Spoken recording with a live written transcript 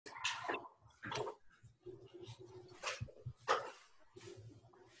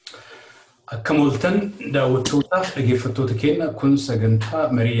Kamoltan daawwattoota dhaggeeffattoota keenya kun sagantaa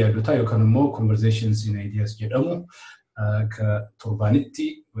marii yaadotaa yookaan immoo conversations in ideas jedhamu ka torbaanitti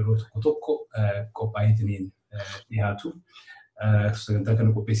yeroo tokko qophaa'eetiin dhiyaatu sagantaa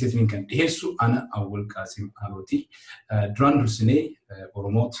kana qopheesseetiin kan dhiyeessu ana Awwal Qaasim Alooti. Duraan dursinee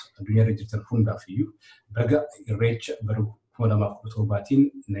Oromoota addunyaarra jirtan hundaaf iyyuu baga irreecha bara 2017tiin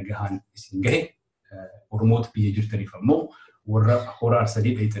nagahaan isin gahe. Oromoota biyya jirtaniif ammoo warra horaa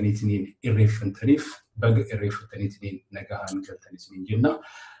sadii dheeytaniitiin irreeffantaniif baga irreeffataniitiin nagahaan galtaniitiin jenna.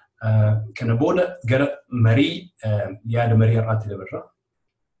 Kana booda gara marii yaada marii har'aatti dabarra.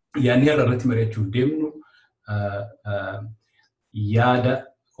 Yaadni har'aatti mari'achuuf deemnu yaada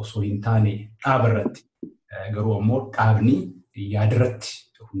osoo hin taane dhaaba irratti garuu ammoo dhaabni yaada irratti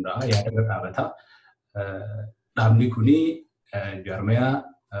hundaa'a yaada dhaabata. Dhaabni kuni jaarmayaa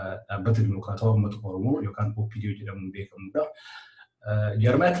dhaabbata dimokiraatawaa uummata Oromoo yookaan OPDO jedhamuun beekamudha.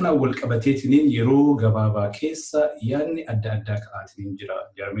 Jaarmayaa kanaan wal qabateetiin yeroo gabaabaa keessa yaadni adda addaa ka'aatiin jira.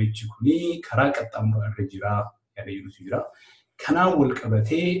 Jaarmayichi kuni karaa qaxxaamuraa irra jira yaada jirutu jira. Kanaan wal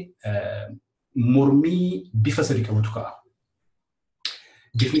qabatee mormii bifa sadii qabutu ka'a.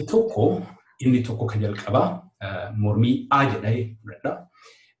 Bifni tokko inni tokko kan jalqabaa mormii A jedhee fudhadha.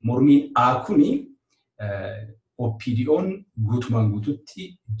 Mormiin A kuni OPDO'n guutumaan guututti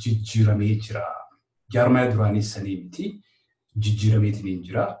jijjiiramee jira. Jaarmayaa duraanii sanii miti jijjiirameetiin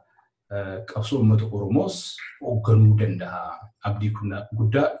jira. Qabsoo uummata Oromoos hoogganuu danda'a. Abdii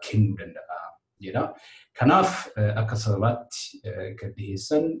guddaa kennuu danda'a jedha. Kanaaf akka sababaatti kan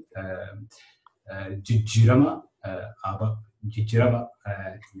dhiyeessan jijjiirama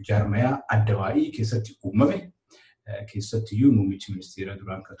jaarmayaa adda waa'ii keessatti uumame keessatti iyyuu muummichi ministeera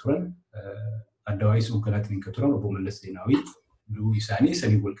duraan kan turan adda waa'ii hoogganaatiin kan turan obbo Meles Zenawi du'uu isaanii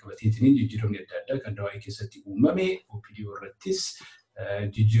sanii wal qabateetiin jijjiiramni adda addaa kan adda waa'ii keessatti uumame OPDO irrattis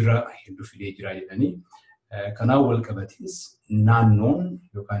jijjiirama hedduu fidee jira jedhanii kanaan wal qabatees naannoon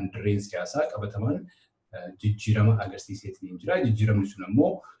yookaan dirreen siyaasaa qabataman jijjiirama agarsiiseetiin jira. Jijjiiramni sun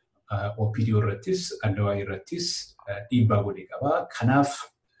ammoo OPDO irrattis adda waa'ii irrattis dhiibbaa godhee qaba. Kanaaf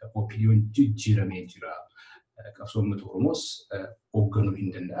OPDO'n jijjiiramee jira. Qabsoo uummata Oromoos hoogganuu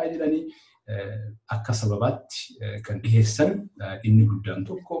hin danda'a jedhanii akka sababaatti kan dhiyeessan inni guddaan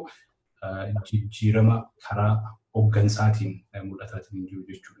tokko jijjiirama karaa hooggansaatiin mul'ataatiin jiru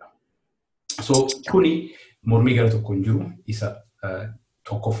jechuudha. So kuni mormii gara tokkoon jiru isa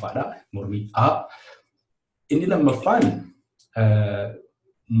tokkoffaadha. Mormii A. Inni lammaffaan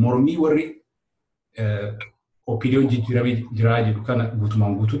mormii warri OPDO'n jijjiiramee jira jedhu kana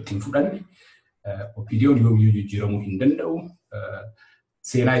guutumaan guutuutti hin fudhanne. OPDO'n yoomiyyuu jijjiiramuu hin danda'u.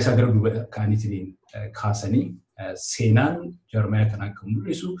 Seenaa isaa gara duuba kaaniitiin kaasanii seenaan jaarmayaa kana akka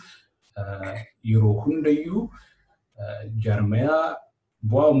mul'isu yeroo hundayyuu jaarmayaa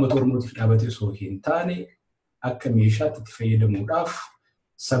bu'aa uummata Oromootiif dhaabatee osoo hin taane akka meeshaatti itti fayyadamuudhaaf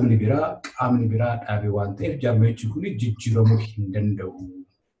sabni biraa qaamni biraa dhaabee waan ta'eef jaarmayichi kun jijjiiramuu hin danda'u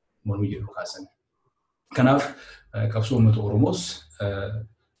mormii jedhu kaasan. Kanaaf qabsoo uummata Oromoos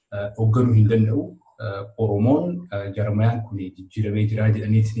hoogganuu hin danda'u. Oromoon jaarmayaan kun jijjiiramee jira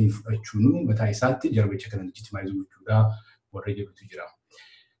jedhaniitiin fudhachuun mataa isaatti jaarmayicha kana legitimaayizii gochuudhaa warra jedhutu jira.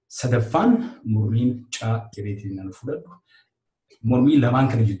 Sadaffaan mormiin C jedheetiin nan fudhadhu. Mormii lamaan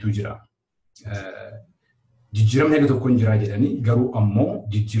kana jidduu jira. Jijjiiramni akka tokkoon jira jedhanii garuu ammoo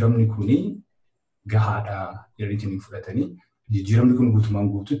jijjiiramni kuni gahaadha jedhaniitiin fudhatanii jijjiiramni kun guutumaan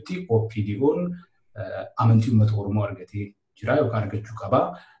guututti OPDO'n amantii uummata Oromoo argatee jira yookaan argachuu qaba.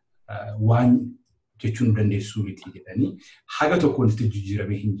 Waan jechuun dandeessuu miti jedhanii haga tokkoon itti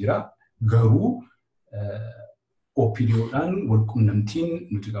jijjiiramee hin jira garuu OPDO'dhaan wal quunnamtiin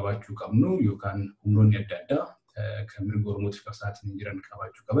nuti qabaachuu qabnu yookaan humnoonni adda addaa kan mirga Oromootiif qabsaatiin jiran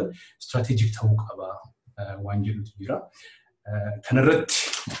qabaachuu qaban istiraatiijik ta'uu qaba waan jedhutu jira. Kanarratti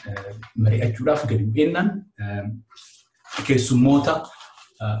mari'achuudhaaf gadi bu'eennaan keessummoota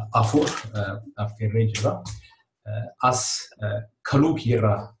afur affeerree jira. As Kaluuk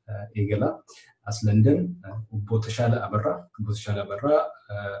yerraa eegala. As London obbo Tashaala Abarraa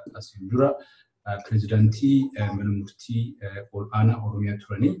as dura pirezidaantii mana murtii ol'aanaa Oromiyaa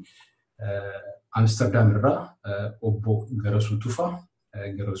turanii Amsterdam irraa obbo Garasuu Tufaa.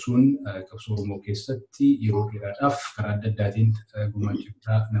 Garasuun qabsoo Oromoo keessatti yeroo dheeraadhaaf karaa adda addaatiin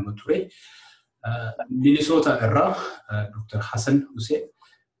gumaachaa nama ture. Minisoota irraa Dr. Hassan Hussein.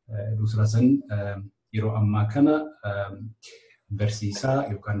 Dr. Hassan yeroo ammaa kana barsiisaa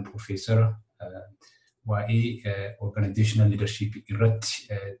yookaan profeesara waa'ee organizational leadership irratti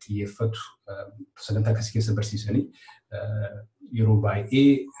xiyyeeffatu sagantaa akkasii keessa barsiisanii yeroo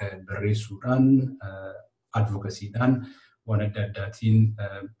baay'ee barreessuudhaan advokasiidhaan waan adda addaatiin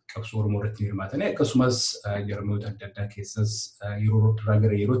qabsoo Oromoo irratti hirmaatanii akkasumas jarmoota adda addaa keessas yeroo irraa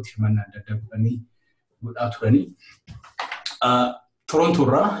gara yerootti hirmaannaa adda addaa godhaa turanii. Toronto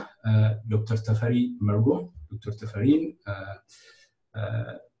irraa Dr. Tafarii Margo, Dr. Tafariin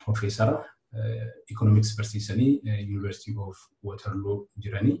Profeesara Economics barsiisanii University of Waterloo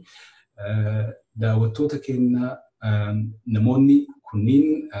jiranii. Daawwattoota keenya namoonni kunniin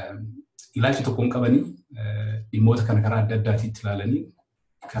ilaalcha tokkoon qabanii dhimmoota kana karaa adda addaatiitti ilaalanii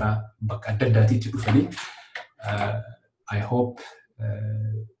karaa bakka adda addaatiitti dhufanii I hope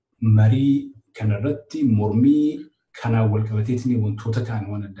marii kanarratti mormii kanaan wal qabateetiin wantoota kaan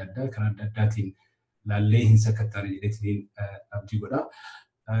waan adda addaa karaa adda addaatiin laallee hin sakkattaane jedheetiin abdii godha.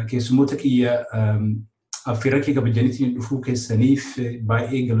 Keessummoota kiyya affeerra kee kabajaniitiin dhufuu keessaniif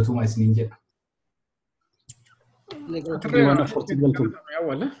baay'ee galatoomaa isiniin jedha.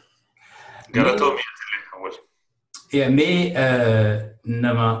 Mee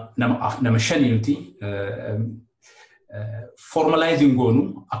nama shani nuti formalizing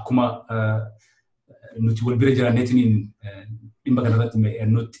goonu akkuma nuti wal bira jiraanneetiin dhimma kanarratti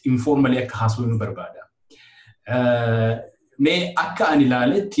nuti informally akka haasawuu nu barbaada. Mee akka ani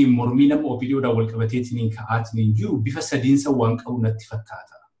ilaaletti mormii nama OPDOdhaan wal qabateetiin ka'aatiin jiru bifa sadiinsa waan qabu natti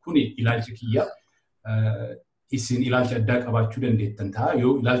fakkaata. Kuni ilaalcha kiyya isin ilaalcha addaa qabaachuu dandeettan ta'a.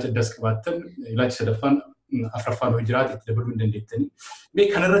 Yoo ilaalcha addaas qabaattan ilaalcha sadaffaan afraffaan hojii jiraate itti dabaluu hin dandeettani. Mee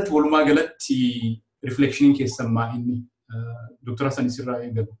kanarratti walumaa galatti reflectioniin keessan maa inni Dr. Hassan isirraa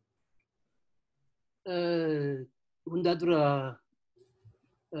eegalu? Hundaa dura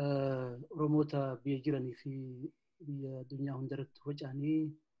Oromoota biyya jiranii fi biyya addunyaa hundarratti faca'anii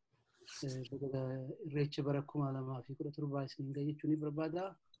irreecha bara 2017 isiniin gahe jechuun barbaada.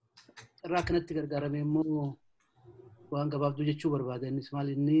 Irraa kanatti gargaaramee immoo waan gabaabduu jechuu barbaada. Innis maal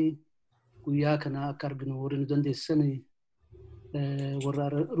inni guyyaa kana akka arginu warri nu dandeessan warra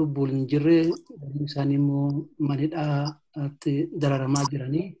lubbuun hin jirre isaanii immoo manidhaatti dararamaa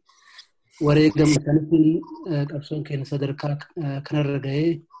jiranii. Wareegama isaaniitiin qabsoon keenya sadarkaa kanarra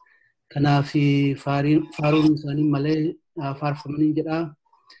gahee kanaaf faaruun isaanii malee faarfamanii jedha.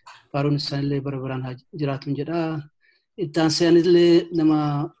 Faaruun isaaniillee bara baraan haa jiraatuun jedha. Ittaan seenillee nama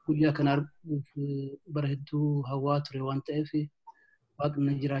guyyaa kana arguuf bara hedduu hawwaa ture waan ta'eef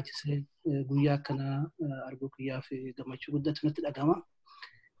waaqni jiraachisee guyyaa kana arguu kiyyaaf gammachuu guddatu natti dhagama.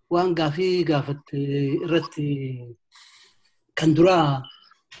 Waan gaafii gaafatte irratti kan duraa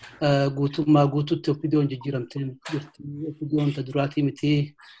guutummaa guutuutti OPDO'n jijjiiramtee jirti. OPDO'n ta duraatii miti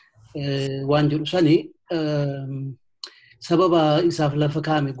waan jedhu sani sababa isaaf lafa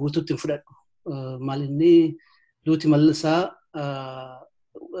kaa'ame guutuutti hin fudhadhu. Maal inni duuti mallisaa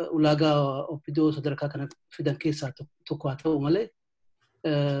ulaagaa OPDO sadarkaa kana fidan keessaa tokko haa ta'u malee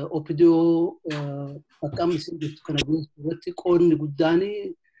OPDO akka amma isin jirtu kana irratti qoodni guddaan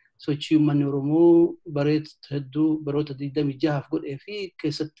sochii uummanni Oromoo baroota 26 godhee fi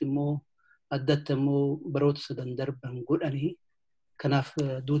keessatti immoo addatti immoo baroota 9 darban godhanii kanaaf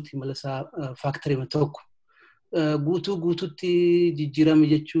duuti mallisaa faaktarii tokko. Guutuutti jijjiirame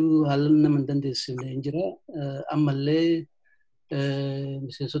jechuu haala nama hin dandeessifne hin jira. Ammallee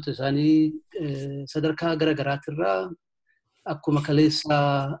miseensota isaanii sadarkaa gara garaatirraa akkuma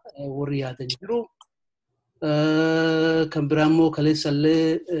kaleessaa warri yaadan jiru. Kan biraa immoo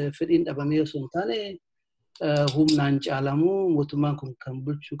kaleessallee fedhiin dhabamee osoo hin taane humnaan caalamu mootummaan kun kan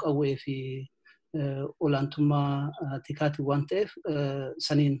bulchuu qawwee fi olaantummaa tikaatii waan ta'eef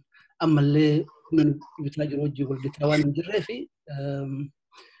saniin ammallee bitaa jiru hojii wal bitaa waan hin jirree fi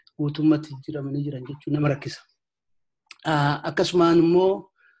guutummaatti jijjiiramanii jiran jechuun nama rakkisa. Akkasumaan immoo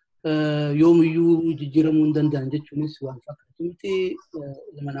yoomiyyuu jijjiiramuu hin danda'an jechuunis waan fakkaatu miti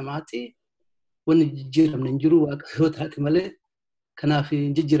ilma namaati. Wanni jijjiiramne hin jiru waaqa yoo taate malee kanaaf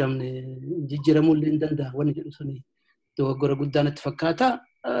hin jijjiiramuu illee hin danda'a wanni jedhu suni dogoggora guddaa natti fakkaata.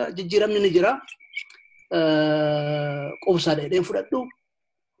 Jijjiiramni ni jira. Qubsaa dheedheen fudhadhu.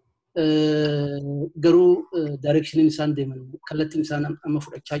 Garuu directioniin isaan deeman kallattiin isaan amma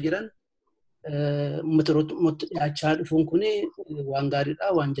fudhachaa jiran uummata Oromootti dhiyaachaa dhufuun kun waan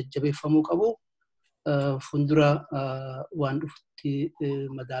gaariidha, waan jajjabeeffamuu qabu. Fuuldura waan dhufutti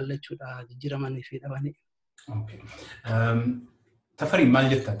madaallachuudha jijjiiramanii fi dhabanii. Tafarii maal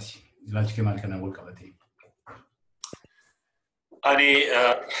jettati? Ilaalchi kee maal kanaan wal qabate? Ani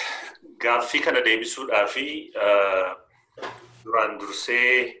gaaffii kana deebisuudhaa fi duraan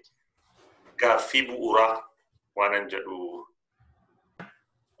dursee gaaffii bu'uuraa waanan jedhu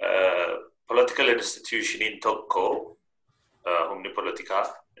political institutioniin tokko humni politikaa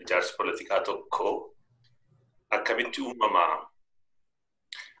ijaarsi politikaa tokko akkamitti uumamaa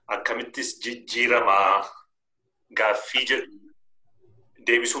akkamittis jijjiiramaa gaaffii jedhu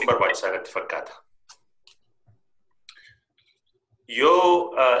deebisuun barbaachisaa natti fakkaata.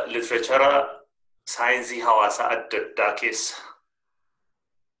 Yoo literatura saayinsii hawaasaa adda addaa keessa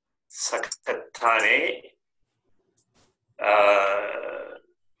sakattaanee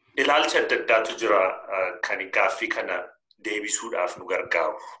ilaalcha adda addaatu jira kan gaaffii kana deebisuudhaaf nu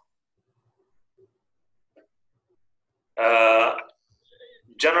gargaaru.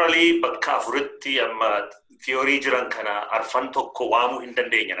 Generally bakka afuritti amma theory jiran kana arfan tokko waamuu hin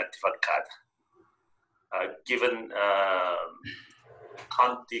dandeenya natti fakkaata. Given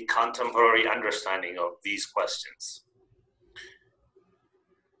the contemporary understanding of these questions.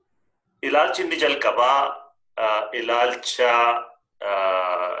 Ilaalchi inni jalqabaa ilaalcha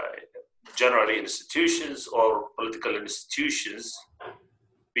generally institutions or political institutions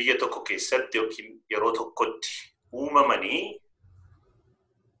biyya tokko keessatti yookiin yeroo tokkotti uumamanii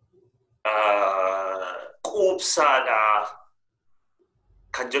quubsaadha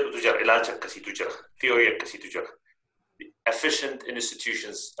kan jedhutu jira, ilaalcha akkasiitu jira, theory akkasiitu jira. The efficient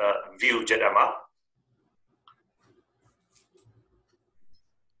institutions view jedhama.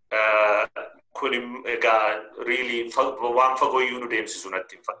 Kun egaa really waan fagooyyuu nu deemsisu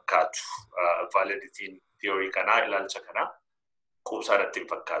natti hin fakkaatu. Validitiin theory kanaa, ilaalcha kanaa quubsaa natti hin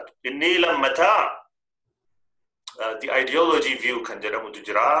fakkaatu. Inni lammataa the ideology view kan jedhamutu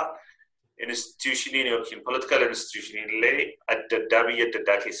jira. Institutioniin yookiin political institutioniin illee adda addaa biyya adda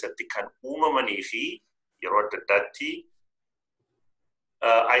addaa keessatti kan uumamanii fi yeroo adda addaatti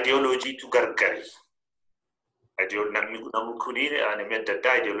ideologiitu gargari. Namni kuni namni adda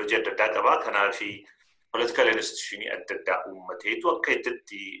addaa ideologii adda addaa qaba. Kanaaf political institutionii adda addaa uummateetu akka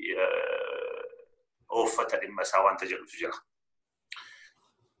itti ooffata dhimma isaa wanta jedhutu jira.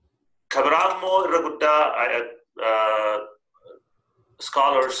 Kabiraa immoo irra guddaa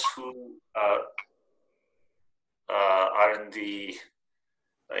scholars who are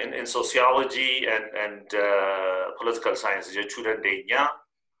in sociology and political science jechuu dandeenya.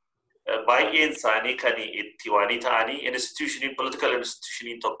 Baay'een isaanii kan itti waanii ta'anii political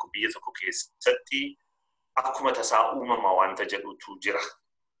institutioniin tokko biyya tokko keessatti akkuma tasaa uumama wanta jedhutu jira.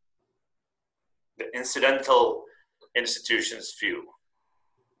 The incidental institutions view.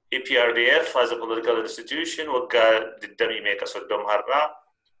 EPRDF as a political institution waggaa 20 har'aa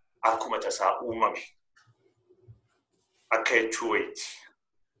akkuma tasaa uumame akka jechuu wayti.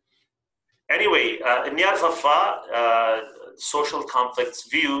 Anyway, inni arfaffaa social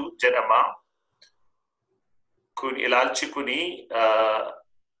conflicts view jedhama. Kun ilaalchi kuni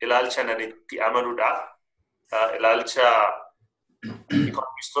ilaalcha nan itti amanuudha. Ilaalcha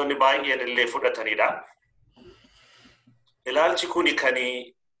ekonomistoonni baay'een illee fudhatanidha. Ilaalchi kuni kan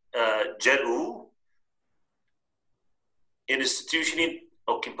jedhu institutioniin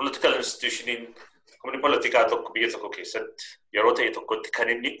yookiin political institutioniin humni politikaa tokko biyya tokko keessatti yeroo ta'e tokkotti kan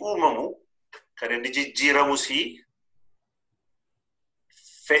inni uumamu, kan inni jijjiiramus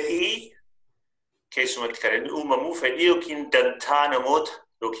fedhii keessumatti kan inni uumamu fedhii yookiin dantaa namoota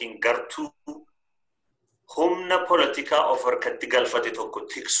yookiin gartuu humna politikaa of harkatti galfate tokko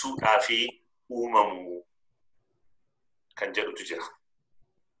tiksuudhaaf uumamu kan jedhutu jira.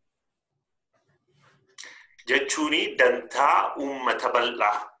 Jechuuni dantaa uummata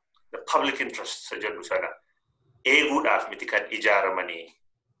bal'aa, the public interest jedhu sana eeguudhaaf miti kan ijaaramanii.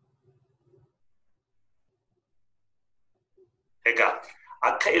 Egaa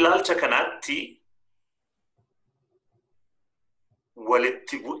akka ilaalcha kanaatti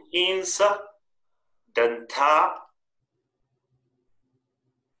walitti bu'iinsa dantaa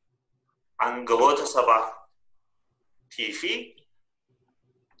aangawoota sabaatii fi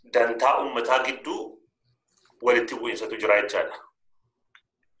dantaa uummataa gidduu walitti bu'iinsatu jira jechaadha.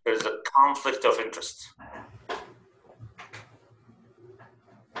 There is a conflict of interest.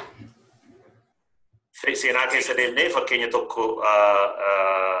 Seenaa keessa deemnee fakkeenya tokko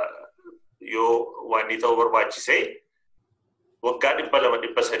yoo waan inni ta'uu barbaachise waggaa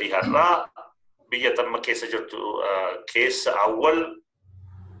 200-300 har'aa biyya tamma keessa jirtu keessa awwal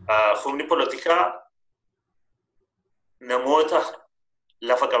humni politikaa namoota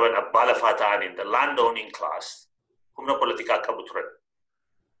lafa qaban abbaa lafaa ta'aniin the landowning class humna politikaa qabu turan.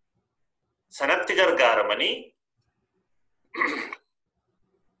 Sanatti gargaaramanii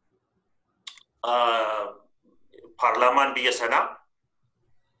Parliament biyya sana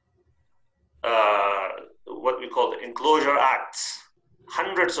what we call the enclosure acts,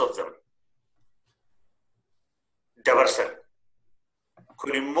 hundreds of them dabarsan.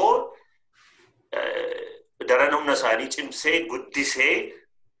 Kun immoo daran humna isaanii cimsee guddisee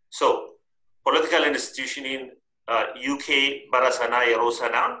so political institution in UK bara sanaa yeroo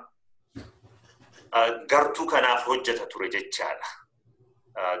sanaa gartuu kanaaf hojjeta ture jechaadha.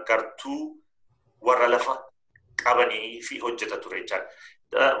 Gartuu warra lafa qabanii fi hojjeta ture jechaadha.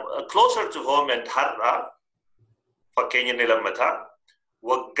 Closer to home and har'a fakkeenya inni lammataa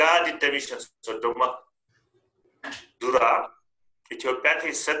waggaa 25 dura Ethiopia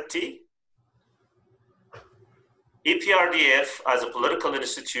keessatti EPRDF as a political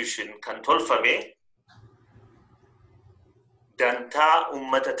institution kan tolfame dantaa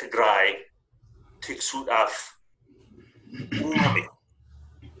ummata Tigraay tiksuudhaaf uumame.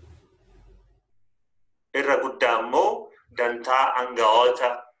 Irra guddaa immoo dantaa aangawoota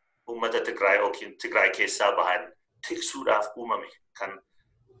ummata Tigraay yookiin Tigraay keessaa bahan tiksuudhaaf uumame kan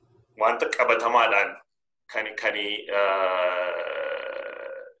wanta qabatamaadhaan kan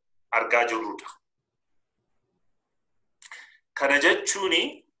argaa jirrudha. Kana jechuuni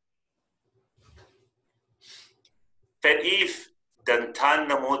fedhiif dantaan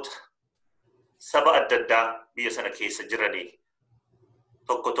namoota saba adda addaa biyya sana keessa jiranii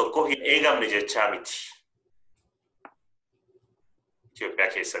tokko hin eegamne jechaa miti. Ethiopia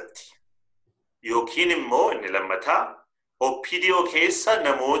keessatti. Yookiin immoo inni lammataa OPDO keessa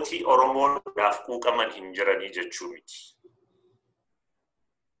namooti Oromoodhaaf quuqaman hin jiranii jechuu miti.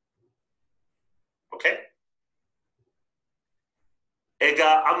 Okay?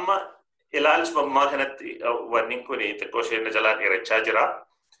 Egaa amma ilaalcha ammaa kanatti wanni kun xiqqoo isheen jalaan dheerachaa jira.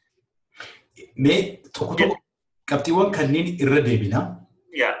 Mee tokko qabxiiwwan kanneen irra deebina.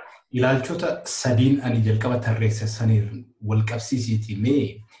 Ilaalchota sadiin ani jalqaba tarreesse saniir wal qabsiisiiti mee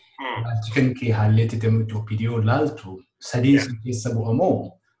ilaalchi kan kee haalleetti tamatti OPDO laaltu sadiin sun keessa bu'amoo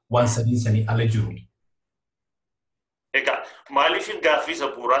waan sadiin sanii ala jiru. Egaa maaliifin gaaffii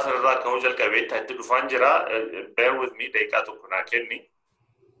sabuuraa sanarraa ka'uu jalqabee itti dhufaan jira. Bear with me daqiiqaa tokko naa kenni.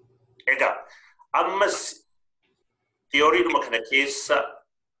 Egaa ammas tiyooriidhuma kana keessa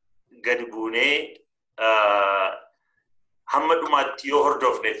gadi buunee hamma dhumaatti yoo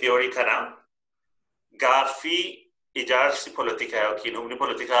hordofne tiyoorii kana gaaffii ijaarsi politikaa yookiin humni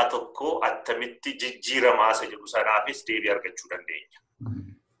politikaa tokko attamitti jijjiiramaa isa jedhu sanaafis deebii argachuu dandeenya.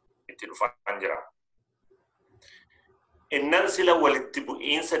 Itti dhufaan jira. Innan sila walitti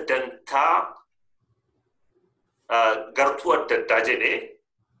bu'iinsa dantaa gartuu adda addaa jedhee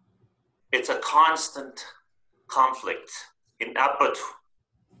it's a constant conflict in dhaabbatu.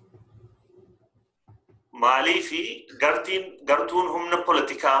 Maaliifi gartuun humna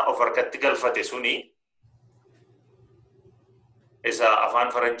politikaa of harkatti galfate suni isa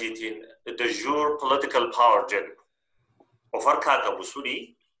afaan faranjiitiin de jure political power jedhu of harkaa qabu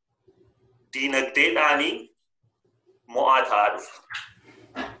suni diinagdeedhaanii mo'aa ta'aa dhufa.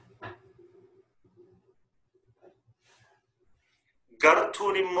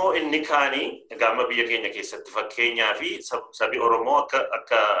 Gartuun immoo inni kaanii gama biyya keenya keessatti fakkeenyaa fi sabi Oromoo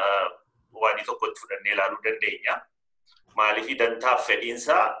akka waanii tokkotti fudhannee ilaaluu dandeenya. Maaliifii dantaaf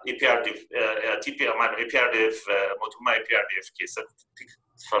fedhiinsaa EPRDF mootummaa EPRDF keessatti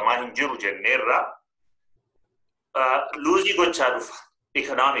tikfamaa hin jiru jenneerra luuzii gochaa dhufa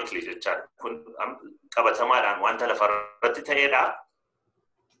economically jechaadha. Kun qabatamaadhaan wanta lafarratti ta'eedha.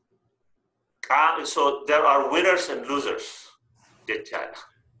 So there are winners and losers jechaadha.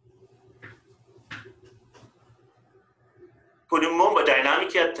 Kun immoo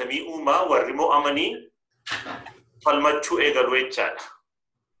dynamic attamii uumaa warri mo'amanii falmachuu eegalu jechaadha.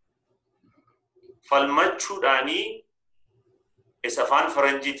 Falmachuudhaanii isa afaan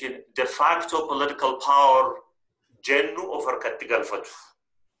faranjiitiin de facto political power jennu of harkatti galfatu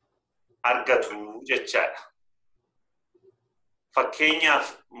argatu jechaadha.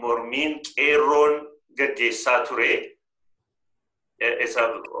 Fakkeenyaaf mormiin qeerroon gaggeessaa ture isa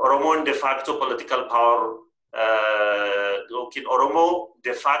Oromoon de facto political power yookiin Oromoo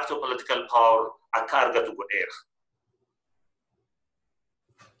de facto political power akka argatu godheera.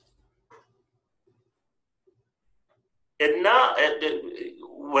 Innaa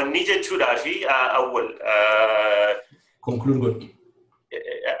wanni jechuudhaa fi awwal. Conclude good.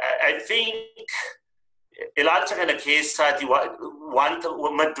 I think ilaalcha kana keessaati wanta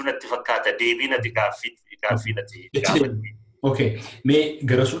maddunatti fakkaata deebiinati gaaffiinati gaafatti. Okay, mee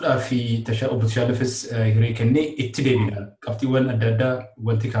garasuudhaa fi obbo Tashaalafis hiree kennee itti deebina. Qabxiiwwan adda addaa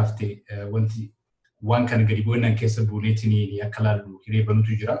wanti kaaftee wanti waan kana gadi bu'inaan keessa buuneetiin akka laallu hiree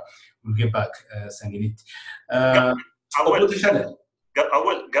banutu jira. We'll get back sanginitti. Obbo Tashaala.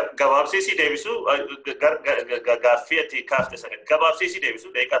 Gabaabsee si deebisu gaaffii ati kaafte sana gabaabsee si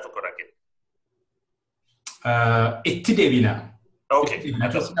deebisu daqiiqaa tokko rakkate. Itti deebina. Okay.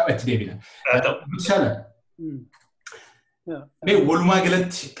 Itti deebina. Tashaala. Mee walumaa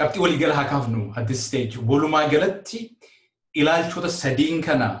galatti qabxii waliigala haa kaafnu at this stage walumaa galatti ilaalchota sadiin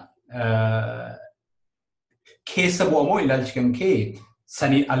kana keessa bu'amoo ilaalchi kan kee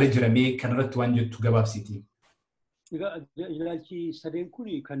sanii ala jiramee kanarratti waan jettu gabaabsiti. Ilaalchi sadeen kun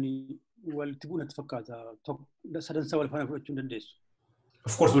kan walitti bu'u natti fakkaata. Sadansaa wal faana fudhachuu hin dandeessu.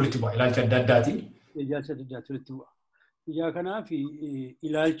 Of course walitti bu'a ilaalcha adda addaati. Ilaalcha adda addaati walitti bu'a. Ijaa kanaaf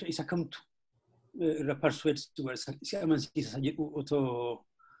ilaalcha isa kamtu irra persuades si amansiisa jedhu otoo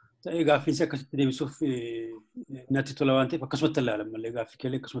ta'ee gaaffiinsi akkasitti deebisuuf natti tola waan ta'eef akkasumatti ilaalan malee gaaffii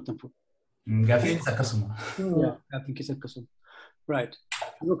keellee akkasumatti hin fuudhu. Gaaffiinis akkasuma. Gaaffiin keessa akkasuma. Right.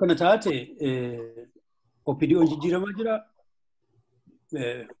 Yoo kana taate OPDO'n jijjiiramaa jira.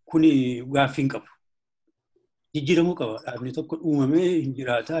 Kuni gaaffiin qabu. Jijjiiramuu qaba. Dhaabni tokko uumamee hin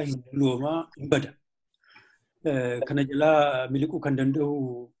jiraataa, hin duloomaa, hin bada. Kana jalaa miliquu kan danda'u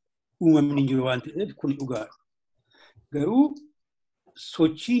uumamni hin jiru waan ta'eef kuni dhugaadha. Garuu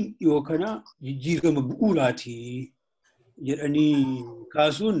sochiin dhiyoo kana jijjiirama bu'uuraati jedhanii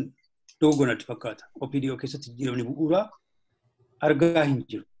kaasuun dogonatti fakkaata. OPDO keessatti jijjiiramni bu'uuraa argaa hin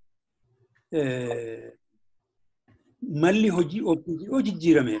jiru. Malli hojii OPDO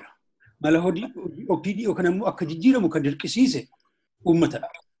jijjiirameera. Mala hojii OPDO kan ammoo akka jijjiiramu kan dirqisiise uummatadha.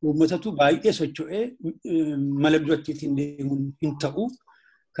 Uummatatu baay'ee socho'ee mala duratti ittiin deemuun hin ta'u.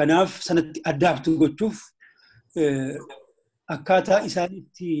 Kanaaf sanatti addaabtuu gochuuf akkaataa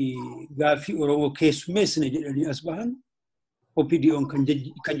isaanitti gaaffii Oromoo keessummeessine jedhanii as bahan OPDO'n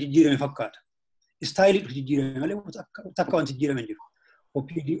kan jijjiirame fakkaata. Istaayiliidhu jijjiirame malee takka waan jijjiirame jiru.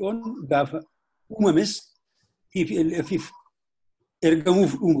 OPDO'n gaafa uumames TPLF'if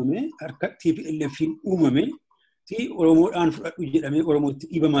ergamuuf uumame harka TPLF'n uumame fi Oromoodhaan fudhadhu jedhamee Oromootti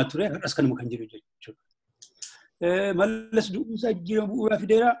dhiibamaa ture har'as kanuma kan jiru jechuudha. Mallas du'umsaa jijjiirama bu'uuraa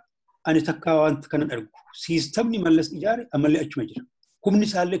fideera ani takkaa wanti kanan argu. Siistamni mallas ijaare ammallee achuma jira. Humni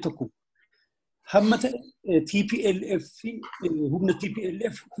isaallee tokkuma. Hamma ta'e TPLF humna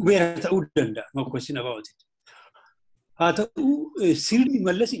TPLF hubeera ta'uu danda'a. Makkosin abaawwati. Haa ta'u sirni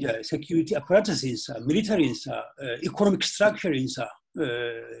mallas ijaare security apparatuseensaa, militariinsaa, economic structureensaa,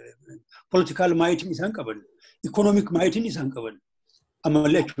 political maayitiin isaan qaban, economic maayitiin isaan qaban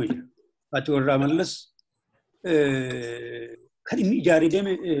ammallee achuma jira. Haati warraa mallas kan inni ijaaree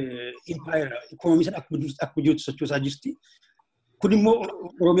deeme empire economii sana akkuma jirtu sochoosaa jirti. Kun immoo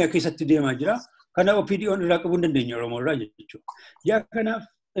Oromiyaa keessatti deemaa jira. Kana OPDO'n irraa qabuu hin dandeenye Oromoo irraa jechuudha. Yaa kanaaf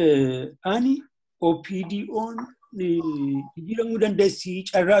ani OPDO'n jijjiiramuu dandeessi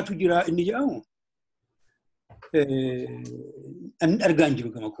carraatu jira inni jedhamu ani argaa hin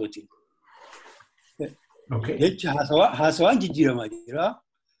jiru gama kootiin. Jecha haasawaan jijjiiramaa jira.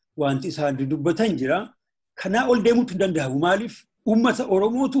 Wanti isaan dubbatan jira. Kanaa ol deemuutu hin danda'amu. Maaliif uummata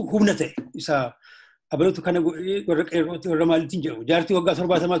Oromootu humna ta'e. Isa abalootu kana godhee warra qeerrooti warra maaliitiin jedhamu. Jaartii waggaa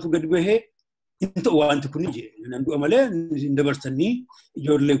 70tu gad bahee hin ta'u wanti kun jedhe. Nan du'a malee hin dabarsanii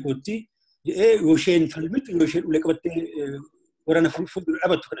ijoollee kootti jedhee yoo isheen falmitu yoo isheen ulee qabattee waraana fuuldura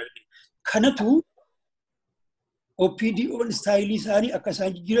dhabattu kan arginu. Kanatu OPDO'n istaayilii isaanii akka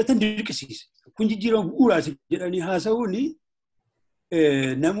isaan jijjiiratan dirqisiise. Kun jijjiirama bu'uuraati jedhanii haasa'uun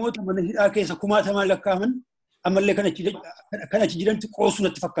namoota mana hidhaa keessa kumaatamaan lakkaa'aman ammallee kan achi jirantu qoosuu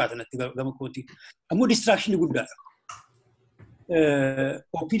natti fakkaata natti gama kootii. Ammoo distraactionii guddaadha.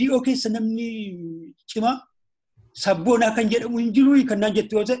 OPDO keessa namni cimaa sabboonaa kan jedhamu hin jiru kan naan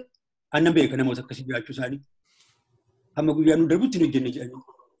jettu yoo ta'e annan beeka namoota akkasii jiraachuu isaanii. Amma guyyaa nu darbutti hin hojjenne jedhanii.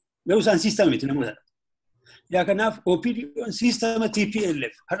 Garuu isaan siistama miti namoota. Yaa kanaaf OPDO'n siistama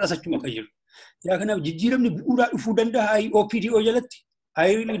TPLF har'as achuma kan jiru. Yaa kanaaf jijjiiramni bu'uuraa dhufuu danda'a OPDO jalatti.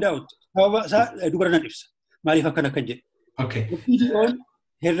 I really doubt. Sababa isaa dubara nan ibsa. Maaliif akkana kan jedhu. OPDO'n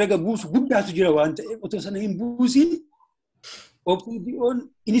herrega buusu guddaatu jira waan ta'eef otoo sana hin buusin OPDO'n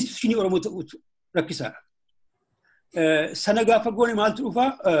instituushinii Oromoo ta'uutu rakkisaadha. Sana gaafa goone maaltu dhufaa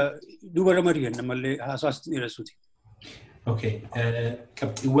dubara mari'an namallee haasawaasti dheeressuuti.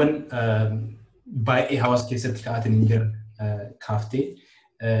 Qabxiiwwan baay'ee hawaasa keessatti ka'atan hin jiran kaaftee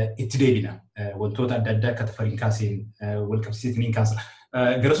itti deebina. Wantoota adda addaa akka tafariin kaaseen wal qabsiiseetiin hin kaasa.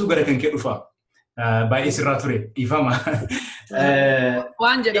 Garasuu gara kan kee dhufaa. Baay'ee sirraa ture dhiifama.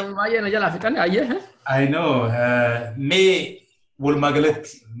 Waan jedhamu baay'ee na jalaa fixan ayyee. I know. Mee walumaa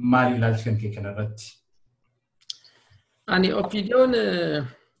galatti maal ilaalchi kan kee kanarratti? Ani OPDO'n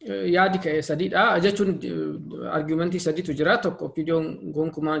yaadi ka'e sadiidha. Jechuun argumentii sadiitu jira. Tokko OPDO'n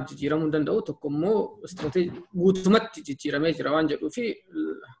gonkumaa jijjiiramuu hin danda'u. Tokko immoo istiraatejii guutumatti jijjiiramee jira waan jedhuu fi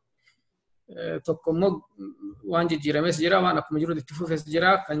tokko immoo waan jijjiiramees jira waan akkuma jiru itti fufees jira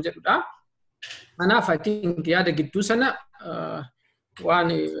kan jedhudha. Kanaaf I think yaada gidduu sana waan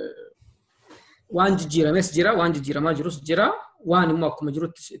jijjiiramees jira waan jijjiiramaa jirus jira waan immoo akkuma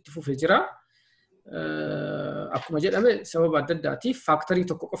jirutti itti fufee jira. akkuma jedhame sababa adda addaatiif faaktarii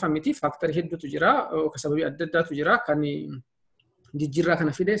tokko qofa miti faaktarii hedduutu jira sababii adda addaatu jira kan jijjiirraa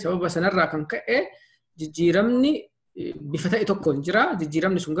kana fide sababa sanarraa kan ka'e jijjiiramni bifa ta'e tokkoon jira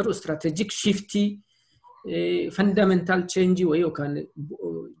jijjiiramni sun garuu strategic shiftii fundamental change wayii yookaan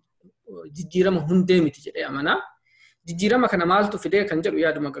jijjiirama hundee miti jedhee amanaa jijjiirama kana maaltu fide kan jedhu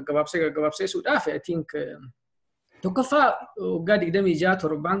yaaduma gaggabaabseessuudhaaf I think tokkoffaa waggaa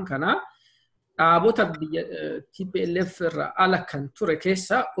 26 kana dhaabota biyya TPLF irraa ala kan ture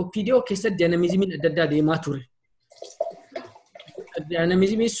keessa OPDO keessa dynamismiin adda addaa deemaa ture.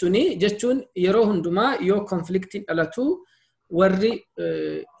 Dynamismii suni jechuun yeroo hundumaa yoo konfliktiin dhalatu warri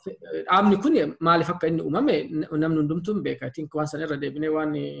dhaabni kun maaliif akka inni uumame namni hundumtuun beeka. I think waan sana irra deebinee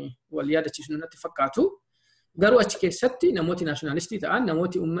waan wal yaadachiisnu natti fakkaatu. Garuu achi keessatti namooti naashinaalistii ta'an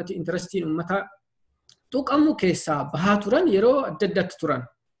namooti ummati intarestiin ummata tuqamu keessaa bahaa turan yeroo adda addaatti turan.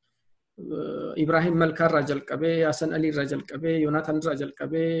 Ibrahim Malkaa irraa jalqabee, Hasan Ali irraa jalqabee, Yoonatan irraa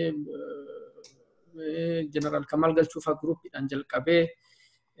jalqabee, Jeneraal Kamal Galchuufaa groupiidhaan jalqabee,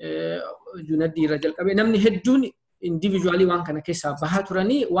 Junadii irraa jalqabee namni hedduun individually waan kana keessaa bahaa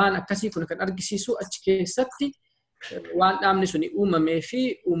turanii waan akkasii kun kan argisiisu achi keessatti waan dhaabni suni uumamee fi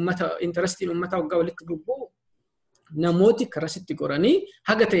uummata interestiin uummata waggaa walitti bubbuu namooti karasitti goranii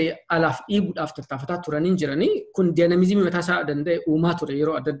haga ta'e alaaf dhiibuudhaaf tattaafataa turanii jiranii kun dynamismii mataa isaa danda'e uumaa ture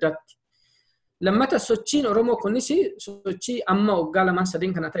yeroo adda addaatti. Lammata sochiin Oromoo kunis sochii amma waggaa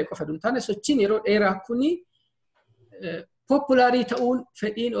 2-3 kana ta'e qofa duntaane sochiin yeroo dheeraa kuni populaarii ta'uun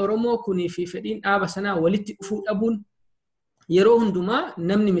fedhiin Oromoo kunii fi fedhiin dhaaba sanaa walitti dhufuu dhabuun yeroo hundumaa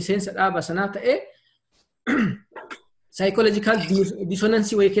namni miseensa dhaaba sanaa ta'e psychological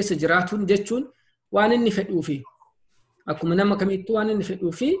dissonance wayii keessa jiraatuun jechuun waan inni fedhuu fi akkuma nama kamittuu waan inni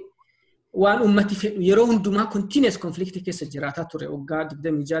fedhuu fi waan ummati fedhu yeroo hundumaa continuous conflict keessa jiraataa ture waggaa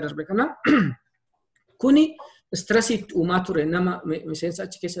 26 darbe kana kuni stressii uumaa ture nama miseensa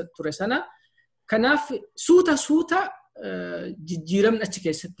achi keessa ture sana kanaaf suuta jijjiiramni achi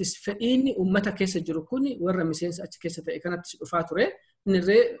keessattis fedhiin ummata keessa jiru kuni warra miseensa achi keessa ta'e kanatti dhufaa ture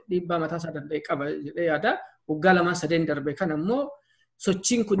innirree dhiibbaa mataa isaa danda'e qaba jedhee yaada waggaa 2-3 darbe kana immoo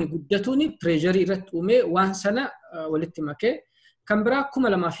sochiin kuni guddatuun pireesharii irratti uumee waan sana walitti makee kan biraa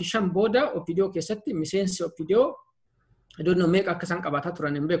 2005 booda OPDO keessatti miseensi OPDO iddoo meeqa akka isaan qabaataa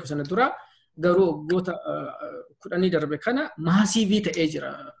turan hin beeku sana dura garuu waggoota 10 darbe kana maasiivii ta'ee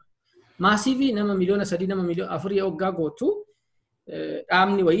jira. Maasiivii nama miliyoona 3 nama miliyoona 4 waggaa gootu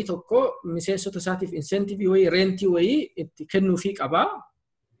dhaabni wayii tokko miseensota isaatiif insentivii wayii reentii wayii itti kennuufii qabaa.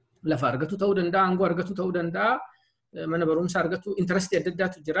 Lafa argatu ta'uu danda'a, aangoo argatu ta'uu danda'a, mana barumsaa argatu intarestii adda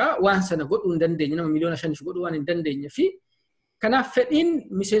addaatu jira. Waan sana godhuu hin dandeenye nama miliyoona 5 godhuu waan hin dandeenye fi kanaaf fedhiin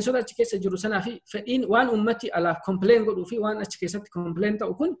miseensota achi keessa jiru sanaa fi fedhiin waan ummati alaaf complain godhuu fi waan achi keessatti complain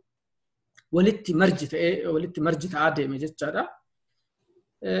ta'u kun walitti marji ta'aa deeme jechaadha.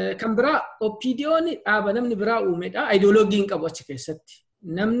 Kan biraa OPDO'n dhaaba namni biraa uumedha. Ideoloogiin qabu achi keessatti.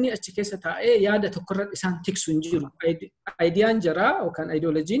 Namni achi keessa taa'ee yaada tokkorra isaan tiksu hin jiru. Aayidiyaan jaraa yookaan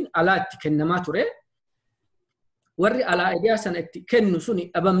ideoloogiin alaa itti kennamaa ture. Warri alaa aayidiyaa sana itti kennu suni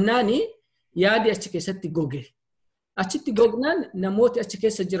dhabamnaani yaadi achi keessatti goge. Achitti gognaan namooti achi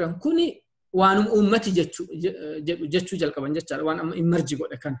keessa jiran kuni waanuma uummati jechuu jalqaban jechaadha. Waan amma immerji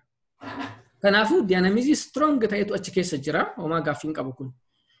godhe kana. Kanaafuu dynamism strong ta'etu achi keessa jira. Homaa gaaffiin qabu kun.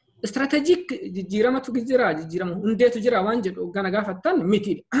 Strategic jijjiiramatu jira, jijjiirama hundeetu jira waan jedhu gana gaafattan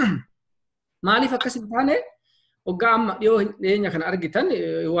miti. Maaliif akkasitti taane waggaa amma dhiyeenya kana argitan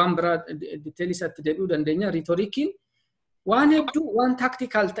waan biraa diteelii isaatti deebi'uu dandeenya. Riitorikiin waan hedduu waan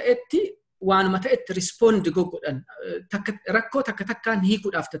taktikaal ta'etti waanuma ta'etti respond godhan rakkoo takka takkaan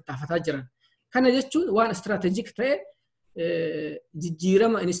hiikuudhaaf tattaafataa jiran. Kana jechuun waan strategic ta'e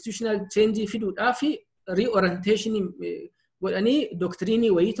jijjiirama institutional change fiduudhaa fi reorientation godhanii doktiriinii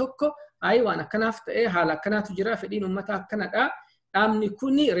wayii tokko waan akkanaaf ta'e haala akkanaatu jira fedhiin ummata akkanadha dhaabni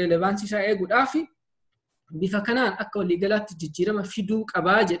kuni relevansii isaa eeguudhaaf bifa kanaan akka waliigalaatti jijjiirama fiduu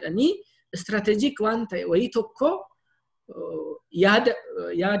qabaa jedhanii strategic waan ta'e wayii tokko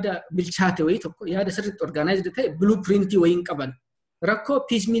yaada bilchaate wayii tokko yaada sirriitti organized ta'e blueprintii wayiin qaban rakkoo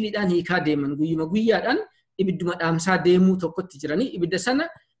piecemealidhaan hiikaa deeman guyyuma guyyaadhaan ibidduma dhaamsaa deemuu tokkotti jiranii ibidda sana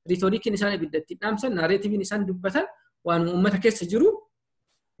riitorikiin isaan ibidda itti dhaamsan naareetiiviin isaan dubbatan waan uummata keessa jiru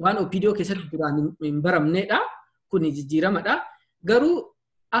waan OPDO keessatti duraan hin baramneedha kun jijjiiramadha garuu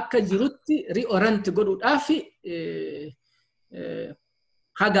akka jirutti reorient godhuudhaaf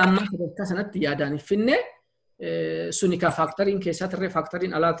haga amma sadarkaa sanatti yaadaan finne suni ka faaktoriin keessatti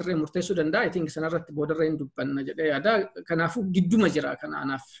faaktoriin alaatirree murteessuu danda'a. I think sanarratti boodarree hin dubbanna jedhee yaada. Kanaafuu gidduma jira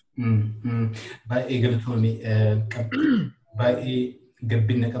kanaanaaf. Baay'ee galtoonni baay'ee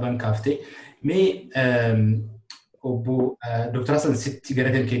gabbinna qaban kaaftee Mee obbo Dr. Hassan sitti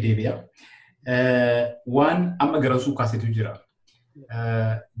gara dalkee deebi'a. Waan amma garasuu kaasetu jira.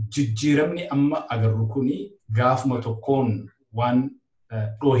 Jijjiiramni amma agarru kuni gaafuma tokkoon waan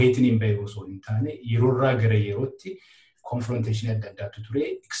dhooheetiin hin bahe osoo hin taane yeroorraa gara yerootti confrontation adda addaatu ture,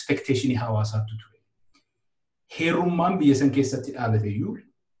 expectation hawaasaatu ture. Heerummaan biyya san keessatti dhaabate iyyuu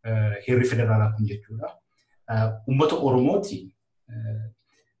heerri federaalaa kun jechuudha. Uummata Oromooti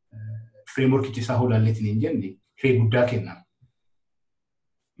framework isaa holaalleetiin hin jenne hiree guddaa kenna.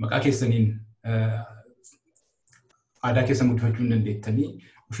 Maqaa keessaniin aadaa keessan guddifachuu hin dandeettanii,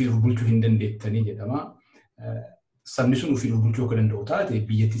 ofii bulchuu hin dandeettanii jedhama. Sabni sun ofii bulchuu akka danda'u taate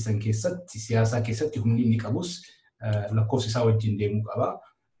biyyattii san keessatti siyaasaa keessatti humni inni qabus lakkoofsa isaa wajjin deemuu qaba.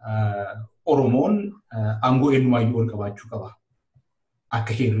 Oromoon aangoo eenyumaayyuu ol qabaachuu qaba.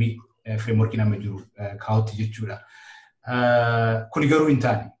 Akka heerri framework nama jiru kaa'utti jechuudha. Kuni garuu hin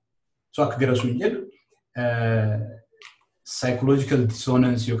taane. So akka gara sun jedhu psychological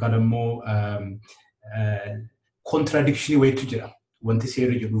dissonance yookaan immoo contradiction wayitu jira. Wanti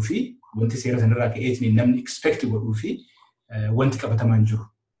seerri jedhuu fi wanti seera sanarraa ka'eetiin namni expect godhuu fi wanti qabatamaan jiru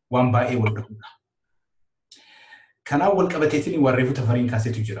waan baay'ee wal qabudha. Kanaaf wal qabateetiin warreefu tafariin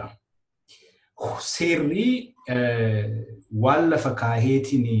kaasetu jira. Seerri waan lafa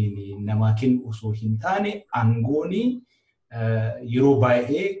kaaheetiin namaa kennu osoo hin taane aangooni yeroo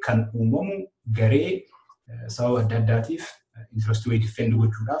baay'ee kan uumamu garee sababa adda addaatiif interest way defend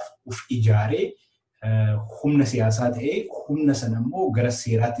gochuudhaaf uf ijaaree humna siyaasaa ta'ee humna sana immoo gara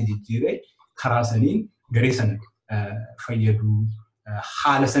seeraatti jijjiiree karaa saniin garee sana fayyaduu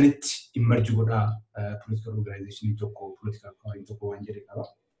haala sanitti immerji godhaa political organization tokko political party tokko waan jedhe qaba.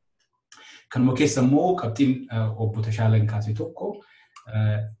 Kanuma keessa immoo qabxiin obbo Tashaalan kaase tokko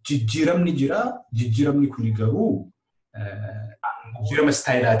jijjiiramni jira. Jijjiiramni kun garuu jijjiirama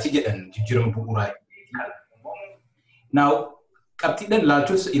staayilaati jedhan jijjiirama bu'uuraa. Now qabxiidhaan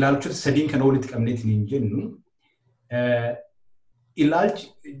ilaalchota sadiin kan walitti qabneetiin hin jennu ilaalchi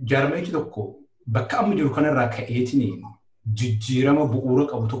jaarmayichi tokko bakka amma jiru kanarraa ka'eetiin jijjiirama bu'uura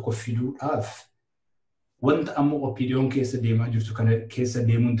qabu tokko fiduudhaaf wanta amma OPDO'n keessa deemaa jirtu kana keessa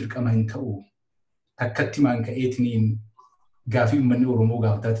deemuun dirqama hin ta'u takkatti maan ka'eetiin gaafii uummanni Oromoo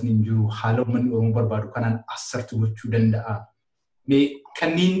gaafataatiin hin jiru haala uummanni Oromoo barbaadu kanaan assartu gochuu danda'a. Mee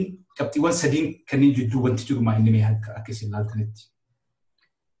kanneen qabxiiwwan sadiin kanneen jidduu wanti jiru maa inni mee akka isin ilaaltanitti?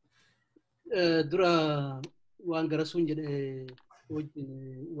 Dura waan gara sun jedhe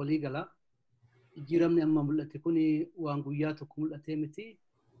wajjin walii gala. Jijjiiramni amma mul'ate kuni waan guyyaa tokko mul'atee miti.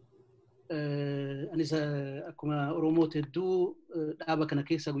 Anis akkuma Oromoota hedduu dhaaba kana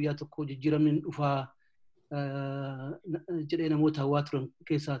keessa guyyaa tokko jijjiiramni dhufaa jedhee namoota hawaa turan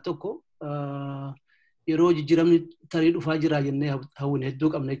keessaa tokko. Yeroo jijjiiramni tarii dhufaa jira jennee hawwin hedduu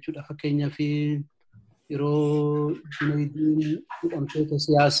qabna jechuudha. Fakkeenyaaf yeroo dinagdeen hidhamtoota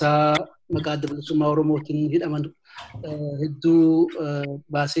siyaasaa maqaa adda bilisummaa Oromootiin hidhaman hedduu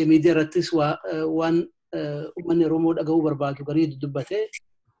baasee miidiyaa irrattis waan uummanni Oromoo dhaga'uu barbaadu garii dubbatee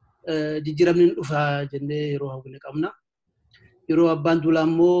jijjiiramni dhufaa jennee yeroo hawwine qabna. Yeroo abbaan duulaa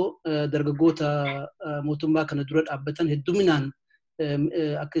immoo dargaggoota mootummaa kana dura dhaabbatan hedduminaan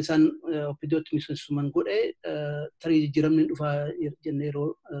akka isaan OPDO'tti miseensummaan godhe tarii jijjiiramni dhufaa jennee yeroo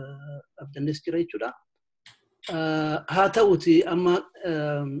abdannees jira jechuudha. Haa ta'uuti amma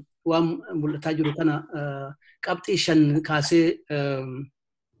waan mul'ataa jiru kana qabxii 5 kaasee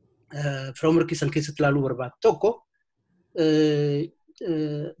framework san keessatti ilaaluu barbaada. Tokko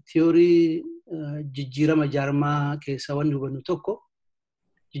tiyoorii jijjiirama jaarmaa keessa wanni hubannu tokko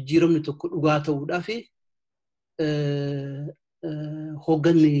jijjiiramni tokko dhugaa ta'uudhaa fi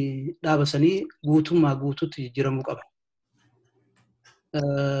hoogganni dhaaba sanii guutummaa guutuutti jijjiiramuu qaba.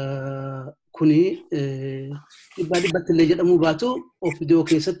 Kuni dhibbaa dhibbatti illee jedhamuu baatu OPDO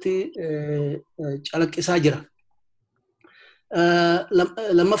keessatti calaqqisaa jira.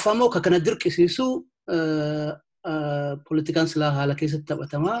 Lammaffaa immoo kan kana dirqisiisu politikaan silaa haala keessatti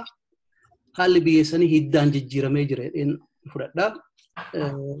taphatamaa haalli biyya sanii hiddaan jijjiiramee jira jedheen fudhadha.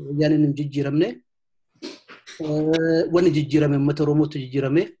 Wayyaan inni hin jijjiiramne. Wanni jijjiirame uummata Oromootu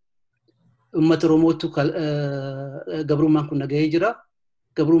jijjiirame. Uummata Oromootu gabrummaan kun nagahee jira.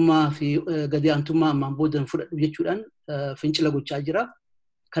 Gabrummaa fi gadi aantummaa ammaan boodan fudhadhu jechuudhaan fincila gochaa jira.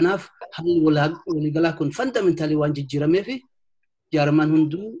 Kanaaf haalli waliigalaa kun fundamentaalii waan jijjiiramee fi jaarmaan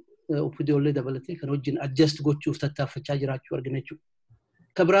hunduu OPDO illee dabalatee kan wajjin adjust gochuuf tattaaffachaa jiraachuu argina jechuudha.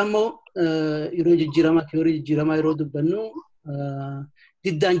 Kabiraan immoo yeroo jijjiiramaa tiyoorii jijjiiramaa yeroo dubbannu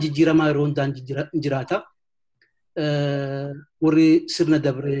diddaan jijjiiramaa yeroo hundaan jiraata. Warri sirna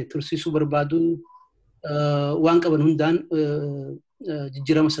dabre tursiisuu barbaadu waan qaban hundaan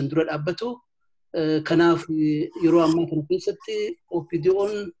jijjiirama san dura dhaabbatu kanaaf yeroo ammaa kana keessatti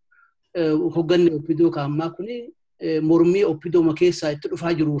OPDO'n hogganni OPDO kaammaa kuni mormii OPDO keessaa itti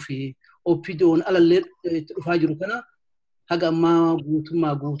dhufaa jiruu fi OPDO'n alallee itti dhufaa jiru kana haga ammaa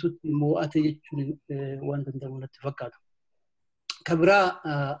guutummaa guututti mo'ate jechuun waan danda'amu natti fakkaata. Kabiraa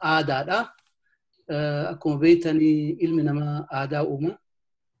aadaadha. Akkuma beektanii ilmi namaa aadaa uuma.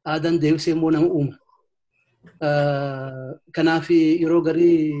 Aadaan deebisee immoo nama uuma. Kanaaf yeroo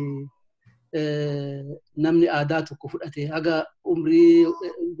garii namni aadaa tokko fudhate haga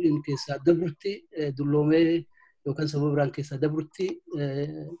umriin keessaa dabrutti dulloomee yookaan sababa biraan keessaa dabrutti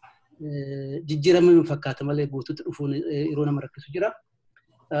jijjiirama hin fakkaata malee guututti dhufuun yeroo nama rakkisu jira.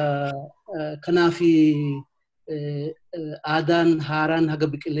 Kanaaf aadaan haaraan haga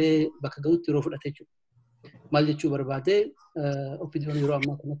biqilee bakka ga'utti yeroo fudhate jechuudha. Maal jechuu barbaade OPDO'n yeroo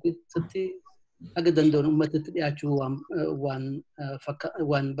ammaa kana keessatti haga danda'an uummatatti dhiyaachuu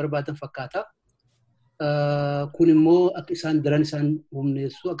waan barbaadan fakkaata. Kun immoo akka isaan daran isaan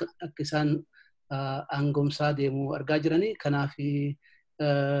humneessu akka isaan aangomsaa deemuu argaa jiranii. Kanaaf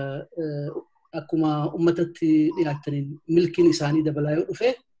akkuma uummatatti dhiyaataniin milkiin isaanii dabalaa yoo dhufe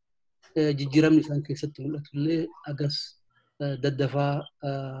jijjiiramni isaan keessatti mul'atu illee agas daddafaa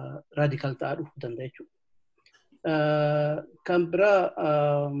raadikaal ta'aa dhufuu danda'a jechuudha. Kan biraa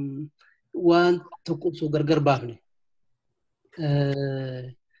waan tokko osoo gargar baafne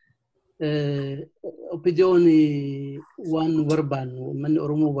OPDO'n waan nu barbaannu uummanni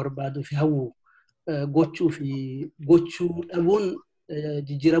Oromoo barbaaduu fi hawwu gochuu dhabuun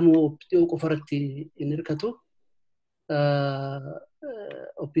jijjiiramuu OPDO qofarratti hin hirkatu.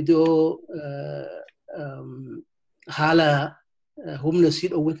 OPDO haala humna sii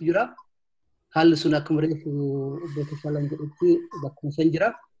dhoowwatu jira. Haalli sun akkuma reefu obbo Tashaalaan jedhutti bakkuma san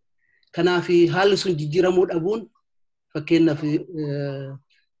jira. Kanaaf haalli sun jijjiiramuu dhabuun fakkeenyaaf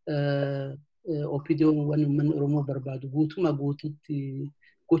OPDO'n waan uummanni Oromoo barbaadu guutumaa guututti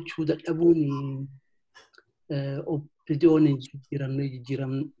gochuu dadhabuun OPDO'n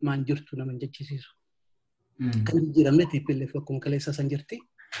jijjiiramaan jirtu nama jechisiisu. Kan jijjiiramne TPLF akkuma kaleessa san jirti.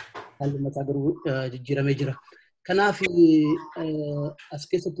 Haalli mataa garuu jijjiiramee jira. Kanaaf as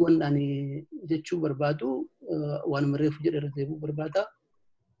keessatti waan ani jechuu barbaadu waan reefu jedhe irra deebi'uu barbaada.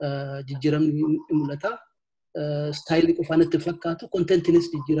 Jijjiiramni ni mul'ata. Staayilii qofaan itti fakkaatu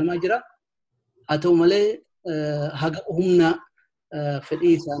kontentiinis jijjiiramaa jira. Haa ta'u malee haga humna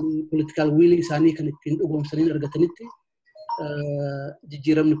fedhii isaanii politikaal wiilii isaanii kan ittiin dhugoomsanii argatanitti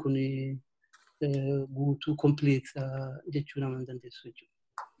jijjiiramni kun guutuu kompiliit jechuu nama hin dandeessu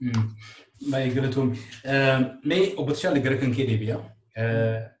jechuudha. Baay'ee galatoomii. Mee obbo Tashaalee gara kan kee deebi'a.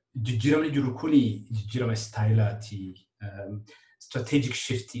 Jijjiiramni jiru kuni jijjiirama staayilaati. Strategic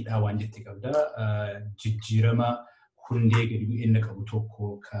shiftiidha waan jettee qabda. Jijjiirama hundee gadi bu'eenna qabu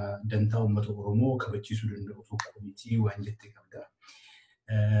tokko ka dantaa uummata Oromoo kabachiisuu danda'u tokko miti waan jettee qabda.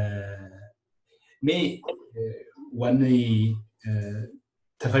 Mee wanni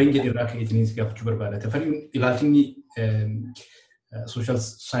Tafariin jedhe irraa ka'eetiniis gaafachuu barbaada. Tafariin ilaalchinni social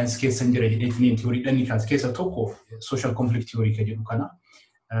science keessan jira jedheetiniin tiyooriidhaan kaas keessa tokko social conflict theory ka jedhu kana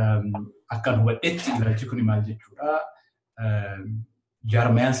akkaan hubadhetti ilaalchi kun maal jechuudha.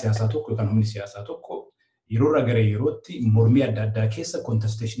 Jaarmayaan siyaasaa tokko yookaan humni siyaasaa tokko yeroo irraa gara yerootti mormii adda addaa keessa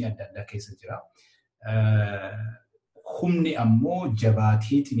contestationii adda addaa keessa jira. Humni ammoo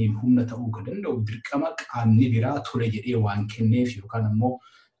jabaateetiin humna ta'uu kan danda'u dirqama qaamni biraa tole jedhee waan kenneef yookaan ammoo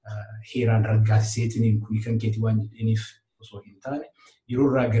heeraan raggaasiseetiin kun kan keeti waan jedhaniif osoo hin taane yeroo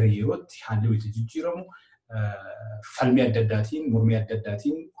irraa gara yerootti haalli wayita jijjiiramu falmii adda addaatiin mormii adda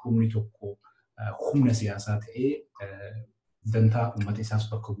addaatiin humni tokko humna siyaasaa ta'ee dantaa uummata isaas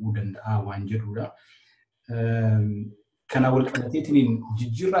bakka bu'uu danda'a waan jedhudha. Kana wal qabateetiin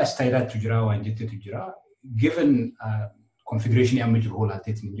jijjiirraa istaayilaatu jira waan jettetu jira. Given configuration amma jiru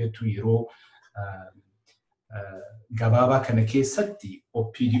hoolaateetiin jettu yeroo gabaabaa kana keessatti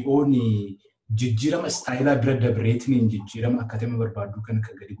OPDO'n jijjiirama istaayilaa bira dabreetiin jijjiirama akkatama barbaadu kan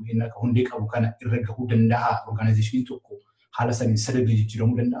gadi bu'eenna akka hundee qabu kana irra gahuu danda'a. Organizaashiniin tokko haala saniin sadabbii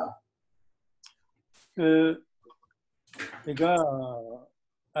jijjiiramuu danda'a. Egaa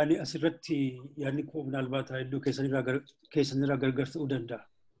ani asirratti yaadni koo minaalbaata iddoo keessanirraa gargar ta'uu danda'a.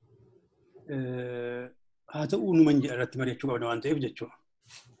 Haa ta'uu numan jedha irratti mari'achuu qabna waan ta'eef jechuudha.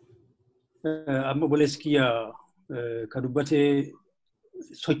 Amma obboleessi kiyyaa kan dubbatee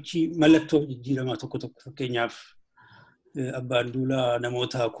sochii mallattoo jijjiiramaa tokko fakkeenyaaf abbaan duulaa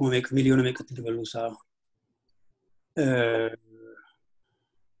namoota miliyoona meeqatti dabaluusaa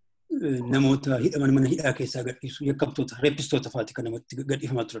namoota hidhaman mana hidhaa keessaa gadhiisu yakkamtoota reepistoota fa'aati kan namatti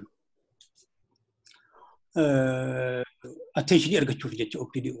gadhiifamaa turan. attention argachuuf jecha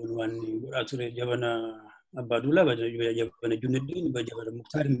OPDO waan godhaa ture jabana Abbaadulaa jabana Junaddin jabana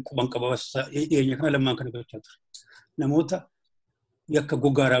Muktaar quban qabas dhiyeenya kana lamaan kana gochaa ture. Namoota yakka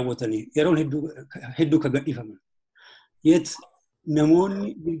gogaa raawwatanii yeroon hedduu ka gadhiifaman. Yet namoonni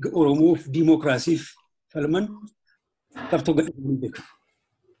Oromoof diimokiraasiif falman qabxoo gadhiifamuu beekamu.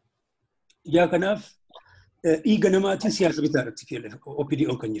 Ijaa kanaaf dhiiga namaatiin siyaasa bitaa irratti keellef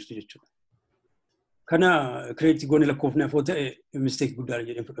OPDO kan jirtu jechuudha. Kana kireetii goone lakkoofne afoo ta'e mistake guddaa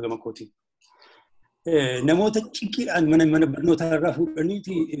jedheen fudhatama kootiin. Namoota cinqiidhaan mana barnootaa irraa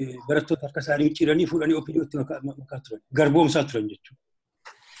fuudhaniiti barattoota harka isaanii micciiranii fuudhanii OPDOtti makaa turan. Garboomsaa turan jechuudha.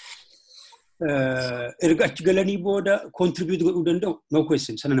 Erga achi galanii booda contribute godhuu danda'u no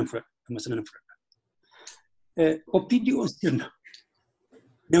question sana nan fudhadha. Amma sana nan fudhadha. OPDO sirna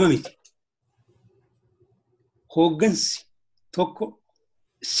nama miti. Hooggansi tokko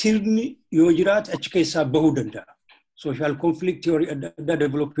sirni yoo jiraate achi keessaa bahuu danda'a. Social conflict theory adda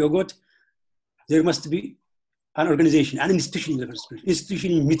develop yoo goote there must be an organization, an institution in the first place.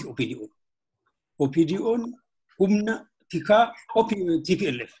 Institution miti OPDO. OPDO humna tikaa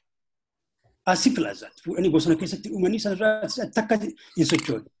TPLF. As simple as that. Fuudhanii bosona keessatti uumanii sanarraa takka hin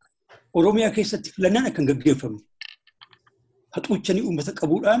sochoone. Oromiyaa keessatti filannaan akkan gaggeeffamne. Haxuuchanii uummata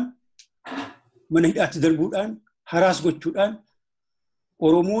qabuudhaan mana hidhaatti darbuudhaan haraas gochuudhaan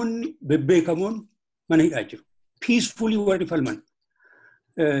Oromoonni bebbeekamoon mana hidhaa jiru. Peacefully warri falman.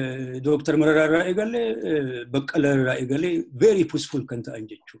 Dr. Mararaa irraa eegalee Baqqalaa irraa eegalee very peaceful kan ta'an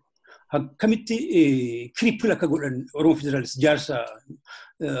jechuudha. Akkamitti cripple akka godhan Oromoo Federaalist jaarsa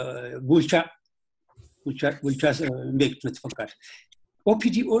bulchaa beektu natti fakkaata.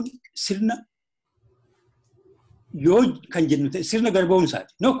 OPDO'n sirna yoo kan jennu ta'e sirna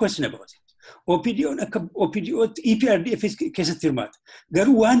garboomsaati. No question about it. OPDO'n akka OPDO'tti EPRDF keessatti hirmaata.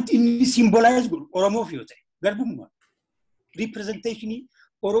 Garuu wanti inni symbolize godhu Oromoof yoo ta'e garbummaa representationii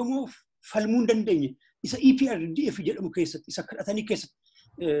Oromoof falmuu hin dandeenye isa EPRDF jedhamu keessatti isa kadhatanii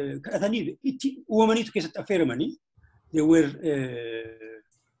itti uumamaniitu keessatti affeeramanii they were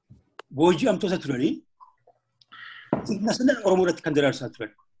booji'amtoota turanii sirna sana Oromoo irratti kan daraarsaa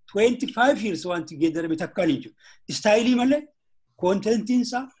turan. 25 years wanti geeddarame takkaan hin jiru. Istaayilii malee koontentiin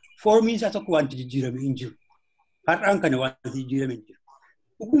isaa foormiin isaa tokko wanti jijjiirame hin jiru. Har'aan kana wanti jijjiirame hin jiru.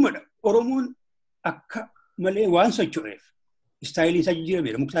 Dhugumadha. Oromoon akka malee waan socho'eef istaayilii isaa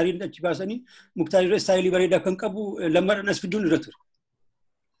jijjiirameera. Muktaariin achi baasanii Muktaariin istaayilii bareedaa kan qabu lammaadhaan as fiduun irra ture.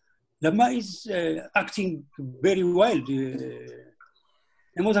 Lammaa is acting very wild.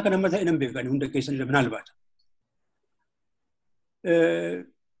 Namoota kan amma ta'e nan beekani hunda keessan irra minal baata.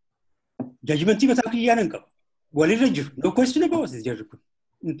 Judgmentii mataa kiyyaan hin qabu. Walirra jiru. No question about it jarri kun.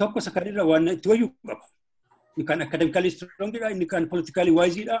 Tokko sakanirra waan itti wayyuu qaba. Inni kan academically strong dha, inni kan politically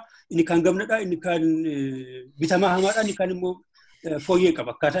wise dha, inni kan gamnadha, inni kan bitamaa hamaadha, inni kan immoo fooyyee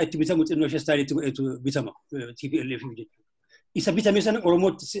qaba. Akkaataa itti bitamu xinnoo ishee staaliitti godhetu bitama TPLF jechuudha. Isa bitame sana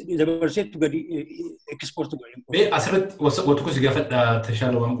Oromootti dabarseetu gadi eksportu godhe. Asirratti waan tokko si gaafadha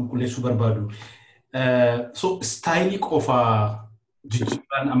Tashaala waan qulqulleessuu barbaadu. So staayilii qofaa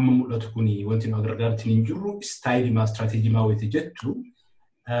jijjiiraan amma mul'atu kuni wanti nu agargaartiin hin jirru staayilii maa istiraatiijii maa wayita jettu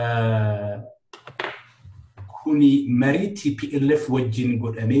kuni marii TPLF wajjin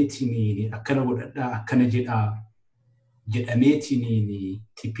godhameetiin akkana godhadhaa akkana jedhameetiin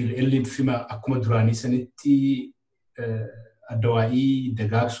TPLF akkuma duraanii sanitti addawaa'ii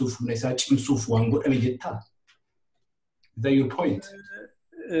dagaagsuuf humna isaa cimsuuf waan godhame jettaa? Is that your point?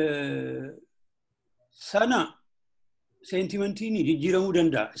 Sana sentimentiin jijjiiramuu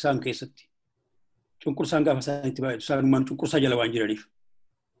danda'a isaan keessatti. Cunqursaan gaafa isaanitti baay'atu isaanumaan cunqursaa jala waan jiraniif.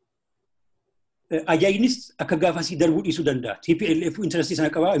 Ajaa'ibnis akka gaafasii darbuu dhiisuu danda'a. TPLF intarastii sana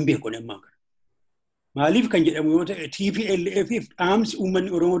qabaa hin beekone ammaan kana. Maaliif kan jedhamu yoo ta'e TPLFif dhaamsi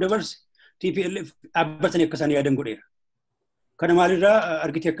uummanni Oromoo dabarse TPLF dhaabbatanii akka isaan yaadan godheera. Kana maalirraa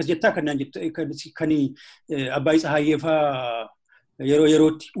argitee akkas jettaa kannaan jettu kan abbaa isaa hayyeefaa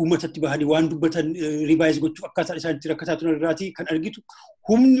yerootti uummatatti bahanii waan dubbatan rivaayiz gochuu akkaataa isaanitti rakkataa turan irraatii kan argitu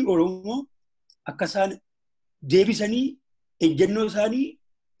humni Oromoo akka isaan deebisanii ejjennoo isaanii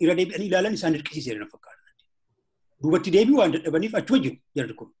irra deebi'anii ilaalan isaan dirqisiiseera fakkaata. Duubatti deebi'uu waan dadhabaniif achuma jiru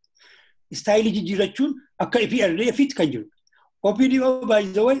jarri kun. Istaayilii jijjiirachuun akka EPRDFitti kan jiru. OPDO by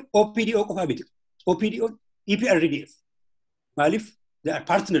the way OPDO qofaa miti. OPDO EPRDF. Maaliif they are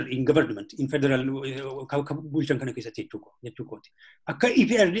partner in government in federal bulchan kana keessatti jechuu kooti. Akka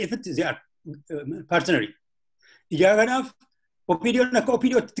EPRDFitti they are partnering. Ijaa kanaaf OPDO akka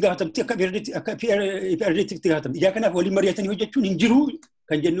OPDOtti gaafatamti akka EPRDFitti gaafatamti. Ijaa kanaaf waliin mari'atanii hojjechuun hin jiru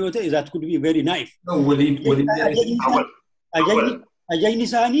kan jennu yoo ta'e that could be very naive. Waliin Ajaa'ibni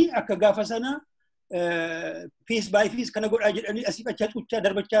isaanii akka gaafa sana piece by piece kana godhaa jedhanii asii achaa tuuchaa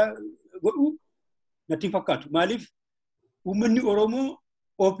darbachaa godhu natti hin fakkaatu. Maaliif uummanni Oromoo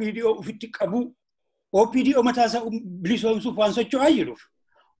OPDO ofitti qabu OPDO mataasaa bilisoomsuuf waan socho'aa jiruuf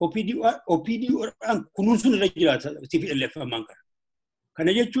OPDO'dhaan kunuunsuun irra jiraata TPLF ammaan kana.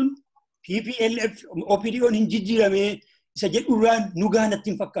 Kana jechuun TPLF OPDO'n hin jijjiiramee isa jedhurraan nugaa natti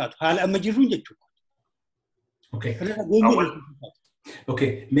hin fakkaatu. Haala amma jirruun jechuudha. Okay.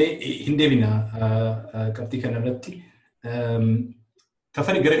 Okay. Mee hin deebina qabxii kanarratti.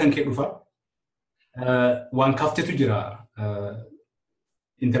 Tafari gara kan kee dhufa. Waan kaaftetu jira.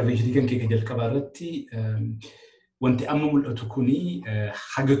 Interventionii kan kee jalqabaa irratti wanti amma mul'atu kuni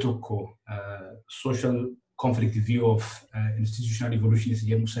haga tokko social conflict view of institutional evolution is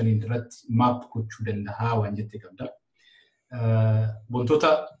jedhamu saniin irratti map gochuu danda'a waan jettee qabda.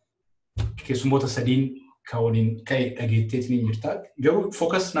 Wantoota keessummoota sadiin kan waliin ka'e dhageetteetiin jirta. Garuu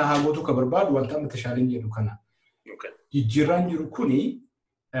focus na haa gootu ka barbaadu wanta amma tashaaliin jedhu kana. Jijjiirraan jiru kuni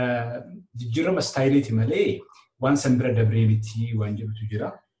jijjiirama staayileeti malee waan san bira dabree miti waan jedhutu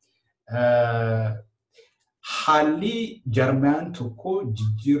jira. Haalli jarmiyaan tokko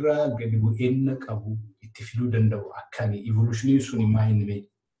jijjiirraa gadi bu'eenna qabu itti fiduu danda'u akkami evolutionii sun maa hin mee?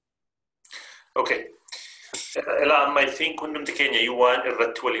 Okay. I think hundumti keenya waan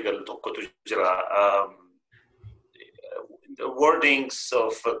irratti walii galu tokkotu jira. The wordings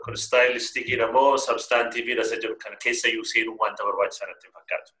of stylistic or substantive as a case you say one to watch sanat.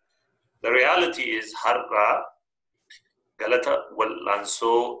 The reality is harra galata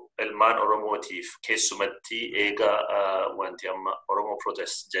walanso elman oromotif kesumatti ega wanti amma oromo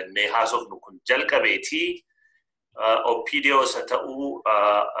protest jenne has of nukun jalqabeti OPDO sata'u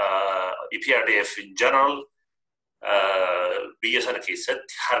EPRDF in general biyya sana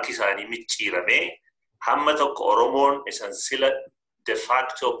keessatti harki isaanii micciirame hamma tokko Oromoon isan sila de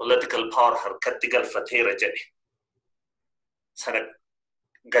facto political power harkatti galfateera jedhe sana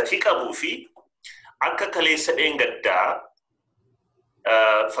gatii qabuu fi akka kaleessa dheengaddaa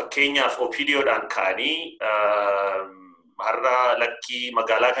fakkeenyaaf OPDOdhaan ka'anii har'a lakkii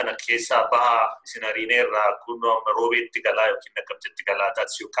magaalaa kana keessaa baha isin ariineerraa kun roobeetti galaa yookiin naqqabtetti galaa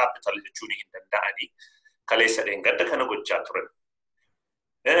taasisuu capital jechuun hin danda'anii kaleessa dheengadda kana gochaa turan.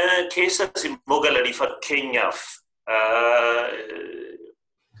 Keessas immoo galanii fakkeenyaaf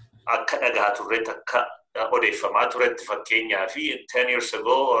akka dhagaa turretti akka odeeffamaa turetti fakkeenyaa fi 10 years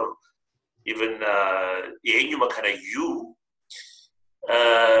ago or even eenyuma kanayyuu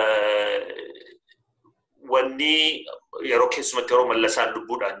wanni yeroo keessumatti yeroo mallasaan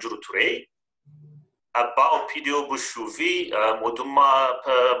lubbuudhaan jiru ture abbaa OPDO bushuu fi mootummaa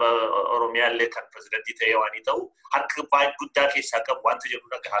Oromiyaallee kan pirezidantii ta'ee waan ta'u harka baay'ee guddaa keessaa qabu wanta jedhu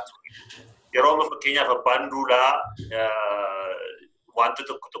dhagahaa ture. Yeroo amma fakkeenyaaf abbaan duulaa wanta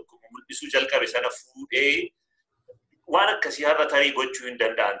tokko mul'isuu jalqabe sana fuudhee waan akkasii har'a tarii gochuu hin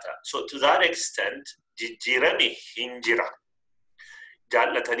danda'an ta'a. So to that extent jijjiirame hin jira.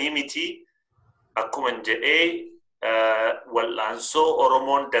 Jaallatanii miti akkuma jedhee wal'aansoo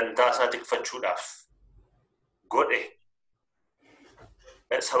Oromoon dantaa isaa tikfachuudhaaf godhe.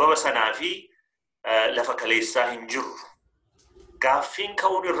 Sababa sanaa fi lafa kaleessaa hin jiru. Gaaffiin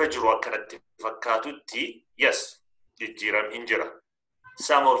ka'uun irra jiru akkanatti fakkaatutti yes jijjiiram hin jira.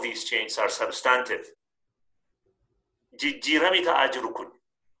 Some of these changes are substantive. Jijjiirami ta'aa jiru kun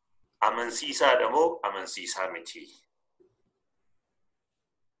amansiisaadha moo amansiisaa miti?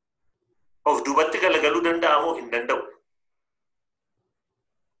 Of duubatti galagaluu danda'a moo hin danda'u?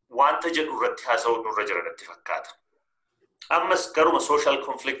 Wanta jedhu irratti haasa'uun nurra jira natti fakkaata. Ammas garuma social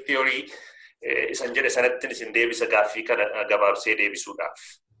conflict theory isan jedhe sanattin isin deebisa gaaffii kana gabaabsee deebisuudhaaf.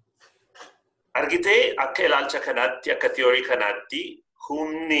 Argitee akka ilaalcha kanaatti akka theory kanaatti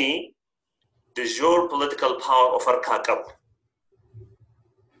humni de jure political power of harkaa qabu.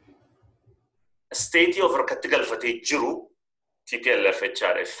 State of harkatti galfatee jiru TPLF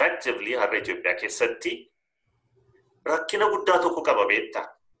jechaadha. Effectively har'a Itoophiyaa keessatti rakkina guddaa tokko qaba beektaa.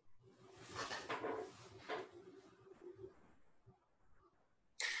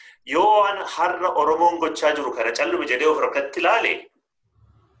 Yoo har'a Oromoon gochaa jiru kana calluma jedhee of harkatti ilaale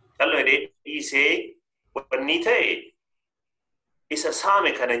calluma dhiisee wanni ta'e isa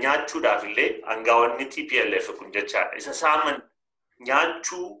saame kana nyaachuudhaaf illee aangaa'onni TPLF kun jechaadha. Isa saaman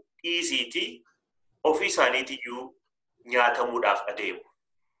nyaachuu dhiisiiti ofii isaaniitiyyuu nyaatamuudhaaf adeemu.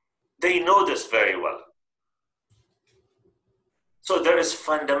 They know this very well. So there is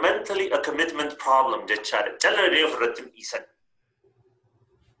fundamentally a commitment problem jechaadha. Calluma jedhee of irratti dhiisan.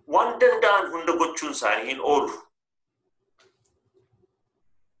 Waan danda'an hunda gochuun isaanii hin oolu.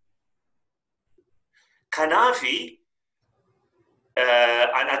 Kanaafi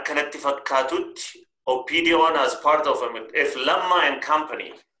an akkanatti fakkaatutti OPDO as part of if Lamma and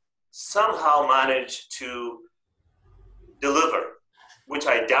company somehow manage to deliver, which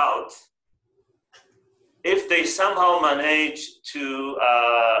I doubt, if they somehow manage to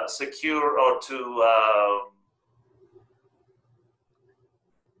secure or to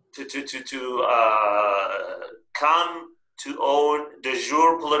come to own de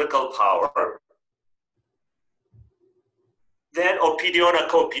jure political power, then OPDO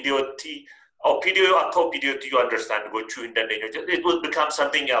you understand what you intend. It will become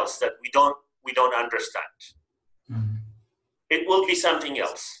something else that we don't understand. It will be something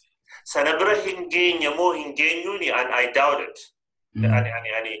else. Sanabra hingenya mo hingenyuni, and I doubt it.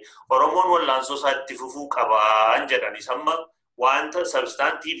 Ani Oromon wallanso sa tifufu qaba anjedani samma wanta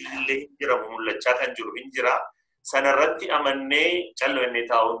substantive ille hinjira mul'achaa kan jiru hinjira sanarratti amanne callenne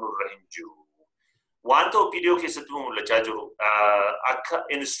taa'u nurra hinjiru. Wanta OPDO keessatti mul'achaa jiru akka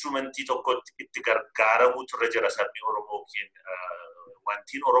instrumentii tokkotti itti gargaaramuutu irra jira sabni Oromoo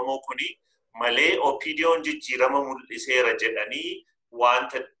wantiin Oromoo kuni malee OPDO'n jijjiirama mul'iseera jedhanii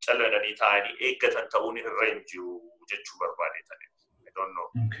wanta calladanii taa'anii eeggatan ta'uun irra hinjiru jechuu barbaadeetani. I don't know.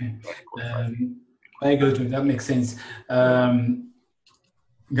 Okay. I go to that makes sense.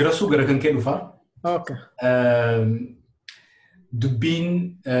 Garasu gara kan kee dhufa. Okay. Dubbiin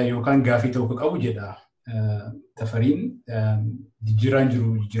yookaan gaafii tokko qabu jedha. Tafariin jijjiiraan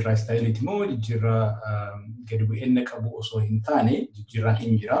jiru jijjiirraa istaayiliiti moo jijjiirraa gadi bu'eenna qabu osoo hin taane jijjiirraan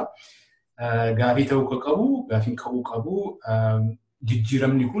hin jira. Gaafii tokko qabu gaafiin qabu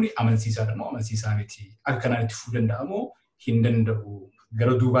jijjiiramni kun amansiisaadha moo amansiisaa miti. Akka kanaan itti fufuu danda'amoo hin danda'u.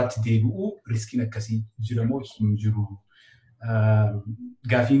 Gara duubaatti deebi'uu riskiin akkasii jira moo hin jiru.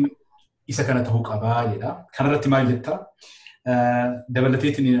 Gaafiin isa kana ta'uu qabaa jedha. Kanarratti maal jettaa?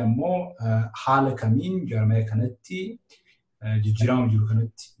 Dabalateetiin ammoo haala kamiin jaarmaya kanatti jijjiirama jiru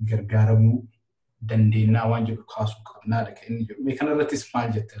kanatti gargaaramuu dandeenya waan jedhu kaasuu qabnaadha kan inni jiru. Kanarrattis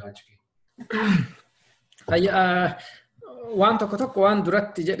maal jettee laachuu? Waan tokko waan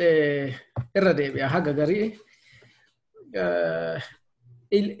duratti jedhe irra deebi'a haga garii.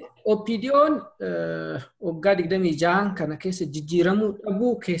 OPDO'n waggaa 26 kana keessa jijjiiramuu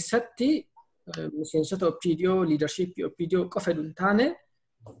dhabuu keessatti miseensota OPDO leadership OPDO qofa hin taane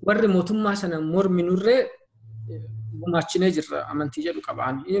warri mootummaa sana morminurree gumaachinee jirra amantii jedhu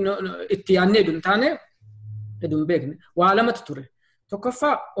qabaan. Itti yaannee hin taane hin beekne. Waa lamatu ture.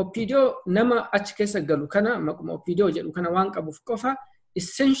 Tokkoffaa OPDO nama achi keessa galu kana maquma OPDO jedhu kana waan qabuuf qofa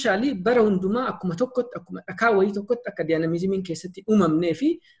essentially bara hundumaa akkuma tokkotti akkuma dhakaa wayii tokkotti akka dynamismiin keessatti uumamnee fi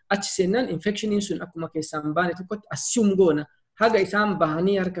achi seenaan infectioniin sun akkuma keessaan baane tokkotti assume goona haga isaan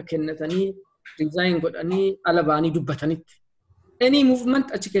bahanii harka kennatanii resign godhanii ala bahanii dubbatanitti. Any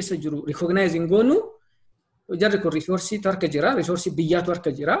movement achi keessa jiru recognizing goonu jarri kun resource harka jira, resource biyyaatu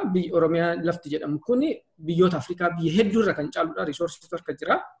harka jira. Biyyi Oromiyaa lafti jedhamu kun biyyoota Afrikaa biyya hedduurra kan caaludha. Resource harka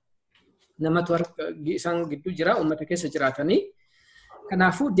jira. Namatu harka isaan gidduu jira, uummata keessa jiraatanii.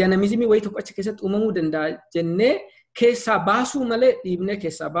 Kanaafuu dynamismii wayii tokko achi keessatti uumamuu danda'a jennee keessaa baasuu malee dhiibnee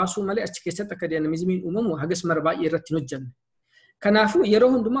keessaa baasuu malee achi keessatti akka dynamismiin uumamu hagas mara baay'ee irratti hin hojjenne. Kanaafuu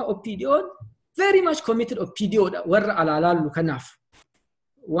yeroo hundumaa OPDO'n very much committed OPDO'dha warra alaalaallu kanaaf.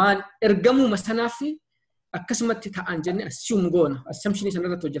 Waan ergamuu sanaaf akkasumatti ta'an jennee assume goona. Assumptionii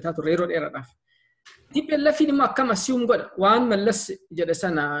sanarratti hojjetaa turre yeroo dheeraadhaaf. TPLF immoo akkam assume godha waan Meles jedhe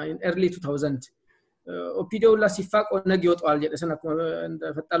sana early 2000. OPDO la siffaa qonna giyooxwaal jedhe sana akkuma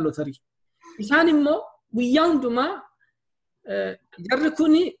faxxaan lootarii. Isaan immoo guyyaa hundumaa jarri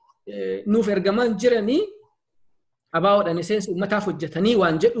kuni nuuf ergamaan jiranii abaawoodhaan seensa uummataaf hojjetanii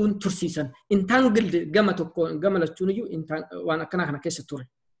waan jedhuun tursiisan. Intangled gama tokko gama lachuun iyyuu waan akkanaa kana keessa ture.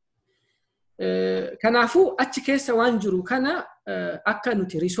 Kanaafuu achi keessa waan jiru kana akka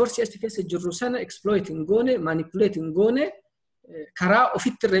nuti resource achi keessa jirru sana exploiting goone manipulating goone karaa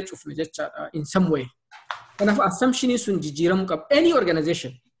ofitti irree cufne jechaadha in some way. Kanaafuu assumptionii sun jijjiiramuu qaba. Any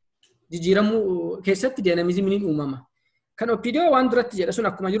organization jijjiiramuu keessatti dynamismiin uumama. Kan OPDO waan duratti jedhe sun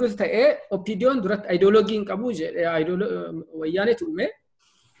akkuma jirutti ta'ee OPDO'n duratti ideoloogiin qabu jedhe wayyaaneetu uume.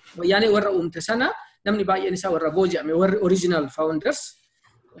 Wayyaanee warra uumte sana namni baay'een isaa warra booji'ame warri original founders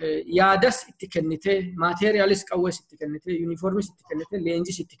yaadas itti kennitee materialis qawwees itti kennitee uniformis itti kennitee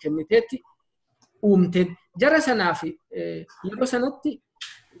leenjis itti kenniteetti uumte. Jara sanaaf yeroo sanatti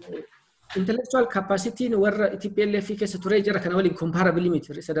intellectual capacity warra TPLF keessa ture jara kana waliin comparable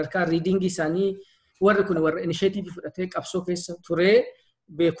miti. Sadarkaa reading isaanii warri kun warra initiative fudhatee qabsoo keessa ture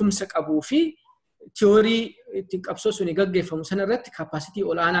beekumsa qabuu fi theory itti qabsoo suni gaggeeffamu sanarratti capacity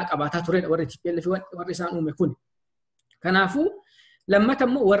olaanaa qabaataa turedha warri TPLF warri isaan uume kun. Kanaafuu lammata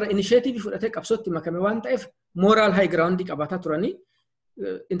immoo warra initiative fudhatee qabsootti makame waan ta'eef moral high ground qabaataa turanii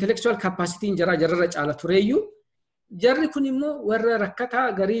intellectual capacity jarra caala tureeyyu jarri kun immoo warra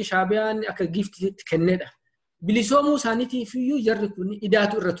rakkataa garii shaabiyaan akka giftiitti kennedha. Bilisoomuu isaaniitiif iyyuu jarri kun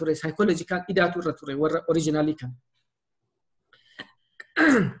idaatu irra ture, psychological idaatu irra ture warra originally kan.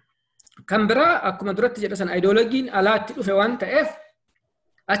 Kan biraa akkuma duratti jedha sana ideologiin alaatti dhufe waan ta'eef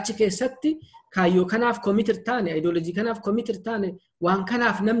achi keessatti kaayyoo kanaaf committed taane, ideologii kanaaf committed taane, waan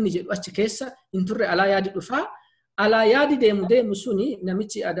kanaaf namni jedhu achi keessa hin turre alaa yaadi dhufaa. Alaa yaadi deemu suni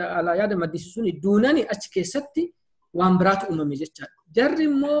namichi alaa yaada maddisiisu suni duunani achi keessatti waan biraatu uumame jechaadha. Jarri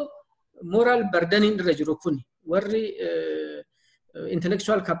immoo moral burdeniin irra jiru kuni warri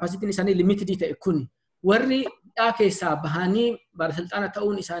intellectual capacity isaanii limited ta'e kuni warri dhaa keessaa bahanii baarasilxaana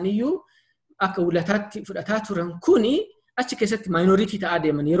ta'uun isaaniiyyuu akka wulataatti fudhataa turan kuni achi keessatti minority ta'aa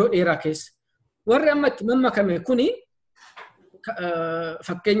deeman yeroo dheeraa keessa. Warri amma itti mammakame kuni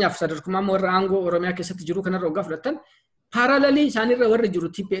fakkeenyaaf sadarkumaa warra aangoo Oromiyaa keessatti jiru kanarra waggaa fudhatan parallelii isaanirra warri jiru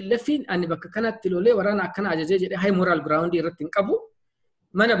TPLFin ani bakka kanatti lolee waraana akkana ajajee jedhee high moral ground irratti hin qabu.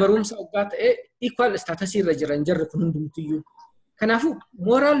 Mana barumsa waggaa ta'ee equal status irra jiran jarri kun hundumtiyyuu. Kanaafuu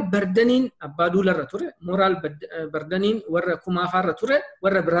moral burdeniin abbaa duularra ture, moral burdeniin warra kumaafaarra ture,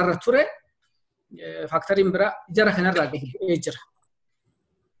 warra biraarra ture, faaktoriin biraa jara kanarraa gahee jira.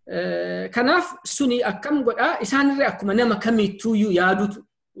 Kanaaf suni akkam godhaa isaanirra akkuma nama kamiittuyyuu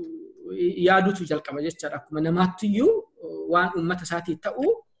yaadutu jalqaba jechaadha. Akkuma namaattiyyuu waan uummata isaatii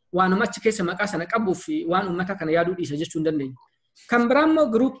ta'uu waanuma achi keessa maqaa sana qabuu fi waan uummata kana yaaduu dhiisa jechuu hin dandeenyu. Kan biraa immoo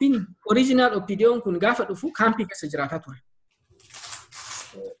groupiin original OPDO'n kun gaafa dhufu kaampii keessa jiraataa ture.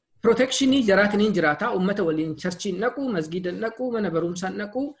 Protectionii jaraatiniin jiraataa uummata waliin charchiin naquu, masgiida naquu, mana barumsaan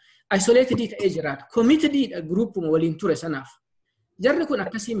naquu, isolated ta'ee jiraata. Committedidha groupuma waliin ture sanaaf. Jarri kun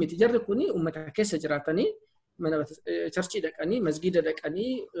akkasii miti. Jarri kun uummata keessa jiraatanii mana charchii dhaqanii, masgiida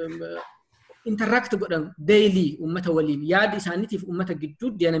dhaqanii interact godhan daily uummata waliin yaadi isaaniitiif uummata gidduu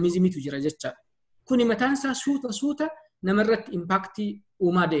dynamismitu jira jechaadha. Kuni mataan isaa suuta namarratti impactii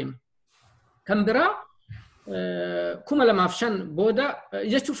uumaa deema. Kan biraa 2005 booda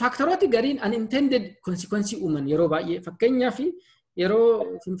jechuun faaktarooti gariin unintended consequence uuman yeroo baay'ee fakkeenyaaf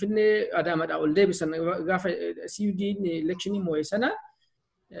yeroo Finfinnee Adaamaadhaa ol deebisan gaafa CUD'n election moo'e sana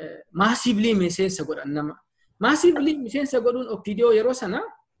massively miseensa godhan nama. Massively miseensa godhuun OPDO yeroo sana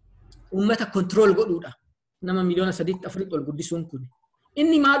uummata control godhuudha. Nama miliyoona 3-4 ol guddisuun kun.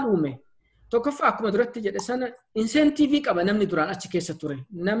 Inni maal uume? Tokkoffaa akkuma duratti jedhe sana incentive qaba namni duraan achi keessa ture.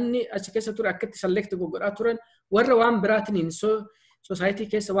 Namni achi keessa ture akkatti select godhaa turan warra waan biraatiin society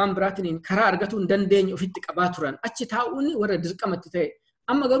keessa waan biraatiin karaa argatuu hin dandeenye ofitti qabaa turan. Achi taa'uun warra dirqamatti ta'e.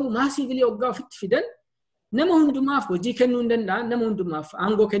 Amma garuu massively waggaa ofitti fidan nama hundumaaf hojii kennuu hin danda'an, nama hundumaaf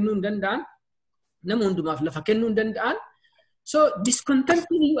aangoo kennuu hin danda'an, nama hundumaaf lafa kennuu hin danda'an. So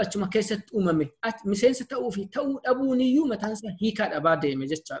discontentiin achuma keessatti uumame. Miseensa ta'uu fi ta'uu dhabuun iyyuu mataan isaa hiikaa dhabaa deeme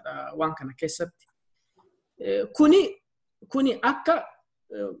jechaadha waan kana keessatti. Kuni akka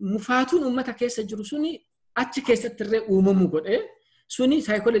mufaatuun uummata keessa jiru suni achi keessatti illee uumamu godhee suni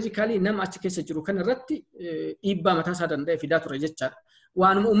psychologically nama achi keessa jiru kan irratti dhiibbaa mataa isaa danda'e fidaa ture jechaadha.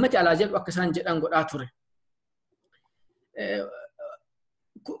 Waanuma uummati alaa jedhu akka isaan jedhan godhaa ture.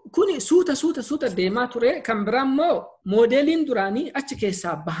 Kuni suuta deemaa ture. Kan biraa immoo moodeliin duraanii achi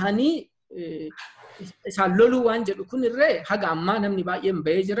keessaa bahanii isaan loluu waan jedhu kunirree haga ammaa namni baay'een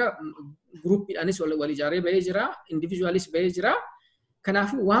bahee jira. Gruuppiidhaanis wal ijaaree bahee jira. Individualis bahee jira.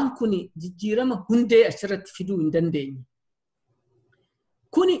 Kanaafuu waan kuni jijjiirama hundee achirratti fiduu hin dandeenye.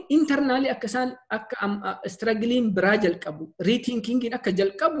 Kuni internaali akka isaan akka struggling biraa jalqabu, rethinkingiin akka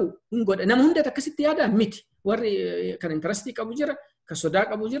jalqabu hin godha. Nama hundatti akkasitti yaada miti. Warri kan interestii qabu jira. Kan sodaa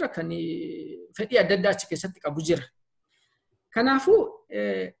qabu jira, kan fedhii adda addaa achi keessatti qabu jira. Kanaafuu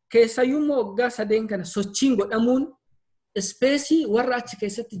keessayyuu immoo waggaa 3 kana sochiin godhamuun ispeesii warra achi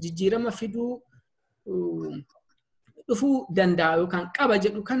keessatti jijjiirama fiduu dhufuu danda'a yookaan qaba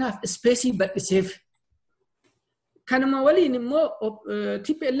jedhu kanaaf ispeesii bal'iseef. Kanuma waliin immoo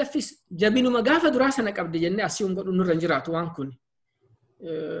TPLFis jabinuma gaafa duraa sana qabdi jennee asii godhu nurra hin jiraatu waan kun.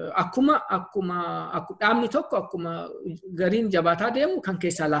 Akkuma dhaabni tokko akkuma gariin jabaataa deemu kan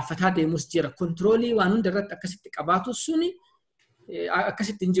keessaa laaffataa deemus jira. Kontroolii waan hunda irratti akkasitti qabaatu suni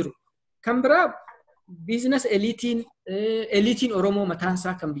akkasitti hin jiru. Kan biraa biizinasi eliitiin Oromoo mataan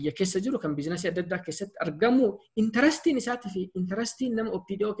isaa kan biyya keessa jiru kan biizinasii adda addaa keessatti argamu interestiin isaatii fi interestiin nama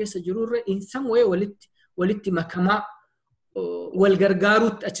OPDO keessa jirurra in some way walitti makamaa wal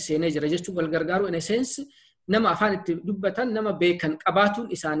gargaaruutti achi seenee jira jechuun wal gargaaruu in a sense nama afaan itti dubbatan nama beekan qabaatuun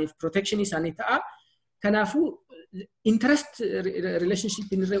isaaniif protection isaanii ta'a. Kanaafuu interest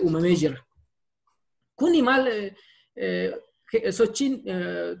relationship irra uumamee jira. Kuni maal sochiin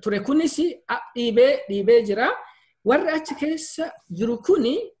ture kunis dhiibee jira. warri achi keessa jiru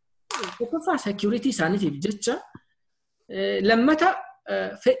kuni tokkoffaa security isaaniitiif jecha lammata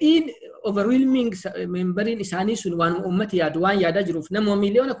fedhiin overwhelming memberiin isaanii sun waan uummati yaadu waan yaadaa jiruuf nama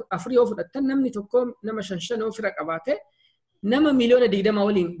miliyoona 4 yoo fudhattan namni tokko nama 5 yoo fira qabaate nama miliyoona 20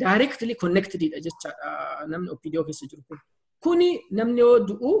 waliin directly connected dha jechaadha namni OPDO keessa jiru kun. Kuni namni yoo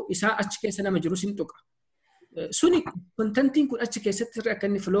du'u isaa achi keessa nama jiru sin tuqa. Suni kontentiin kun achi keessatti akka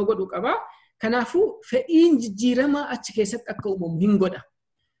inni flow godhu qaba. Kanaafuu fedhiin jijjiirama achi keessatti akka uumamu hin godha.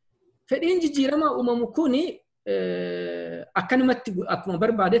 Fedhiin jijjiirama uumamu kuni akkanumatti akkuma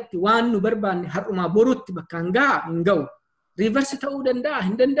barbaadetti waan nu barbaanne har'umaa borutti bakka hin ga'u. Reverse ta'uu danda'a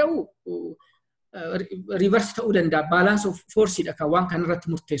hin danda'u. Reverse ta'uu danda'a. Balance of force dha kan waan kanarratti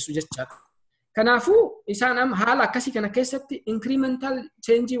murteessu jechaadha. Kanaafuu isaan haala akkasii kana keessatti incremental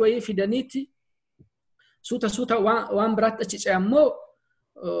change wayii fidaniiti suuta waan biraatti achi ce'ammoo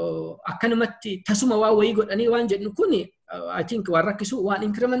akkanumatti tasuma waa wayii godhanii waan jedhu kuni I think waan rakkisu waan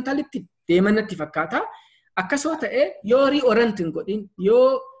incrementalitti deemanatti fakkaata. Akkasoo ta'e yoo reorienting godhin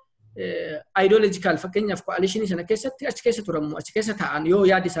yoo ideological fakkeenyaaf coalition sana keessatti achi keessa turamu achi keessa ta'an yoo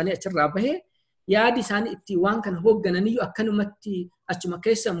yaadi isaanii achirraa bahee yaadi isaanii itti waan kana hooggananiyyuu akkanumatti achuma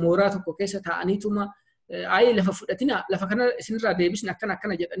keessa mooraa tokko keessa ta'aniituma ayee lafa fudhatina lafa kana isinirraa deebisni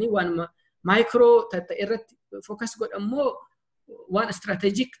akkana jedhanii waanuma micro ta'e irratti focus godhammoo waan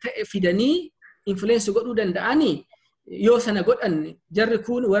strategic ta'e fidanii influence godhuu danda'anii yoo sana godhan jarri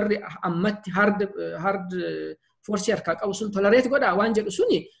kun warri ammatti hard force harkaa qabu sun tolerate godha waan jedhu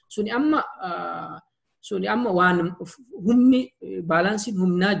suni amma waan humni balansiin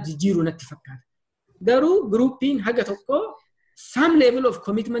humnaa jijjiiruu natti fakkaata. Garuu groupiin haga tokko some level of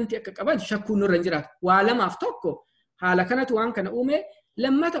commitment akka qaban shakkuun nurra hin jiraatu. Waa lamaaf tokko haala kanatu waan kana uume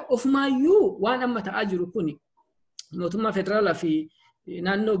lammata ofumaayyuu waan amma ta'aa jiru kuni mootummaa federaalaa fi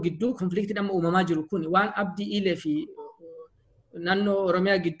naannoo gidduu konfliktiin amma uumamaa jiru kuni waan abdii ilee fi naannoo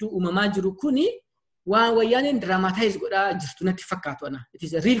Oromiyaa gidduu uumamaa jiru kuni waan wayyaaneen dramatize godhaa jirtu natti fakkaatu ana. It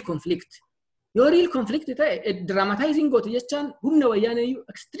is a real conflict. Yoo real conflict ta'e dramatizing goote jechaan humna wayyaanee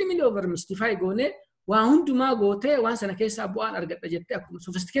extremely over mystify goone waan hundumaa gootee waan sana keessaa bu'aan argadha jettee akkuma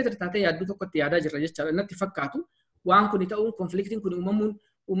sophisticated taatee yaadduu tokkotti yaadaa jirra jechaadha natti fakkaatu. Waan kun ta'uun konfliktiin kun uumamuun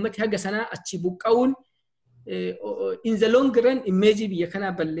uummati haga sanaa achi buqqa'uun in the long run image biyya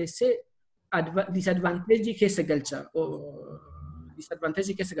kanaa balleessee disadvantage keessa galcha.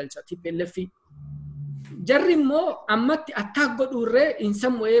 Disadvantage keessa galcha TPLF. Jarri immoo ammatti attack godhuurree in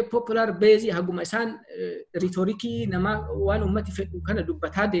some way popular base haguma isaan rhetorikii nama waan uummati fedhu kana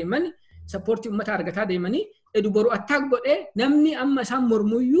dubbataa deeman support uummata argataa deemanii boru attack godhee namni amma isaan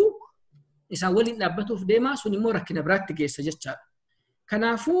mormuyyuu isaan waliin dhaabbatuuf deema sun immoo rakkina biraatti geessa jechaadha.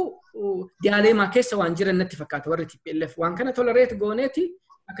 Kanaafuu dialeemaa keessa waan jiran natti fakkaata warri TPLF waan kana tolerate gooneeti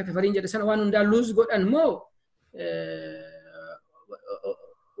akka Tafariin jedhe sana waan hundaa lose godhan moo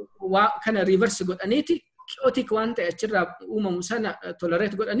kana reverse godhaniiti chaotic waan ta'e achirraa uumamu sana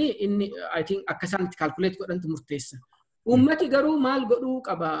tolerate godhanii inni I think akka isaan itti calculate godhantu murteessa. Uummati garuu maal godhuu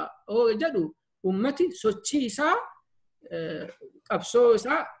qaba jedhu uummati sochii isaa qabsoo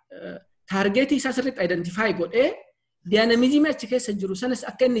isaa targetii isaa sirriitti identify godhee dynamism achi keessa jiru sanas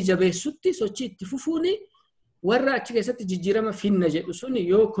akka inni jabeessutti sochii itti fufuuni warra achi keessatti jijjiirama finna jedhu suni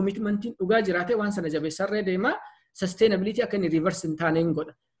yoo commitmentiin dhugaa jiraate waan sana jabeessarree deema sustainability akka inni reverse hin taaneen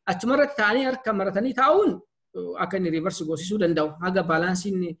godha. Achumarratti ta'anii harka maratanii taa'uun akka inni reverse goosisuu danda'u. Haga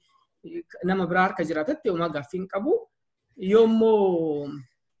baalaansiin nama biraa harka jiraatatti yooma gaaffiin qabu.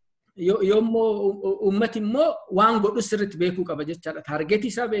 Yoommoo uummati immoo waan godhu sirriitti beekuu qaba jechaadha. Taargeetii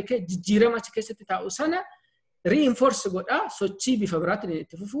isaa beekee jijjiirama achi keessatti taa'u sana reinforce godha sochii bifa biraatiin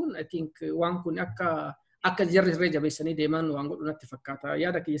itti fufuun I think waan kun akka jarri irree jabeessanii deeman waan godhu natti fakkaata.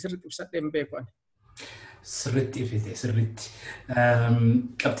 Yaada kiyya sirriitti ibsadhee hin beeku ani. Sirriitti ifite sirriitti.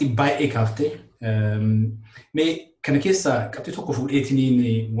 Qabxii baay'ee kaaftee. Mee kana keessa qabxii tokko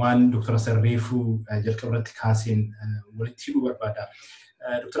fuudheetiniin waan Dr. Hasan reefuu jalqaba irratti kaaseen walitti hidhuu barbaada.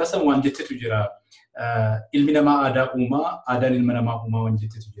 Dr. Hasan waan jettetu jira. Ilmi namaa aadaa uumaa, aadaan ilma namaa uumaa waan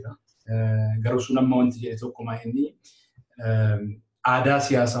jettetu jira. Garuu sun amma wanti jedhe tokkumaa inni aadaa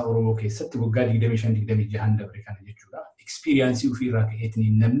siyaasaa Oromoo keessatti waggaa 25-26 dabre kana jechuudha. Experience ofirraa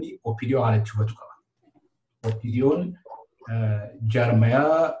ka'eetiniin namni OPDO haalatti hubatu qaba. OPDO'n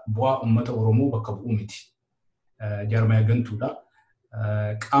jaarmayaa bu'aa uummata Oromoo bakka bu'uu miti. Jaarmayaa gantuudha.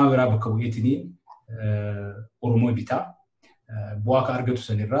 Qaama biraa bakka bu'eetiniin Oromoo bitaa. Bu'aa ka argatu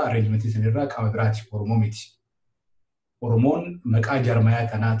sanirraa, arrangementii sanirraa qaama biraati Oromoo miti. Oromoon maqaa jaarmayaa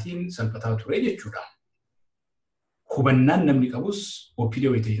kanaatiin salphataa ture jechuudha. Hubannaan namni qabus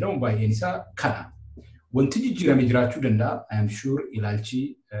OPDO ta'e jedhamu baay'een isaa kana. wanti jijjiirame jiraachuu danda'a. I am sure ilaalchi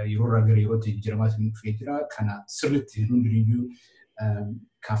yeroo irraa gara yerootti jijjiiramaa dhufee jira. Kana sirriitti hundiniyyuu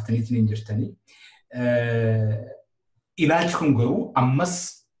kaaftaniitiin hin jirtanii. Ilaalchi kun garuu ammas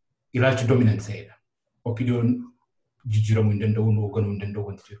ilaalchi dominant ta'edha. OPDO'n jijjiiramuu hin danda'u, nu hoogganuu hin danda'u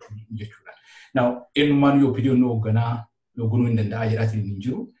wanti jechuudha. Now, eenyummaan OPDO'n nu hoogganuu hin danda'a jedhaatiin hin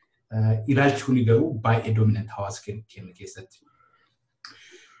jiru. Ilaalchi kun garuu baay'ee dominant hawaasa keenya keessatti.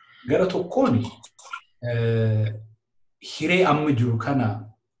 Gara tokkoon hiree amma jiru kana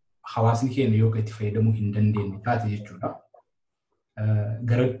hawaasni keenya yoo itti fayyadamuu hin dandeenye taate jechuudha.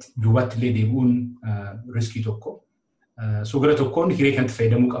 Gara duubaatti illee deebi'uun riskii tokko. So gara tokkoon hiree kanatti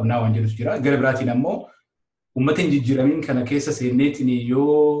fayyadamuu qabnaa waan jedhutu jira. Gara biraatiin ammoo uummata hin jijjiiramiin kana keessa seenneetiin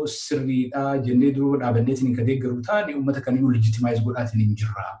yoo sirriidhaa jennee duruu dhaabanneetiin kan deeggaru taane uummata kaniyyuu legitimize godhaatiin hin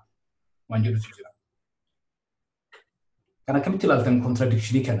jirraa waan jedhutu jira. Kan akkamitti ilaaltan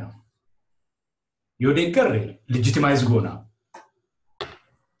contradictionii kana? Yoo deeggarre legitimize goona.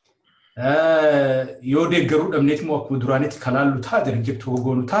 Yoo deeggaruu dhabneeti moo akkuma duraanitti kalaallu taate reject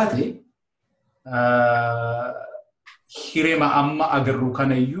goonu taate hireema amma agarru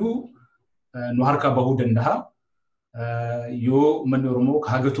kanayyuu nu harkaa bahuu danda'a. Yoo uummanni Oromoo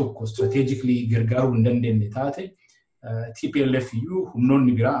haga tokko strategically gargaaruu hin dandeenye taate TPLF iyyuu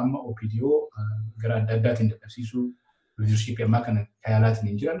humnoonni biraa amma OPDO gara adda addaatiin dadhabsiisuu leadership ammaa kana kayaalaatiin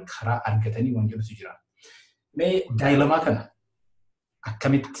hin jiran karaa argatanii waan jedhutu jira. Mee daayilamaa kana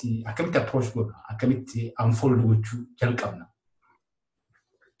akkamitti approach godha? Akkamitti unfold gochuu jalqabna?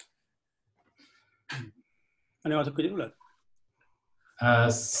 Ani waan tokko jedhu laata?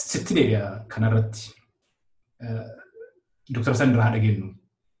 Sitti deebi'a kanarratti. Dr. Sandra haa dhageenyu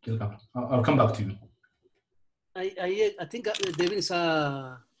jalqaba. I'll come back to you. I think deebiin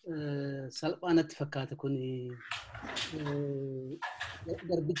isaa salphaanatti fakkaata kun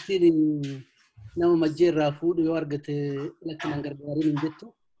garbittiin nama majjeerraa fuudhu yoo argate lakkinaan gargaariin hin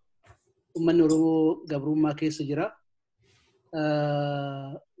jettu. Uummanni Oromoo gabrummaa keessa jira.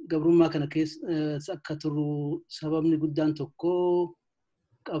 Gabrummaa kana keessa akka turu sababni guddaan tokko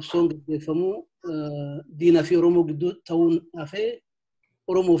qabsoon gaggeeffamu diinaa fi Oromoo gidduu ta'uun hafee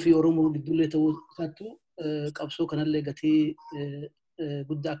Oromoo fi Oromoo gidduullee ta'uu isaattu qabsoo kanallee gatii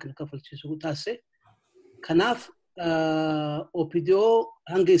guddaa akka kafalchiisu taasise. Kanaaf OPDO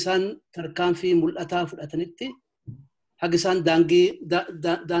hanga isaan tarkaanfii mul'ataa fudhatanitti hanga isaan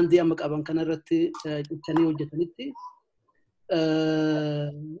daandii amma qaban kanarratti cichanii hojjetanitti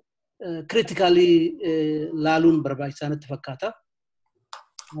critically laaluun barbaachisaa natti fakkaata.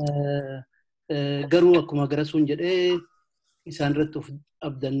 Garuu akkuma garasuun jedhee isaan irratti of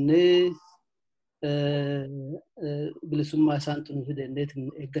abdannee bilisummaa isaan tunuuf dandeetiin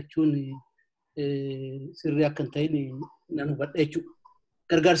eeggachuun sirrii akka hin ta'in nan hubadha jechuudha.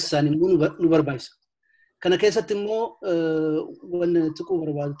 Gargaarsi isaanii immoo nu barbaachisa. Kana keessatti immoo wanni tuquu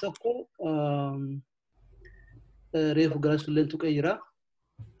barbaadu tokko reefu garasuulleen tuqee jira.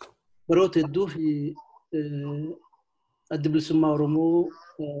 Baroota hedduu fi adda bilisummaa Oromoo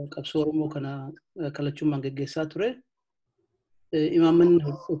qabsoo Oromoo kana kalachummaan gaggeessaa ture. Imaammanni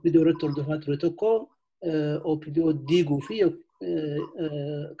OPDO irratti hordofaa ture tokko OPDO diiguu fi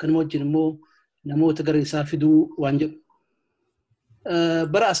kanuma wajjin immoo namoota gara isaa fiduu waan jedhu.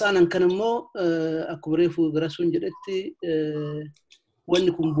 Bara asaanan kan immoo akkuma reefu garasuun jedhetti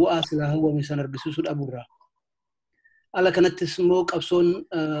wanni kun bu'aa silaa hawwame san argisiisuu dhabuurraa. Ala kanattis immoo qabsoon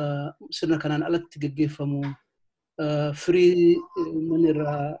sirna kanaan alatti gaggeeffamu firii uummanni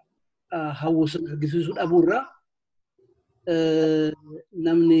irraa hawwasan argisiisuu dhabuurraa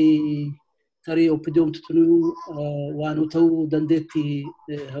namni tarii OPDO tunuu waan ta'uu dandeetti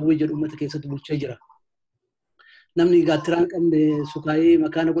hawwii jedhu uummata keessatti bulchaa jira. Namni gaattiraan qabne sukaayee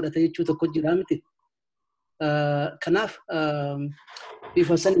makaana godhata jechuu tokko jira miti. Kanaaf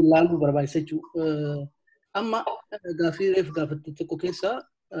bifa san ilaaluu barbaachisa jechuudha. Amma gaafii reef gaafatte tokko keessa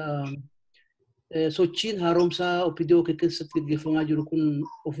sochiin haaromsaa OPDO keessatti gaggeeffamaa jiru kun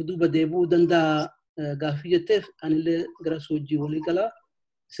of duuba deebi'uu danda'a gaafii jetteef anillee gara soojii walii galaa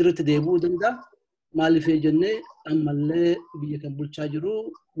sirriitti deebi'uu danda'a. Maaliif jennee ammallee biyya kan bulchaa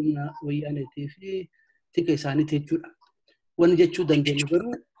jiru humna wayyaaneetii fi tika isaaniiti jechuudha. Wanni jechuu dandeenyu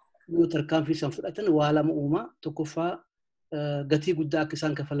garuu yoo tarkaanfii isaan fudhatan waa lama uumaa tokkoffaa gatii guddaa akka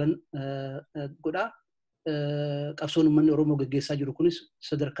isaan kafalan godhaa. Qabsoon uummanni Oromoo gaggeessaa jiru kunis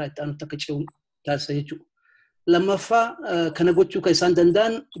sadarkaa itti aanutti akka ce'u taasisa jechuudha. Lammaffaa kana gochuu kan isaan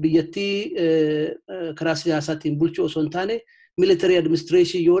danda'an biyyattii karaa siyaasaatiin bulchuu osoo hin taane military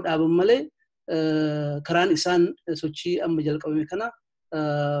administration yoo dhaaban malee karaan isaan sochii amma jalqabame kana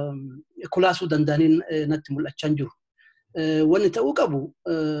kulaasuu danda'aniin natti mul'achaa jiru. Wanni ta'uu qabu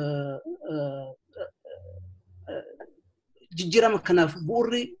jijjiirama kanaaf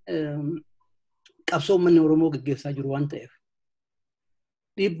bu'uurri qabsoo uummanni Oromoo gaggeessaa jiru waan ta'eef.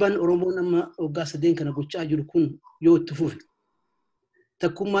 Dhiibbaan Oromoon amma waggaa 3 kana gochaa jiru kun yoo itti fufe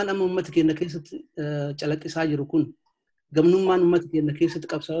takkummaan amma uummata keenya keessatti calaqqisaa jiru kun gamnummaan uummata keenya keessatti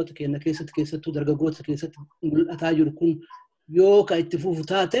qabsaa'ota keenya keessattuu dargaggoota keessatti mul'ataa jiru kun yoo ka itti fufu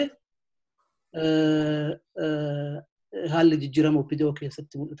taate haalli jijjiirama OPDO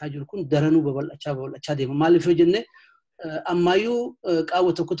keessatti mul'ataa jiru kun daranuu babal'achaa deema. Maaliif yoo jenne ammayyuu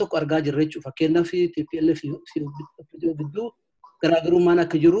qaawwa tokko argaa jirra jechuudha. Fakkeenyaaf TPLF fi OPDO gidduu garaagarummaan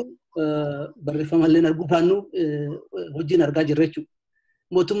akka jiru barreeffamallee arguu baannu hojiin argaa jirra jechuudha.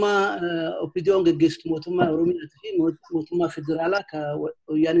 Mootummaa OPDO'n gaggeessitu mootummaa Oromiyaa fi mootummaa federaalaa ka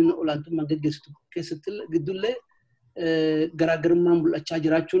wayyaaniin olaantummaan gaggeessitu keessatti giddullee garaagarummaan mul'achaa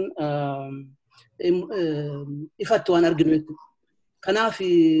jiraachuun ifatti waan arginu jechuudha. Kanaaf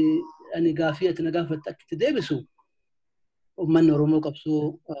ani gaafii ati na gaafatte akka itti deebisu uummanni Oromoo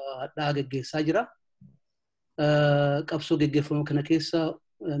qabsoo hadhaa gaggeessaa jira. Qabsoo gaggeeffamu kana keessa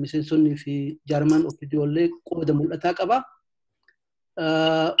miseensonni fi jaarmaan OPDO'llee qooda mul'ataa qaba.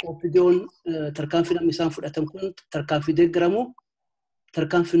 OPDO'n tarkaanfiin amma isaan fudhatan kun tarkaanfii deeggaramu.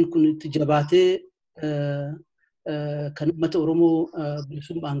 Tarkaanfiin kun itti jabaatee kan uummata Oromoo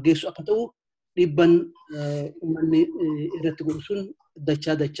bilisummaan geessu akka ta'u dhiibban uummanni irratti godhu sun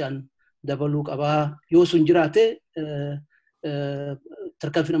dachaan dabaluu qabaa. Yoo sun jiraate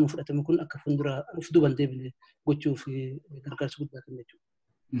tarkaanfiin amma fudhatame kun akka fuulduran deebine gochuuf gargaarsa guddaa kenna jechuudha.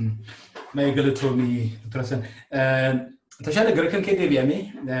 Mee galatoomii Dr. Tashaala gara kan kee deebi'ame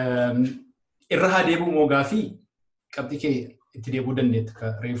irra haa deebi'u moo gaafii qabxii kee itti deebi'uu dandeetta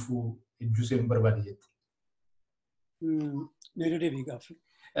ka reefuu ejjuu seenuu barbaade jette. Meeshaa deebii gaafii.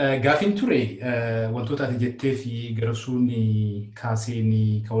 Gaafiin ture wantoota ati jettee fi garasuun kaaseen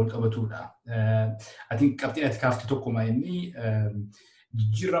kan wal qabatudha. Ati qabxiin ati kaafte tokkuma inni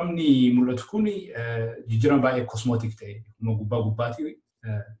jijjiiramni mul'atu kun jijjiirama baay'ee kosmootik ta'e gubbaatti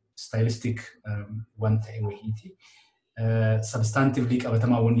stylistic waan ta'e wayiiti. Substantively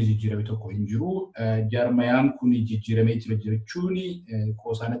qabatamaa wanni jijjiirame tokko hin jiru. Jaarmayaan kun jijjiiramee jira jechuun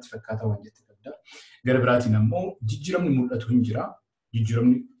qoosaanatti fakkaata waan jette qabda. Gara biraatiin ammoo jijjiiramni mul'atu hin jira.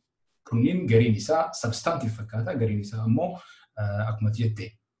 Jijjiiramni kunniin gariin isaa substantive fakkaata. Gariin isaa ammoo akkuma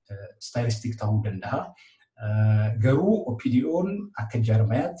jette stylistic ta'uu danda'a. Garuu OPDO'n akka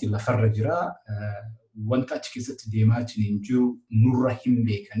jaarmayaatti lafarra jira. Wanta achi keessatti deemaa jiru nurra hin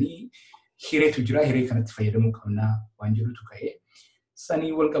beekanii hireetu jira. Hiree kanatti fayyadamuu qabnaa waan jedhutu ka'ee.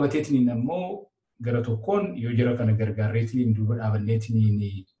 Sanii wal qabateetiin ammoo gara tokkoon yoo jara kana gargaarreetiin duuba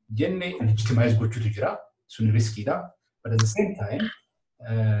dhaabanneetiin jenne legitimize gochuutu jira. Sun riskiidha. But at the same time,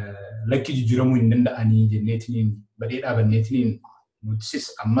 lakki jijjiiramuu hin danda'anii jenneetiin badhee dhaabanneetiin nutis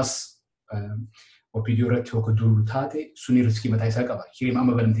ammas OPDO irratti hooka duulu taate suni riskii mataa isaa qaba. Hiree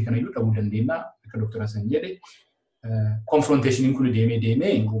amma banamte kana iyyuu dhabuu dandeenya akka Dr. Hassan jedhe. Confrontationiin kun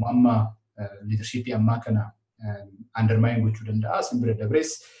deemee amma leadershipii ammaa kana undermine gochuu danda'a. Simbira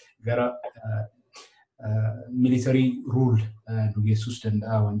dabrees gara military rule nu geessuus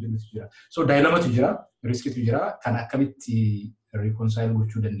danda'a waan jedhutu jira. So daayilamatu jira, riskiitu jira. Kan akkamitti reconcile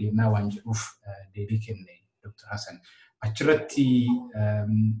gochuu dandeenya waan jedhuuf deebii kenne Dr. Hassan. Achirratti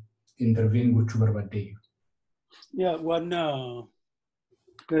intervene gochuu barbaaddeeyyu. Waan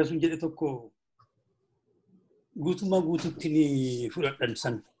gara sun jedhe tokko guutummaa guututti ni fudhadhan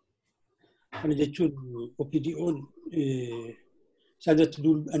san. Kana jechuun OPDO'n isaan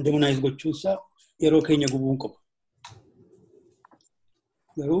irratti andamanaayiz gochuunsaa yeroo keenya gubuu qabu.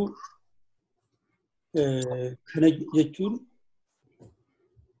 Garuu kana jechuun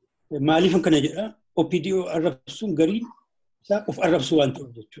maaliifan kana jedha OPDO arrabsuun gariin isaa of arrabsuu waan ta'u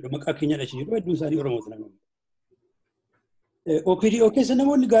jechuudha. Maqaa keenya dhachi jiru hedduun isaanii Oromoota namoonni. OPDO keessa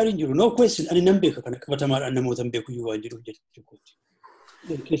namoonni gaariin jiru. No question ani nan beeka kana qabatamaadhaan namoota hin beeku iyyuu waan jedhuuf jechuudha.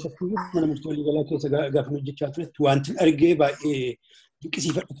 Keessattuu mana murtii waliigalaa keessa gaafa hojjechaa turetti wanti argee baay'ee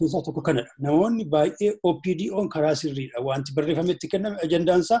dinqisiifadhu keessaa tokko kanadha. Namoonni baay'ee OPDO'n karaa sirriidha. Wanti barreeffametti kenname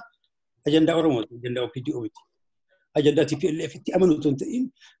ajandaansaa ajandaa Oromooti. Ajandaa OPDO miti. Ajandaa TPLF itti amanu otoo hin ta'in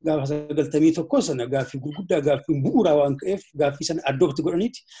gaafa 91 sana gaaffii gurguddaa gaaffii bu'uuraa waan ka'eef gaaffii sana adoopti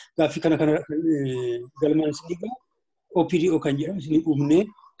godhaniiti. Gaaffii kana galmaan isinii gahu OPDO kan jedhamu isinii uumnee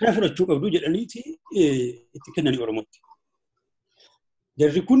kana fudhachuu qabdu jedhaniiti itti kennanii Oromootti.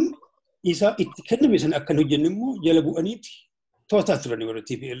 Jarri kun isaa itti kenname sana akkan hojjenne immoo jala bu'aniiti tootaa turani warra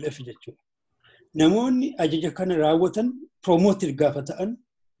TPLF jechuudha. Namoonni ajaja kana raawwatan promoted gaafa ta'an,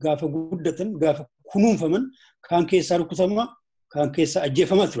 gaafa guddatan, gaafa kunuunfaman kaan keessaa rukutamaa, kaan keessaa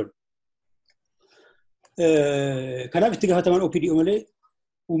ajjeefamaa turan. Kanaaf itti gaafatamaan OPDO malee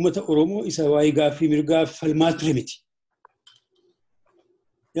uummata Oromoo isa waa'ee gaaffii mirgaa falmaa ture miti.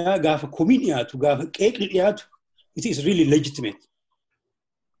 gaafa komii dhiyaatu gaafa qeeqni dhiyaatu it is really legitimate.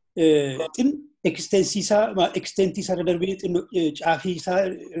 Extensiisaa irra darbee caafiisaa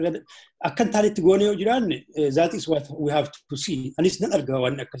akkan taanetti goonee yoo jiraanne that is what we have to see. Anis nan argaa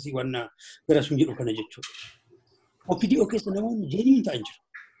waan akkasii waan gara sun jedhu kana jechuudha. OPDO keessa namoonni genuine ta'an jiru.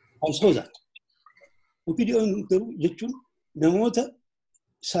 I saw that. OPDO jechuun namoota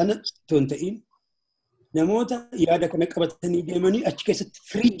sana toon ta'in namoota yaada kana qabatanii deemanii achi keessatti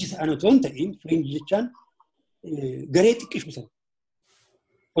fringe ta'an toon ta'in fringe jechaan garee xiqqishu sana.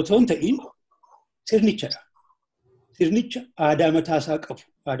 Otoon ta'in sirnichadha. Sirnicha aadaa mataasaa qabu.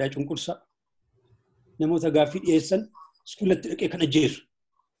 Aadaa cunqursaa. Namoota gaaffii dhiyeessan iskuulatti dhaqee kan ajjeesu.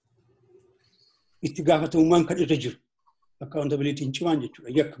 Itti gaafatamummaan kan irra jiru. Accountabilitiin cimaan jechuudha.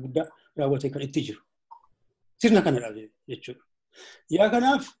 Yakka guddaa raawwatee kan itti jiru. Sirna kanadha jechuudha. Yaa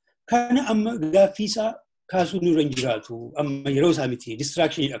kanaaf kana amma gaaffiisaa kaasuu nurra hin jiraatu. Amma yeroo isaa miti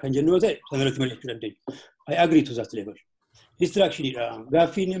distractionidha kan jennu yoo ta'e sanarratti mari'achuu dandeenya. I agree to that level. Distractionidha.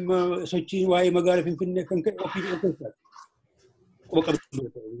 Gaaffiin sochiin waa'ee magaalaa Finfinnee kan ka'e OPDO keessaati. Quba qabdu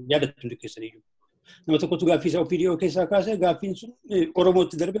yaadattu hundi keessanii jiru. Nama tokkotu gaaffiisaa OPDO keessaa kaasee gaaffiin sun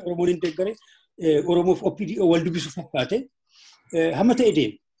Oromootti darbe Oromoon hin deeggare Oromoof OPDO wal dubbisu fakkaate hamma ta'e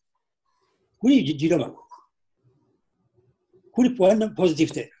deema. Kuni jijjiirama. Kuni waan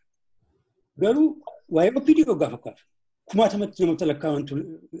positive ta'edha. Garuu waa'ee OPDO gaafa kaasu kumaatamatti namoota lakkaa'amantu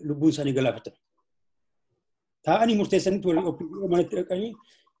lubbuun isaanii galaafatan. Ta'anii murteessanitti warri OPDO manatti dhaqanii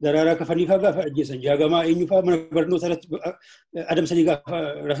daraaraa kafanii fa'aa gaafa ajjeesan jaagamaa eenyu fa'aa mana barnoota irratti adamsanii gaafa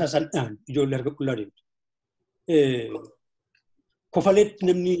rasaasaan dhahan ijoollee harka qullaa deemtu. Kofaleetti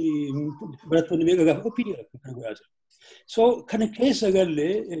namni barattoonni meeqa gaafa OPDO kana godhaa ture. So kana keessa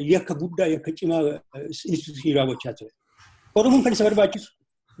galee yakka guddaa yakka cimaa instituutii raawwachaa ture. Oromoon kan isa barbaachisu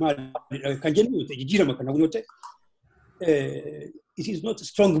maali kan jennu yoo ta'e jijjiirama kana yoo ta'e it is not a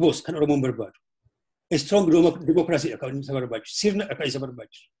strong boss kan Oromoon barbaadu. A strong democracy kan isa barbaachisu. Sirna kan isa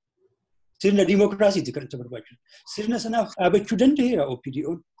barbaachisu. Sirna democracy kan isa barbaachisu. Sirna sanaaf dhaabachuu danda'eera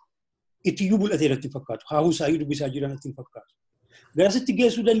OPDO'n. Ittiyyuu mul'atee irratti hin fakkaatu. Haawusaa dubbisaa jiran irratti hin fakkaatu. Garasitti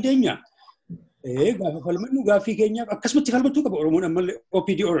geessuu dandeenya. Gaafa falmannu gaaffii keenyaaf akkasumatti falmachuu qaba Oromoon ammallee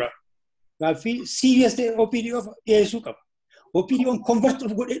OPDO irraa. Gaaffii serious ta'e OPDO dhiyeessuu qaba. OPDO'n convert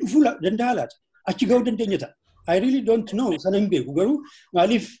of godhee dhufuu danda'a laata? Achi gahuu dandeenya ta'a. I really don't know. Sana hin beeku garuu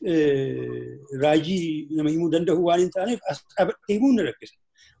maaliif raajii nama himuu danda'u waan hin taaneef as dhaabbatee himuu ni rakkisa.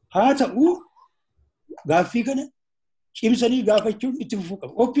 Haa ta'uu gaaffii kana cimsanii gaafachuun itti fufuu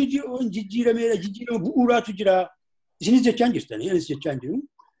qaba. OPDO'n jijjiirameera jijjiirama bu'uuraatu jira. Isinis jechaan jirtanii anis jechaan jiru.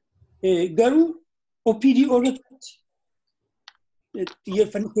 Garuu OPDO irratti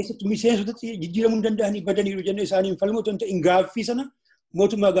xiyyeeffannoo keessatti miseensota jijjiiramuu hin danda'anii badaniiru jennee isaaniin falmatu hin ta'in gaaffii sana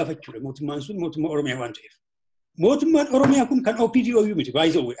mootummaa gaafachuudha. Mootummaan sun mootummaa Oromiyaa waan ta'eef. Mootummaan Oromiyaa kun kan OPDO iyyuu miti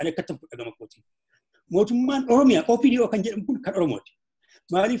baay'ee ani akkatti fudhatama kootiin. Mootummaan Oromiyaa OPDO kan jedhamu kun kan Oromooti.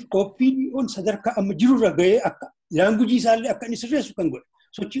 Maaliif OPDO'n sadarkaa amma jirurra gahee akka laangujii isaallee akka inni sirreessu kan godhe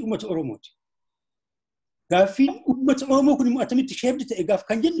sochii uummata Oromooti. Gaaffiin uummata Oromoo kun immoo attamitti sheebdi ta'e gaaf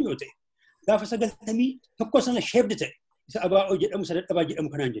kan jennu yoo ta'e gaafa 91 sana sheebdi ta'e isa ABO jedhamu isa dadhabaa jedhamu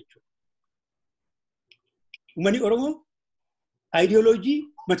kanaan jechuudha. Uummanni Oromoo ideoloojii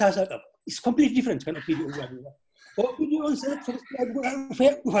mataasaa qaba. It's completely different kan OPDO irraa. OPDO'n sanatti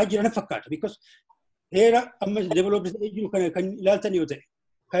dhufaa jiran fakkaata because heera amma developed ta'ee jiru kana kan ilaaltan yoo ta'e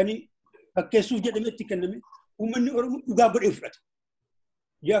kan fakkeessuuf jedhametti kenname uummanni Oromoo dhugaa godhee fudhata.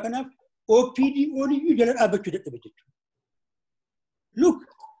 Yaa kanaaf OPDO'n iyyuu jala dhaabbachuu dadhabe jechuudha. Look,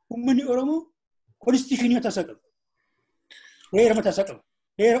 uummanni Oromoo constitution mataasaa qaba. Heera mataasaa qaba.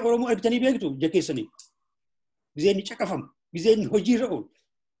 Heera Oromoo argitanii beektu jakeessanii. Gizeen ni caqafamu. Gizeen hojiirra oolu.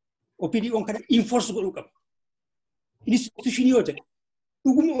 OPDO'n kana enforce godhuu qaba. Institution yoo ta'e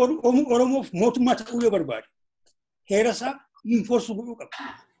dhuguma Oromoof mootummaa ta'uu yoo barbaade heera isaa enforce godhuu qaba.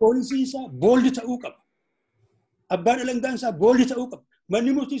 Poolisiin isaa bold ta'uu qaba. Abbaan alangaan isaa bold ta'uu qaba.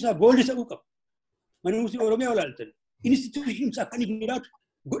 Manni murtii isaa bold ta'uu qaba. Manni murtii Oromiyaa olaaltan institution isaa akka inni jiraatu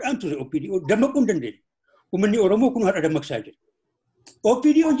godhaan ture OPDO dammaquu hin dandeenye. Uummanni Oromoo kun har'a dammaqsaa jira.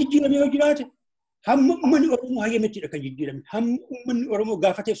 OPDO'n jijjiiramee yoo jiraate hamma uummanni Oromoo hayyamettidha kan jijjiirame. Hamma uummanni Oromoo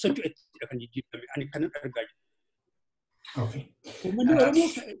gaafateef socho'ettidha kan jijjiirame. Ani kanan argaa jira. Uummanni Oromoo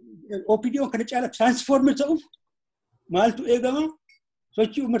OPDO kana caala transformer ta'uuf maaltu eegama?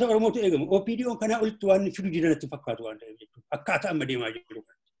 Sochii uummata Oromootu eegama. OPDO kanaa olitti waan fidu jiranatti fakkaatu waan ta'eef jechuudha. Akkaataa amma deemaa jiru.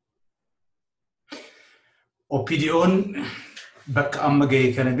 OPDO'n bakka amma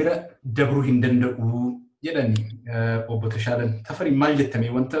ga'e kana bira dabruu hin danda'u jedhani obbo Tashaalan Tafarii maal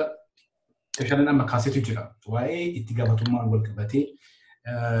jettamee wanta Tashaalan amma kaasetu jira. Waa'ee itti gaafatamummaan wal qabatee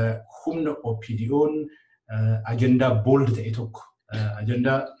humna OPDO'n agendaa bold ta'e tokko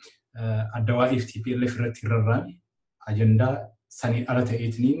ajandaa addawaa'ii fi TPLF irratti rarraa'e ajandaa sanii ala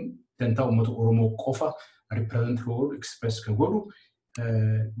ta'eetiin dantaa uummata Oromoo qofa represent godhu express ka godhu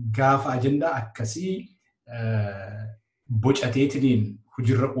gaafa ajandaa akkasii bocateetiin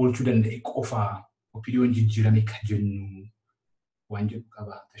hujirra oolchuu danda'e qofa OPDO'n jijjiirame ka jennu waan jedhu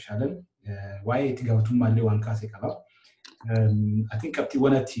qaba tashaalan waa'ee itti gaafatamummaa waan kaasee qaba. I think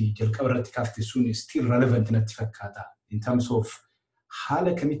qabxiiwwan ati jalqaba irratti kaafte sun still relevant natti fakkaata in terms of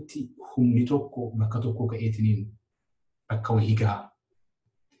haala kamitti humni tokko bakka tokko ka'eetiin bakka wahii gaha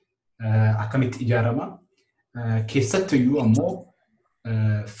akkamitti ijaarama keessattiyyuu ammoo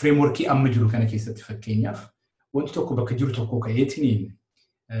frameworkii amma jiru kana keessatti fakkeenyaaf wanti tokko bakka jiru tokko ka'eetiin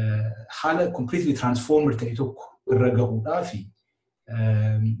haala completely transformed ta'e tokko irra gahuudhaaf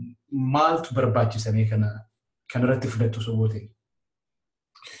maaltu barbaachisame kanarratti fudhattu soboote.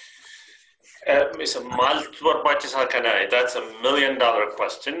 Maaltu barbaachisaa kana? That's $1 million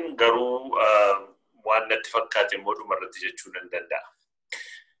question. Garuu waan natti fakkaate moduma irratti jechuu nan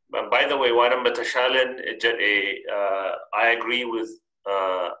danda'a. By the way, waan amma tashaalan jedhe I agree with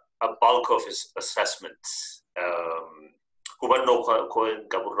a bulk of his assessments. Hubannoo koo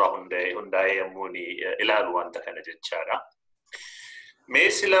qaburraa hundaa'ee yemmuu ilaalu wanta kana jechaadha. Mee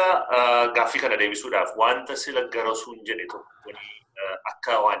sila gaaffii kana deebisuudhaaf wanta sila gara suun jedhe tokko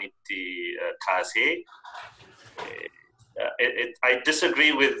akka waan itti kaasee I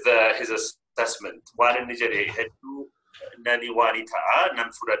disagree with his assessment. Waan inni jedhe hedduu nani waanii ta'a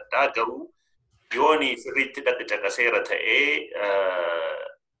nan fudhadhaa garuu yooni sirriitti caqaseera ta'ee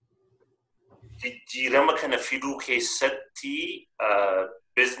jijjiirama kana fiduu keessatti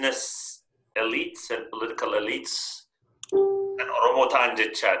business elites and political elites kan Oromoo ta'an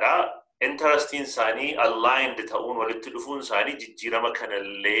jechaadha. Interesting isaanii aligned ta'uun walitti dhufuun isaanii jijjiirama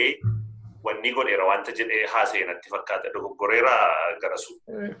kanallee wanni godheera wanta jedhee haasa'e natti fakkaata. Dogoggoreera garasu.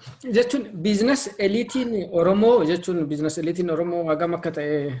 Jechuun business eliitiin Oromoo jechuun business eliitiin Oromoo hagam akka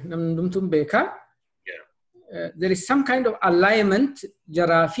ta'e namni hundumtuun beeka. There is some kind of alignment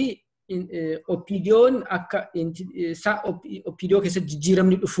jaraa fi OPDO'n akka OPDO keessatti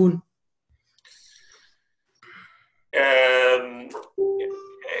jijjiiramni dhufuun.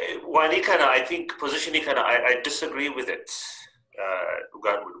 Wani kana, I think positioning kana, I disagree with it.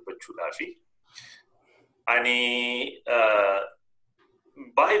 Dhugaan dubbachuudhaafi. Ani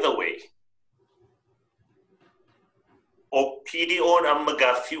by the way, OPDO'n amma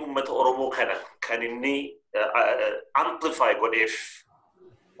gaaffii uummata Oromoo kana kan inni amplify godheef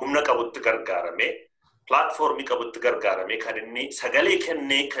humna qabutti gargaarame, platformii qabutti gargaarame kan inni sagalee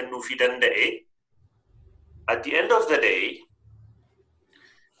kennee kan nuufii danda'e. At the end of the day,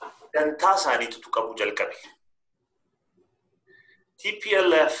 dantaa isaaniitu qabu jalqabe.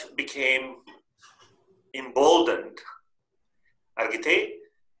 TPLF became emboldened. Argitee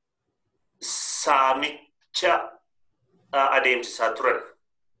saamicha adeemsisaa turan.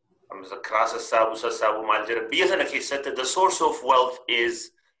 Karaa sassaabu maal jedhan. Biyya sana keessatti the source of wealth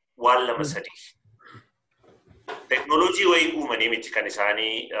is waan lama sadii. Teknoolojii wayii uumanii miti kan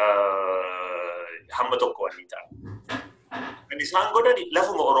isaanii hamma tokko wanii ta'a. Kan isaan godhani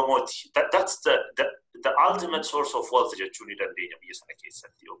lafuma Oromooti. That's the ultimate source of wealth jechuu ni dandeenya biyya sana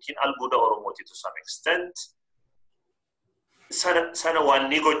keessatti. Yookiin albuuda Oromooti to some extent. Sana waan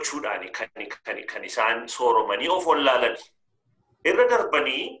ni gochuudhaani kan isaan sooromanii of wallaalani. Irra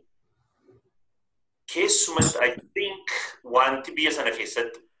darbanii keessumatti I think wanti biyya sana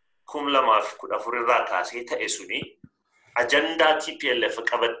keessatti 2014 irraa kaasee ta'e suni ajandaa TPLF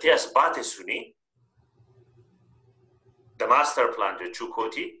qabattee as baate suni the master plan jechuu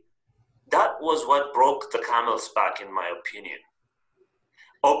kooti, that was what broke the camel's back in my opinion.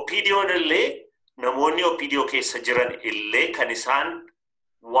 OPDO'n illee namoonni OPDO keessa jiran illee kan isaan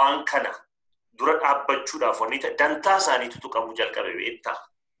waan kana dura dhaabbachuudhaaf wanni ta'e dantaa isaaniitu tuqamu jalqabe beektaa.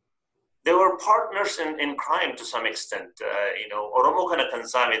 They were partners in crime to some extent. Oromo kana kan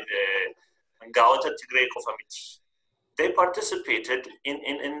saame gaawota Tigray qofa miti. They participated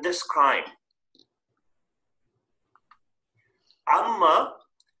in this crime. Amma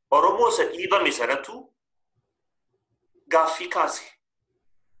Oromo sa dhiibame sanatu gaaffii kaase.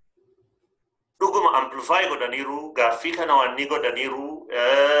 Dhuguma amplify godhaniiru, gaaffii kana waan ni godhaniiru,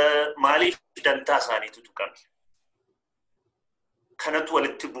 maaliif dantaa isaaniitu tuqame. Kanatu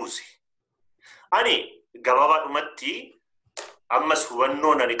walitti buuse. Ani gabaabadhumatti ammas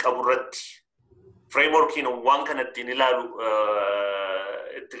hubannoon ani qaburratti frameworkiin waan kanatti ilaalu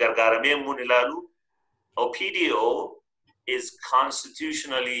itti gargaaramee immoo ilaalu OPDO is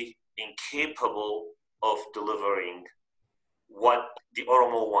constitutionally incapable of delivering what the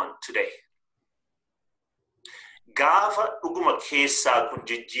Oromo want today. gaafa dhuguma keessaa kun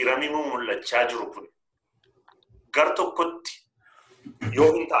jijjiiramni mul'achaa jiru kun gar tokkotti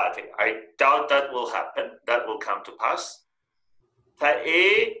yoo hin taate, I doubt that will happen, that will come to pass.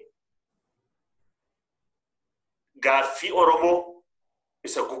 Ta'ee gaaffii Oromoo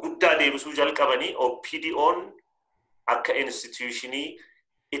isa guguddaa deebisuu jalqabanii OPDO'n akka institutionii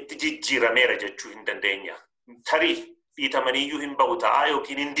itti jijjiirameera jechuu hin dandeenya. Tarii dhiitamaniyyuu hin ba'u ta'a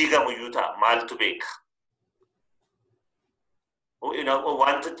yookiin hin diigamuyyuu ta'a, maaltu beeka?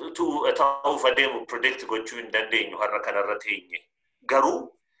 Wanta ta'uuf adeemu predict gochuu hin dandeenyu har'a kanarra teenye. Garuu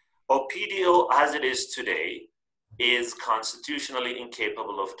OPDO as it is today is constitutionally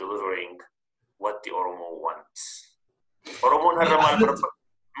incapable of delivering what the Oromo wants. Oromoon har'a maal barbaada?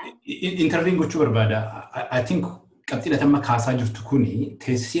 Intervene gochuu barbaada. I think qabxiidha tamma kaasaa jirtu kuni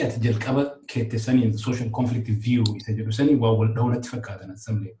teessii ati jalqaba keettessaniin social conflict view isa jedhu sanii waa wal dhawlatti fakkaatan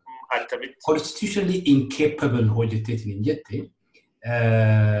assamlee. Constitutionally incapable hojjetteetiin hin jette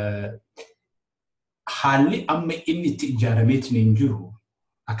haalli amma inni itti ijaarameetiin hin jiru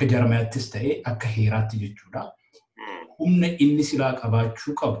akka ijaaramaattis ta'ee akka heeraatti jechuudha. Humna inni silaa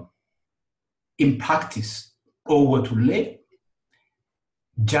qabaachuu qabu in practice dhoowwatullee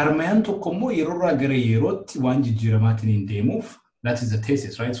Jarmayan tokko immoo yeroorraa gara yerootti waan jijjiiramaatiin hin deemuuf, that is the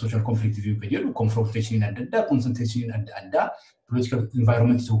thesis, right? Social conflict view ka jedhu, confrontation adda addaa, concentration adda addaa, political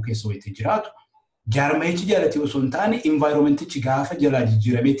environment tokko keessa wayitee jiraatu. Jarmayichi jaalatee osoo hin taane environmentichi gaafa jalaa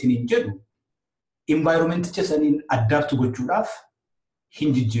jijjiirameetiin hin jedhu, environmenticha saniin addaabtu gochuudhaaf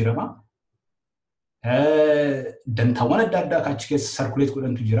hin jijjiirama. Dantaawwan adda addaa achi keessa circulate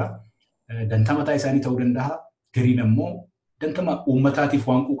godhantu jira. Dantaa mataa isaanii ta'uu danda'a. Gariin ammoo dantama uummataatiif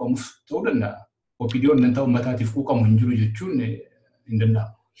waan quuqamuuf ta'uu danda'a. OPDO'n dantaa uummataatiif quuqamu hin jiru jechuun hin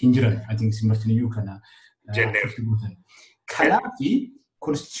danda'amu. Hin jiran. I think simmartiniyyuu kana. Kanaafi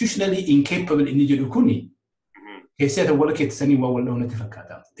constitutionally incapable inni jedhu kuni teessii ati wal keettisanii waa wal dhawunatti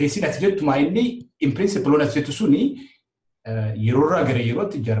fakkaata. Teessiin ati jettu maa inni in principle ati jettu suni yeroorraa gara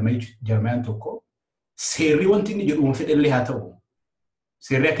yerootti jarmayaan tokko seerri wanti inni jedhu fedhallee haa ta'u.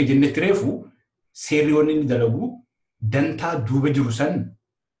 Seerri akka jennetti reefu seerri wanni inni dalagu dantaa duuba jiru san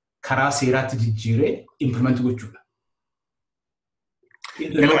karaa seeraatti jijjiiree implement gochuudha.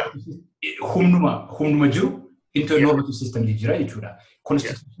 Humnuma jiru internormative system jijjiiraa jechuudha.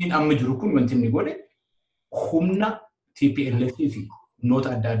 Constitution amma jiru kun wanti inni godhe humna TPLF fi noota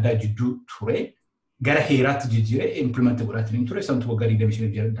adda addaa jidduu ture gara heeraatti jijjiiree implement godhaatiin ture santu waggaa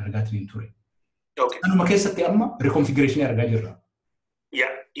 25 dargaatiin ture. Anuma keessatti amma reconfiguration argaa jirra.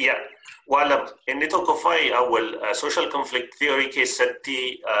 Yeah. Well, inni tokkoffaa awwal social conflict theory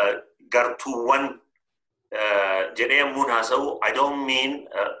keessatti gartuuwwan jedhee yommuun haasa'u, I don't mean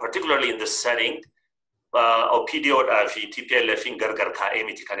particularly in this setting OPDO'dhaa fi TPLF'n gargar kaa'ee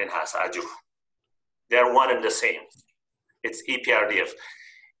miti kan hin haasa'aa jiru. They are one and the same. It's EPRDF.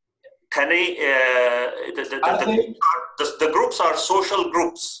 The groups are social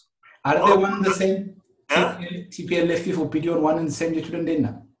groups. Are they one and the same? TPLF fi OPDO one and the same jechuu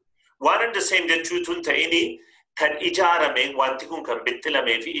dandeenya? One and the same jechuun ta'ini kan ijaarame wanti kun kan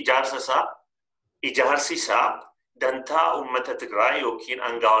bittilamee fi ijaarsi isaa dantaa uummata Tigraay yookiin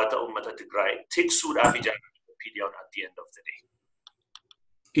aangawoota uummata Tigraay tiksuudhaaf ijaarame OPDO'n at the end of the day.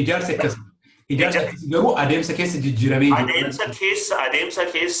 Ijaarsa garuu adeemsa keessa jijjiiramee jiru. Adeemsa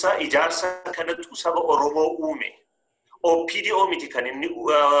keessa ijaarsa kanatu saba Oromoo uume. OPDO miti kan inni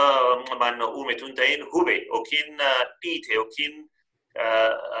uume tun ta'in hube yookiin dhiite yookiin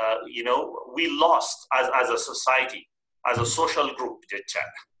we lost as a society, as a social group,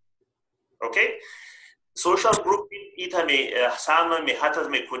 okay? Social group itame samame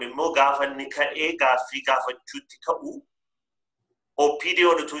hatame kunimmo gafanni ka'ee gaaffii gaafachuutti ka'u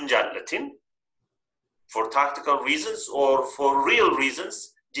OPDO nutun jaallatin for tactical reasons or for real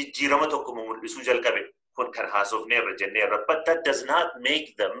reasons jijjiirama tokko mul'isuu jalqabe kun kan haasofneerra jenneerra, but that does not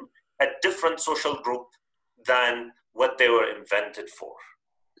make them a different social group than what they were invented for.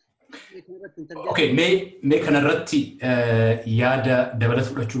 Okay, may kanarratti yaada dabalatu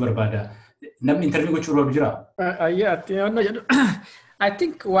fudhachuu barbaada. Namni interview gochuu barbaadu jira? I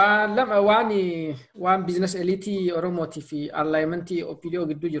think waan business elite Oromootii fi alignment OPDO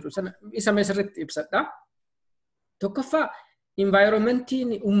gidduu jiru sana isa meesarratti ibsadha. Tokkoffaa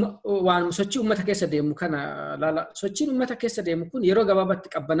environmentiin waan sochii uummata keessa deemu kana laala. Sochiin uummata keessa deemu kun yeroo gabaabaatti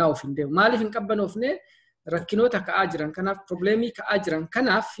qabbanaa'uuf hin deemu. Maaliif hin qabbanoofne? Rakkinoota ka'aa jiran kanaaf problemii ka'aa jiran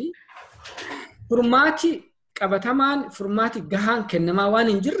kanaaf furmaati qabatamaan furmaati gahaan kennamaa waan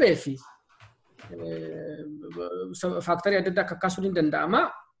hin jirreef faaktarii adda addaa akka kaasuun hin danda'ama.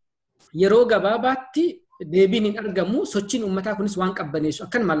 Yeroo gabaabaatti deebiin hin argamu sochiin uummataa kunis waan qabbaneessu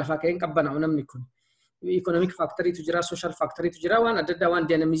akkanuma lafaa ka'een qabbanaa'u namni kun. economic factory tu jira, social factory tu jira, waan adda addaa waan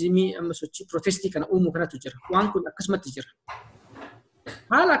dynamismii amma sochii protestii kana uumuu kanatu jira. Waan kun akkasumatti jira.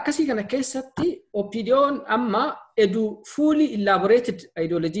 Haala akkasii kana keessatti OPDO'n amma fully elaborated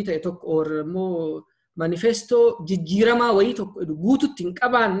ideology ta'e tokko or immoo manifesto jijjiiramaa wayii tokko guututti hin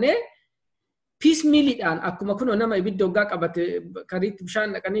qabaanne piecemealidhaan akkuma kunoo nama ibidda hoggaa qabate kariitti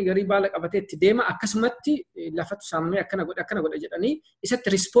bishaan dhaqanii garii baala qabatee itti deema akkasumatti lafatu saamamee akkana godha jedhanii isatti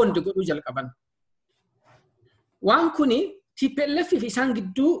respond godhuu jalqaban. Waan kuni TPLF fi isaan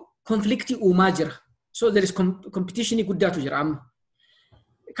gidduu konfliktii uumaa jira. So there is competition guddaatu jira amma.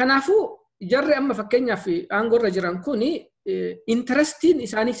 Kanaafuu jarri amma fakkeenyaaf aangorra jiran kuni interestiin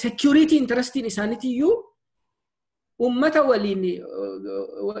isaanii security interestiin isaaniitiyyuu ummata waliin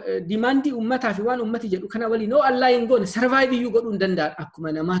demandii ummataa fi waan ummati jedhu kana waliin allaa hin goone survive iyyuu godhuu hin danda'an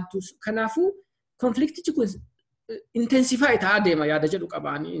akkuma namaattu. Kanaafuu konfliktichi kun intensify ta'aa deema yaada jedhu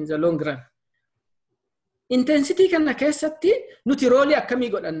qabaani in the long run. Intensity kana keessatti nuti roolii akkamii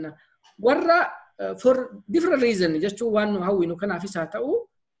godhanna? Warra for different reason jechuun waan nu hawwinu kanaafis haa ta'u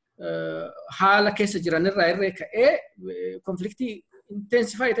haala keessa jiranirraa irree ka'ee konfliktii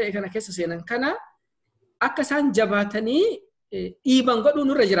intensify ta'e kana keessa seenan kana akka isaan jabaatanii dhiiban godhuu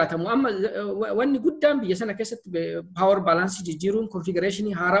nurra jiraatamu. Amma wanni guddaan biyya sana keessatti power balance jijjiiruun configuration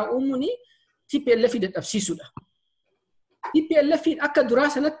haaraa uumuun TPLF dadhabsiisuudha. TPLF akka duraa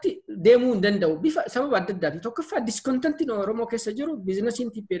sanatti deemuu hin danda'u bifa sababa adda addaati. Tokkoffaa discontentiin Oromoo keessa jiru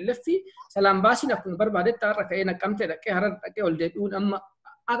biizinasiin TPLF salaan baasiin akkuma barbaadetti har'a ka'ee naqqamtee dhaqee harar dhaqee ol deebi'uun amma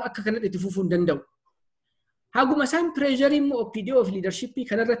akka kanatti itti fufuu hin danda'u. Haguma isaan pressure immoo OPDO of leadership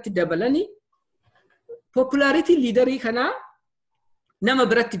kanarratti dabalanii popularity leaderii kana nama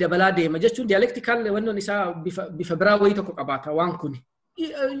biratti dabalaa deema jechuun dialectical wannoon isaa bifa biraa wayii tokko qabaata waan kun.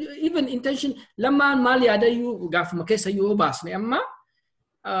 Even intention lammaan maal yaadayyuu gaafuma keessa yoo baasne amma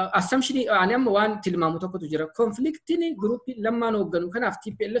assumption ani amma waan tilmaamu tokkotu jira. Conflictiin groupii lammaan hoogganu kanaaf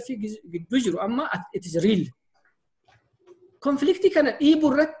TPLF gidduu jiru amma it is real. Konfliktii kana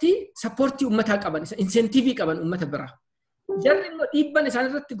dhiibuu irratti sappoortii uummataa qaban, insentivii qaban uummata biraa. Jarri immoo dhiibban isaan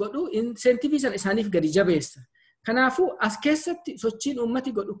irratti godhu insentivii sana isaaniif gadi jabeessa. Kanaafuu as keessatti sochiin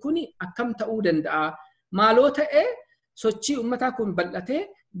uummati godhu kuni akkam ta'uu danda'a? Maaloo ta'ee sochii uummataa kun bal'atee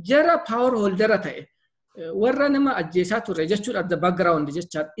jara power holdera ta'e warra nama ajjeesaa turre jechuudha at the background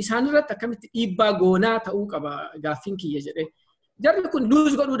jechaadha. Isaan irratti akkamitti dhiibbaa goonaa ta'uu qaba gaaffiin kiyya jedhee. Jarri kun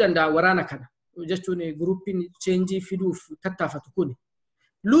lose godhuu danda'a waraana kana. Jechuun gruupiin cheenjii fiduuf tattaafatu kun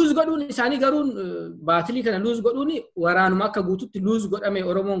lose godhuun isaanii garuun baatilii kana lose godhuun waraanuma akka guututti lose godhame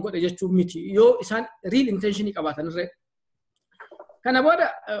Oromoon godhe jechuun miti yoo isaan real intentionii qabaatan irree. Kana booda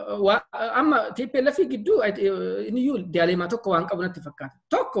amma TPLF gidduu iniyyuu diyaaleemaa tokko waan qabu natti fakkaata.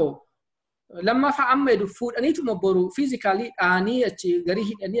 Tokko lammaffaa amma edu fuudhaniituma boru fiizikaalii dhaanii achi garii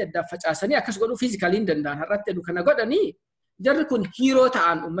hidhanii adda facaasanii akkas godhuu fiizikaalii hin danda'an. Har'atti edu kana godhanii jarri kun hiiroo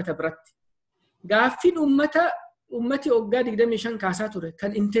ta'an uummata biratti. Gaaffiin ummati waggaa 25 kaasaa ture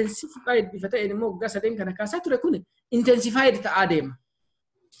kan intensified bifa ta'een immoo waggaa 3 kana kaasaa ture kun intensified ta'aa deema.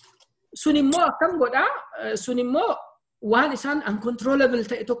 Sun immoo akkam godhaa? Sun immoo waan isaan uncontrollable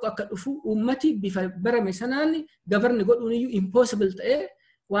ta'e tokko akka dhufu ummati bifa barame sanaan gavarni godhuun iyyuu impossible ta'e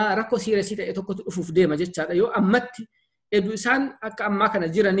waan rakkoo serious ta'e tokkotu dhufuuf deema jechaadha. Yoo ammatti edu isaan akka ammaa kana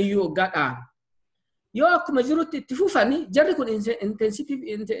jiran iyyuu waggaa dhaan. Yoo akkuma jirutti itti fufanii jarri kun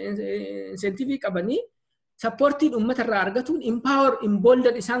insentivii qabanii supportiin uummata irraa argatuun empower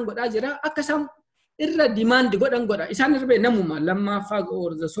embolden isaan godhaa jira akka isaan irra demand godhan godha. Isaan irra namuma lammaffaa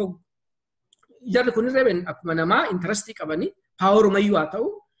or the so jarri kun irra akkuma namaa interestii qabanii power mayyuu haa ta'u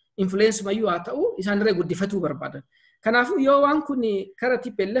influence mayyuu haa ta'u isaan irra guddifatuu barbaadan. Kanaafuu yoo waan kun karaa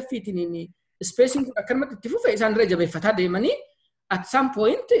TPLF-tiin spacing kun akkanumatti itti fufe isaan irra jabeeffataa deemanii at some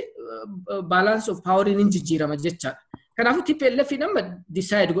point balance of power in jijjiirama jechaadha. Kanaafuu TPLF nama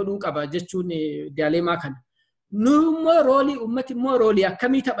decide godhuu qaba jechuun diyaaleemaa kana. Nu immoo roolii ummati immoo roolii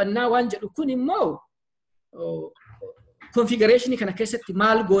akkamii taphannaa waan jedhu kun immoo configuration kana keessatti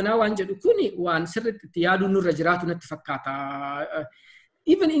maal goonaa waan jedhu kun waan sirriitti itti yaaduun nurra jiraatu natti fakkaata.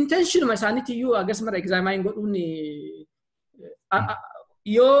 Even intention isaaniitti iyyuu agas mara examine godhuun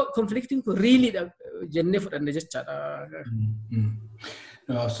yoo conflicting kun really jennee fudhanne jechaadha.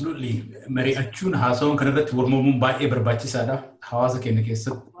 Absolutely. Mari'achuun haasawwan kanarratti mormuun baay'ee barbaachisaadha. Hawaasa keenya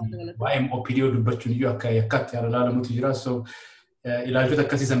keessatti waa'ee OPDO dubbachuun iyyuu akka yakkaatti yaada ilaalamutu jira. So ilaalchota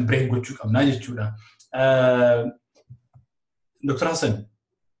akkasiisan break gochuu qabnaa jechuudha. Dr. Hassan.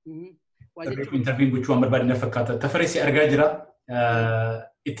 Interviin gochuu waan barbaadne fakkaata. Tafaree si argaa jira.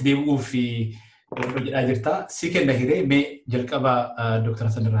 Itti deebi'uu fi jedhaa jirta. Si kenna hiree mee jalqaba Dr.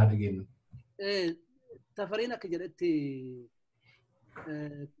 Hassan irraa dhageenyu. Tafareen akka jedhetti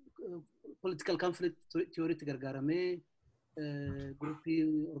political conflict theory itti gargaaramee gruppii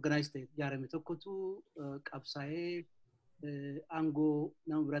organized ta'e ijaarame tokkotu qabsaa'ee aangoo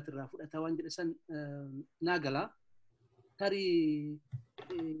nama biraatirraa fudhataa waan jedhe san naa gala. Tarii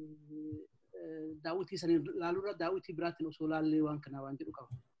daawwitii saniin laalurra daawwitii biraatiin osoo laallee waan kanaa waan jedhu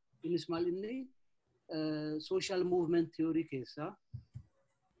qaba. Innis maal inni social movement theory keessaa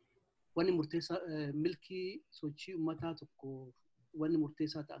wanni murteessaa milkii sochii uummataa tokko wanni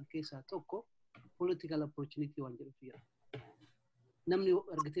murteessaa ta'an keessaa tokko political opportunity waan jedhutu jira. Namni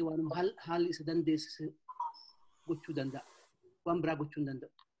argatee waan haalli isa dandeessise gochuu danda'a. Waan biraa gochuu hin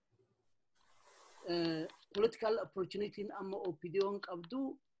danda'u. Political opportunity amma OPDO'n qabdu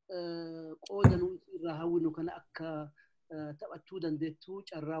qooda nuti irraa hawwinu kana akka taphachuu dandeettuu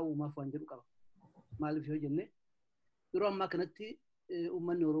carraa uumaaf waan jedhu qaba. Maaliif yoo jenne yeroo ammaa kanatti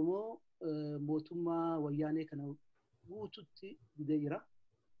uummanni Oromoo mootummaa wayyaanee kana guututti didee jira.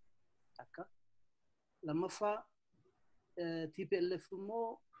 Akka lammaffaa TPLF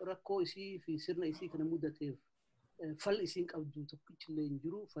immoo rakkoo isii fi sirna isii kana mudateef fal isiin qabdu tokkichillee hin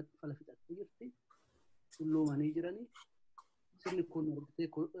jiru fala fixattee jirti. Tulloomanii jiranii. Sirni kun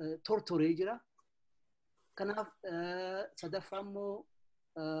tortoree jira. Kanaaf sadaffaa immoo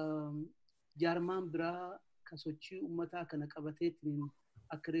jaarmaan biraa kan sochii uummataa kana qabateetiin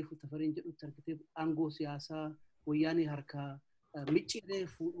akka reefu tafariin jedhutti argatee aangoo siyaasaa wayyaanee harkaa micciiree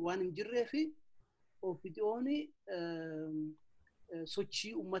waan hin jirree fi OPDO'n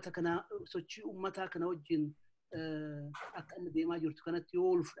sochii uummataa kana wajjin akka inni deemaa jirtu kanatti yoo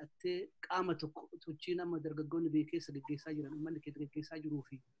ol fudhattee qaama tokko sochiin amma dargaggoonni biyya keessa gaggeessaa jiran uummanni keessa gaggeessaa jiruu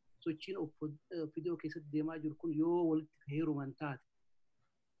fi sochiin OPDO keessatti deemaa jiru kun yoo walitti heeruman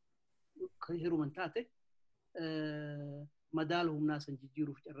taate madaala humnaa san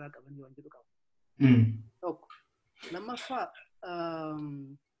jijjiiruuf carraa qabanii waan jedhu qaba. Tokko. Lammaffaa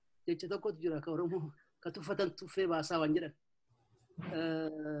jecha tokkotu jira ka Oromoo ka tuffatan tuffee baasaa waan jedhan.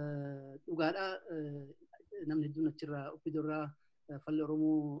 Dhugaadhaa namni hedduun achirraa OPDO'rraa falli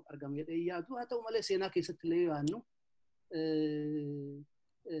Oromoo argame jedhee yaadu. Haa ta'u malee seenaa keessatti illee yaadnu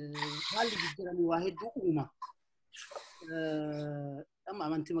haalli jijjiiranii waa hedduu uuma. Amma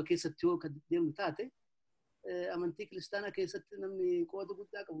amantii keessatti yoo deemnu taate amantii kiristaanaa keessatti namni qooda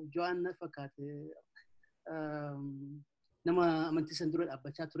guddaa qabu Jo'aan na fakkaate nama amantii san dura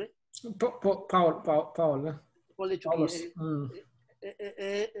dhaabbachaa ture. Paul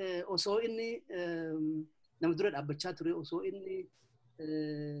osoo inni nama dura dhaabbachaa ture osoo inni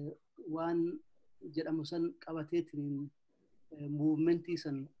waan jedhamu san qabateetiin muuvimentii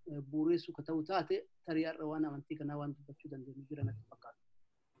san bu'uureessuu ka ta'u taate tarii har'a waan amantii kanaa waan dubbachuu dandeenyu jira natti fakkaata.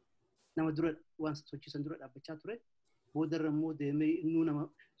 Nama dura waan sochii san dura dhaabbachaa ture boodarra immoo deemee innuu nama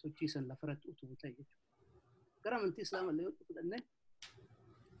sochii san lafarratti utubu ta'e jechuudha. Gara amantii Islaamaa illee fudhanne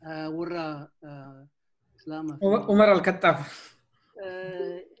warra Islaamaa Umar al-Khattaab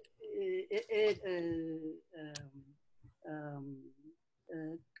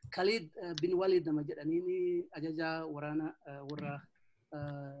Khalid bin Walid nama jedhaniini ajajaa waraana warra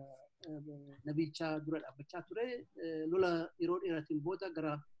nabichaa dura dhaabbachaa ture. Lola yeroo dheeraatiin booda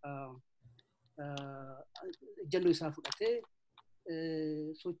gara ejjennoo isaa fudhatee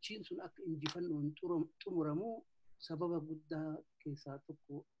sochiin sun akka injifannoon xumuramu sababa guddaa keessaa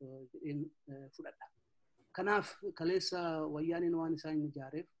tokko jedheen fudhadha. Kanaaf kaleessa wayyaaneen waan isaan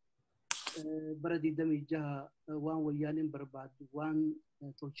ijaareef bara 26 waan wayyaaneen barbaadu waan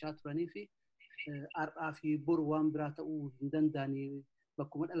tolchaa turanii fi har'aa fi boru waan biraa ta'uu hin danda'anii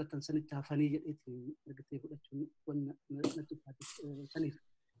bakkuma dhalatan sanitti hafanii jedheetiin argatee fudhachuun natti saniif.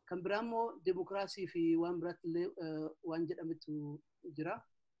 Kan biraa immoo demokiraasii fi waan biraatti illee waan jedhametu jira.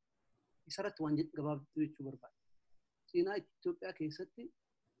 Isarratti waan gabaabduu jechuu barbaada. Seenaa Itoophiyaa keessatti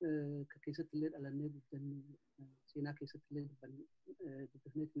illee dhalannee guddannee seenaa keessatti illee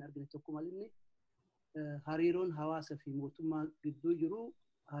dubbifnee hin argine tokko malinni hariiroon hawaasa fi mootummaa gidduu jiru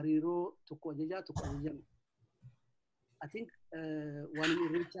hariiroo tokko ajajaa tokko ajajame. I think waan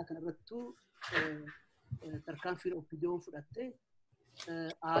irreechaa kanarrattuu tarkaanfii OPDO'n fudhattee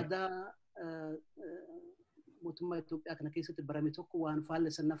aadaa mootummaa Itoophiyaa kana keessatti barame tokko waan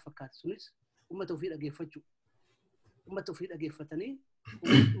faallessannaaf fakkaate sunis uummata ofii dhageeffachuu. Uummata ofii dhageeffatanii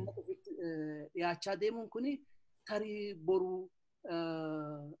uummata ofiitti dhiyaachaa deemuun kuni tarii boruu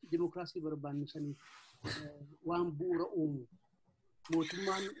dimokiraasii barbaannu saniif waan bu'uura uumu.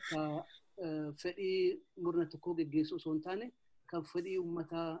 Mootummaan fedhii murna tokkoo geggeessu osoo hin taane kan fedhii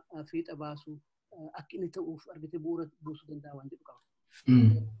uummataa fiixa baasu akka inni ta'uuf argatee bu'uura buusuu danda'a waan jedhu qaba.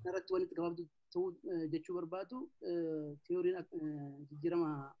 Kanarratti wanti gabaabduu ta'uu jechuu barbaadu teoriin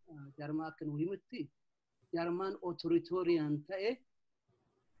jijjiirama jaarmaa akka nu himutti jaarmaan authoritorian ta'e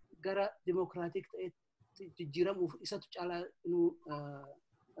gara dimokiraatik ta'etti jijjiiramuuf isatu caalaa inuu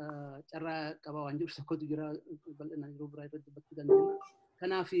carraa qabaa waan jiru tokkotu jira bal'inaan yeroo biraa irratti dubbachuu dandeenya.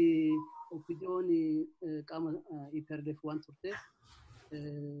 Kanaaf OPDO'n qaama EPRDF waan turteef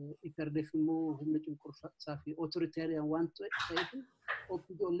EPRDF immoo humna cunqursaa fi authoritarian waan ta'eef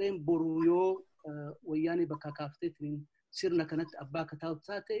OPDO'leen boru yoo wayyaanee bakka kaafteetiin sirna kanatti abbaa akka taa'u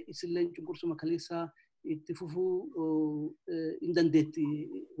taate isilleen cunqursuma kaleessaa itti fufuu hin dandeetti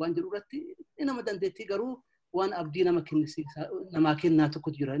waan jedhu irratti nama dandeettii garuu waan abdii namaa kennaa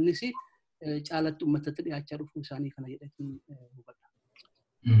tokkotu jira. Innis caalatti uummatatti dhiyaachaa dhufuu isaanii kana jedhatiin hubadha.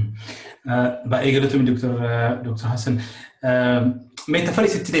 Baay'ee galatoomii Dr. Hassan. Mee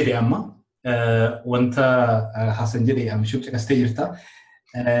tafarii sitti deebi'e amma wanta Hassan jedhee amshuu caqastee jirta.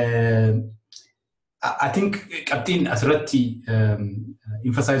 I think qabxiin asirratti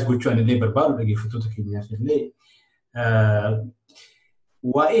emphasize gochuu anillee barbaadu dhaggeeffattoota keenyaaf illee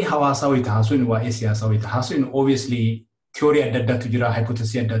waa'ee hawaasaa wayii taasisuun waa'ee siyaasaa wayii taasisuun obviously theory adda addaatu jira,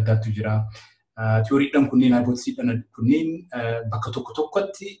 hypothesis adda addaatu jira. Theoryidhaan kunneen hypothesisdhaan kunneen bakka tokko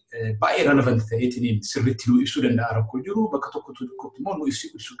tokkotti baay'ee relevant ta'eetiin sirriitti nu ibsuu danda'a rakkoo jiru, bakka tokko tokkotti immoo nu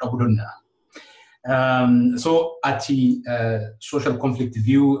ibsuu dhabuu danda'a. So ati social conflict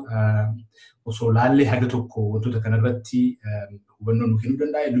view osoo laallee haga tokko wantoota kanarratti hubannoo nu kennuu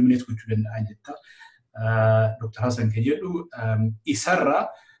danda'a, illuminate gochuu danda'a jetta. Dr. Hassan kan jedhu isarra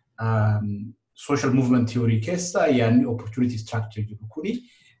social movement theory keessa yaadni opportunity structure jedhu kuni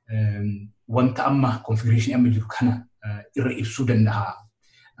wanta amma configuration amma jiru kana irra ibsuu danda'a.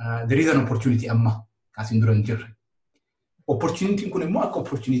 There is an opportunity amma kaasin dura hin jirre. Opportunity kun immoo akka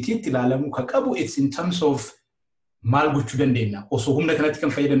opportunity itti ilaalamuu kan qabu it's in terms of maal gochuu dandeenya. Osoo humna kanatti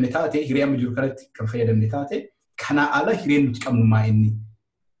kan fayyadamne taate, hiree amma jiru kanatti kan fayyadamne taate, kana ala hireen nuti qabnu maa inni.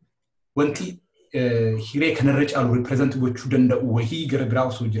 Wanti hiree kanarra caalu represent gochuu danda'u wahii gara biraa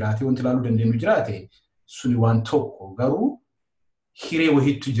osoo jiraate, wanti ilaaluu dandeenyu jiraate, suni waan tokko garuu hiree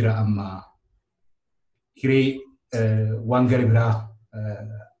wahiitu jira amma. Hiree waan gara biraa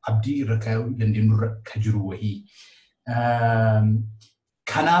abdii irra kaa'uu dandeenyu irra ka jiru wahii.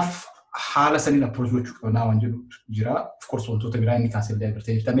 Kanaaf haala saniin approach gochuu qabnaa waan jedhu jira. Of course wantoota biraa inni kaasee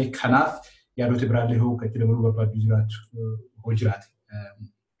dabartee jirtame. Kanaaf yaadota biraallee hoo kan itti dabaluu barbaadu jiraatu hoo jiraate.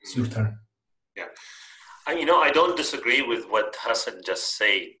 It's your turn. Yeah. And I don't disagree with what Hassan just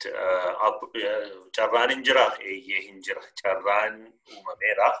said. Charraan hinjira, eeyyee hinjira. Charraan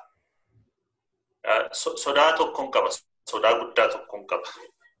uumameera. Sodaa tokkoon qaba. Sodaa guddaa tokkoon qaba.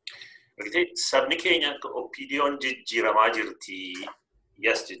 Sabni keenya OPDO'n jijjiiramaa jirti.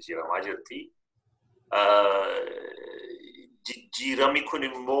 Yes, jijjiiramaa jirti. Jijjiirami kun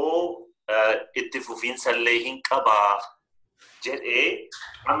immoo itti fufiinsallee hin qabaa jedhee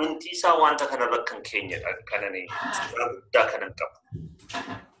amantii isaa wanta kanarra kan keenyadha. Kanani sodaa guddaa kanan qabu.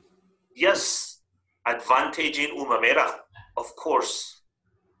 Yes, advantagein uumameera. Of course.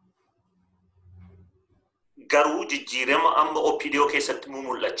 Garuu jijjiirama amma OPDO keessatti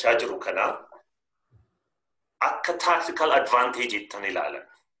mul'achaa jiru kana akka tactical advantage ittan ilaalan.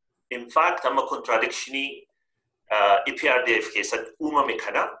 In fact, amma contradictionii EPRDF keessatti uumame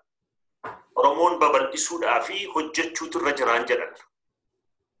kana Oromoon babal'isuudhaa fi hojjechuutu irra jiraan jedhan.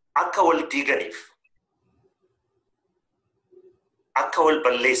 Akka wal diiganiif, akka wal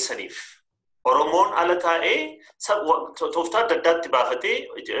balleessaniif. Oromoon ala taa'ee tooftaa adda addaatti baafatee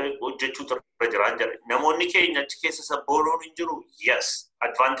hojjechuutu irra jiraan jedhan. Namoonni keenya achi keessa sabboonuun hin jiru. Yes,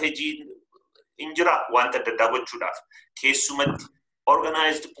 advantage hin jira wanta adda addaa gochuudhaaf. Keessumatti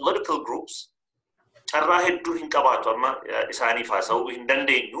organized political groups carraa hedduu hin qabaatu amma isaaniif haasa'uu hin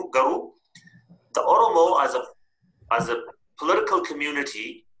dandeenyu. Garuu the Oromo as a political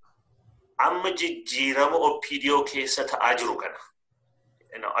community amma jijjiirama OPDO keessa ta'aa jiru kana.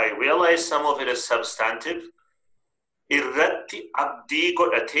 I realize some of it is substantive. Irratti abdii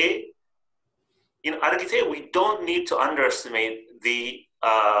godhatee in argite we don't need to underestimate the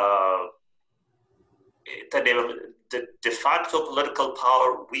de facto political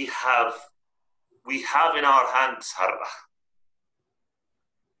power we have in our hands har'a.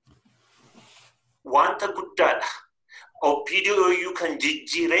 Wanta guddaadha. OPDO you kan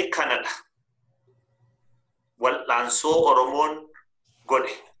jijjiiree kanadha. Wal'aansoo Oromoon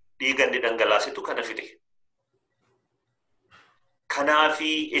godhe dhiiganni dhangalaasitu kana fide.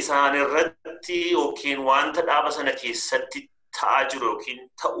 Kanaafi isaan irratti yookiin wanta dhaaba sana keessatti ta'aa jiru yookiin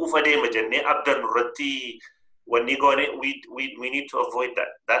ta'uuf adeema jennee abdannu irratti wanni goone we need to avoid that.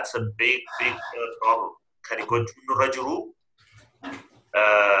 That's a big problem. Kan gochuun nurra jiru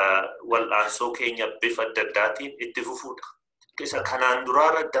wal'aansoo keenya bifa adda addaatiin itti fufuudha. Isa kanaan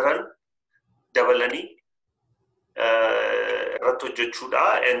duraarra daran dabalanii irratti hojjechuudha.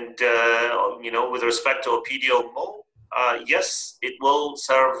 And with respect to OPDO more, yes, it will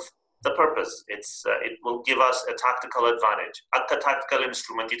serve the purpose. It will give us a tactical advantage. Akka tactical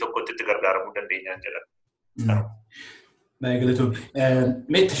instrument tokkotti itti gargaaramuu dandeenyaan jedhan.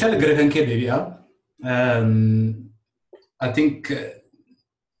 Mee tashal gara kan kee deebi'a. I think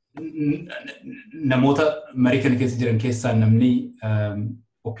namoota marii kana keessa jiran keessaa namni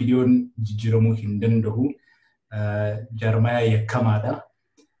OPDO'n jijjiiramuu hin danda'u jaarmayaa yakkamaadha.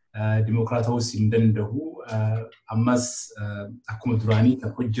 Dimokiraatawus hin danda'u. Ammas akkuma duraanii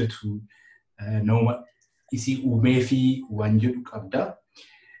kan hojjetu nama isii uumee fi waan jedhu qabda.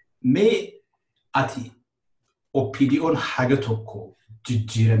 Mee ati OPDO'n haga tokko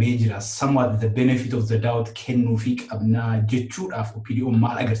jijjiiramee jira. Somewhat the benefit of the doubt kennuu fi qabnaa jechuudhaaf OPDO'n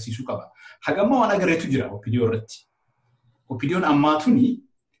maal agarsiisuu qaba? Hagamma waan agarreetu jira OPDO irratti. OPDO'n ammaa tuni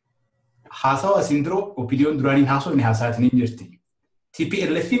haasawa asiin dura OPDO'n duraaniin haasofne haasaatiin hin jirti.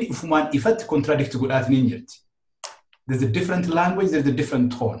 TPLFin ifumaan ifatti contradict godhaatiin hin jirti. There's a different language, there's a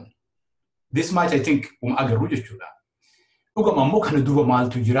different tone. This much I think agarru jechuudha. Dhugama ammoo kana duuba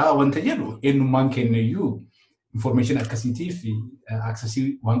maaltu jira wanta jedhu eenyummaan kennayyuu information akkasiitiif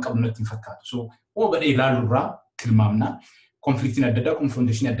accessii waan qabnu natti hin fakkaatu. So badhee ilaaluurraa tilmaamna. Conflictiin adda addaa,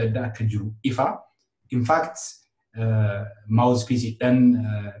 confrontation adda addaa akka jiru ifa. In fact, mouthpiece-dhaan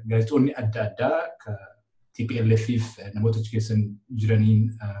gaazexoonni adda addaa TPLFif namoota keessan jiraniin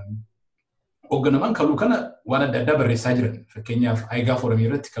hoogganaman kaluu kana waan adda addaa barreessaa jiran. Fakkeenyaaf Aigaa Foorumii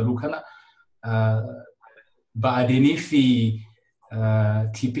irratti kaluu kana Ba'aadeenii fi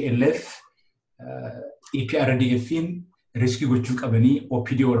TPLF EPRDFin riskii gochuu qabanii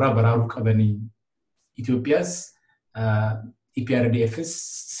OPDO irraa baraaruu qabanii Itoophiyaas EPRDFs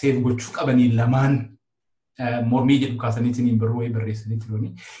seef gochuu qabanii lamaan mormii jedhu kaasaniitiin barruu wayii barreessanii turani.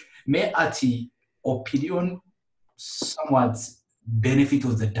 Mee ati OPDO'n somewhat benefit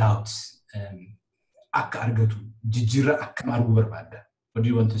of the doubt akka argatu jijjiirra akkam arguu barbaadda? What do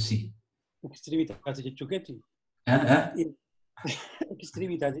you want to see? Extremitaati jechuu keeti.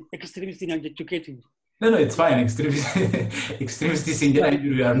 Extremistiin jechuu keeti. No, it's fine. Extremists in general,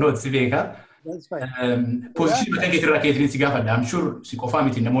 you are not Siveka. That's fine. Position kan keetirra keetiin si gaafadha. I'm sure si qofaa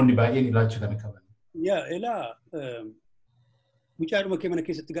miti namoonni baay'een ilaalcha kana qaban. Yeah, elaa mucaadhuma kee mana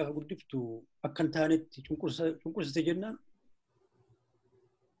keessatti gaafa guddiftu akka hin taanetti cunqursite jennaan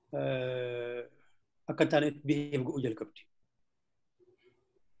akka hin taanetti behave go'uu jalqabdi.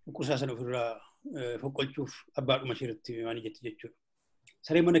 Cunqursaa sana ofirraa foqqolchuuf abbaadhuma ishee irratti waan jetti jechuudha.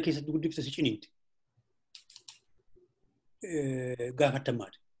 Saree mana keessatti guddifte si ciniinti.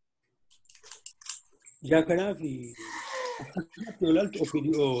 Gaafatamaadha. Yaa kanaaf akkasumas ilaaltu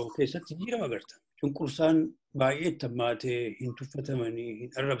OPDO keessatti jijjiirama agarta. Cunqursaan baay'ee tammaatee hin tuffatamanii,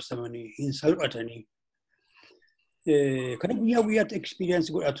 hin arrabsamanii, hin salphatanii. Kana guyyaa guyyaatti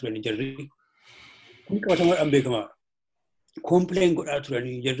experience godhaa turanii jarri. Kun qabatamaadhaan beekamaadha. Complain godhaa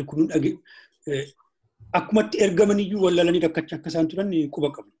turanii jarri kun akkumatti ergamaniyyuu wallaalanii rakkachaa akka isaan turan quba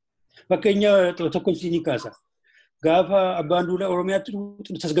qabu. Fakkeenya tokko siinii kaasa. Gaafa abbaan duulaa Oromiyaatti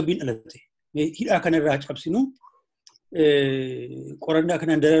tasgabbiin dhalate. Hidhaa kanarraa cabsinu qorannaa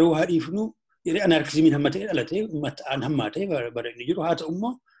kanaan dararuu haa dhiifnu jedhee anarkizimiin hammatee dhalate hammatee bara inni jiru haa ta'u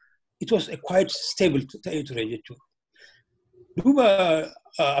immoo it was a quite stable ta'ee ture jechuudha. Duuba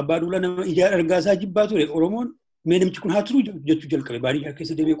abbaa duulaa nama ijaa argaasaa jibbaa ture Oromoon mee namichi kun haa turu jechuu jalqabe baadiyyaa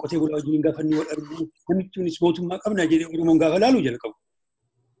keessa deemee qotee bulaa wajjin gaafa inni wal argu namichi kunis mootummaa qabnaa jedhee Oromoon gaafa laaluu jalqabu.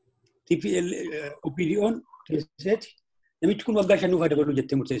 OPDO'n keessatti namichi kun waggaa 5 dabaluu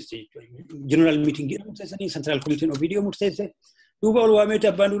jettee murteessite jechuudha. General meeting murteessanii central committee OPDO murteessite duuba ol waameeti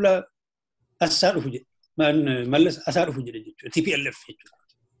abbaan duulaa asaa dhufu jedhe mallas asaa dhufu jedhe jechuudha. TPLF jechuudha.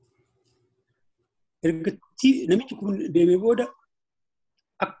 Ergatti namichi kun deemee booda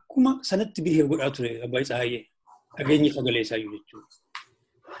akkuma sanatti bihee godhaa ture abbaa Tsahaayyee dhageenyi sagalee isaayyuu jechuudha.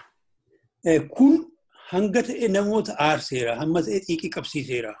 Kun hanga ta'e namoota aarseera hamma ta'e xiiqii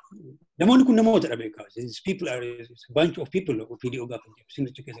qabsiiseera. Namoonni kun namoota dhabeekaa. People are a bunch of people OPDO gaafa jiru.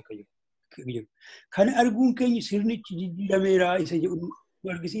 Sirnicha keessa akka jiru. Kana arguun keenya sirnichi jijjiirameera isa jedhu nu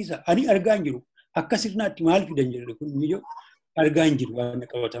argisiisa. Ani argaa hin jiru. Akka sirnaatti maal fidan jedhu kun miyyoo argaa hin jiru waan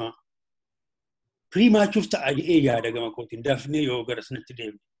qabatamaa. Premature ta'a jedhee yaada gama kootiin dafnee yoo gara sanatti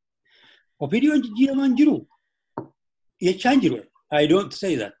deemne. OPDO'n jijjiiramaa hin jiru. Jechaa hin jiru. I don't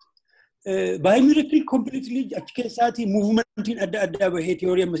say that. By miracle completely achi keessaatii movementiin adda addaa bahee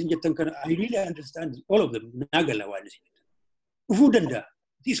theory ammas hin jettan kana I really understand all of them naagala waan isin dhufuu danda'a.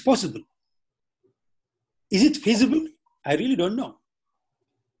 It is possible. Is it feasible? I really don't know.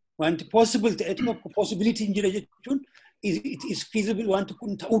 Wanti possible ta'e tokko possibility hin jira jechuun it is feasible wanti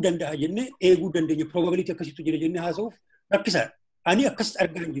kun ta'uu danda'a jennee eeguu dandeenya probability akkasitu jira jennee haasa'uuf rakkisaadha. Ani akkas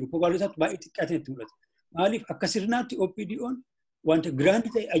argaa hin jiru. Probabilitaatu baay'ee xiqqaatee itti mul'ata. Maaliif akka sirnaatti OPDO'n wanta giraandi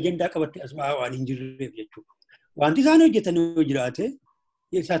ta'e ajandaa qabattee as ba'aa waan hin jirreef jechuudha. Wanti isaan hojjetan yoo jiraate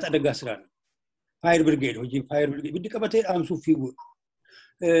eessaata adagaa siraan. Faayir birgeed hojii faayir birgeed biddi qabatee dhaamsuuf fiiguudha.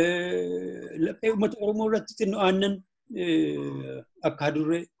 Laphee uummata Oromoo irratti xinnoo aannan akka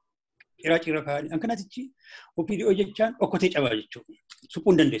hadurree ciraa kaa'anii. Akkanatichi OPDO jechaan okkotee cabaa jechuudha.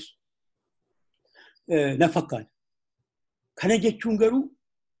 Suphuu hin dandeessu. Na fakkaata. Kana jechuun garuu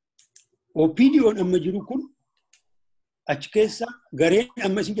OPDO'n amma jiru kun achi keessa gareen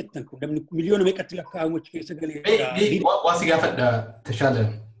amma isin jettan kun namni miliyoona meeqatti lakkaa'amu achi keessa galee. Waan si gaafadha Tashaala.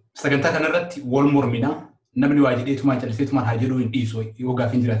 Sagantaa kanarratti wal morminaa namni waa jedheetumaan calliseetumaan haa jedhuu hin dhiisu yoo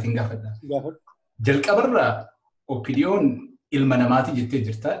gaafiin jiraatiin gaafadha. Jalqabarraa OPDO'n ilma namaati jettee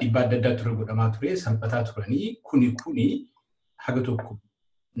jirta. Dhiibbaa adda addaa ture godhamaa ture salphataa turanii kuni haga tokko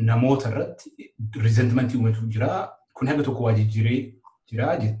namoota irratti resentmentii uumatu jira. Kun haga tokko waa jijjiiree jira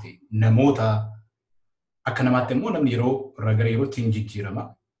jettee namoota akka namaatti immoo namni yeroo irraa gara yerootti hin jijjiirama.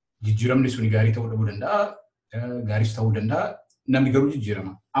 Jijjiiramni suni gaarii ta'uu dhabuu danda'a. Gaariis ta'uu danda'a. Namni garuu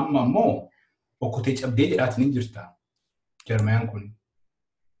jijjiirama. Amma immoo okkotee cabdee jedhaatiin hin jirta. Jarmayaan kun.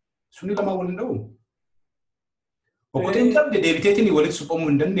 Suni lamaa waliin dha'u. Okkoteen cabde deebiteetiin walitti suphamuu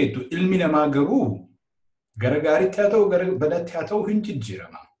hin dandeettu. Ilmi namaa garuu gara gaariitti haa ta'u gara badaatti haa ta'u hin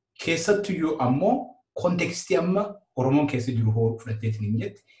jijjiirama. Keessattuyyuu ammoo kontekstii amma Oromoon keessa jiru hoo fudhatteetiin hin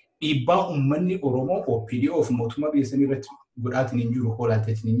jette dhiibbaa uummanni Oromoo OPDO fi mootummaa biyya sanii irratti godhaatiin hin jiru hoo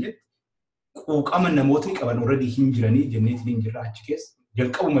laalteetiin hin jette quuqama namoota qaban already hin jiranii jenneetiin hin jirra achi keessa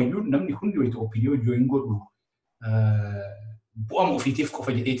jalqabumayyuu namni hundi wayita OPDO join godhu bu'ama ofiitiif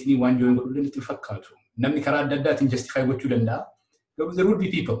qofa jedheetiin waan join godhu illee fakkaatu namni karaa adda addaatiin justify gochuu danda'a garuu there would be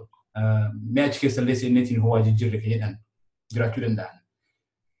people mee achi keessa illee seenneetiin hoo waa jijjiirre jedhan jiraachuu danda'an.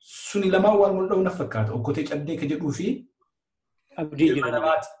 Suni lamaa waan mul'atu na fakkaata. Okkotee cabdee ka jedhuu fi abdii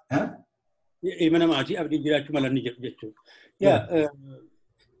jiraachuu. Ilma namaati abdii jiraachuu mala ni jedhu jechuudha. Yaa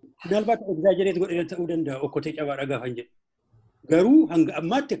Nalbaata exaggerate godhee ta'uu danda'a okkotee cabaadha gaafa hin jedhu. Garuu hanga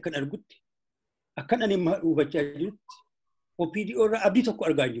ammaatti akkan argutti akkan ani hubachaa jirutti OPDO irraa abdii tokko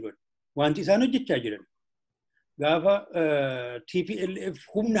argaa jiru. Wanti isaan hojjechaa jiran gaafa TPLF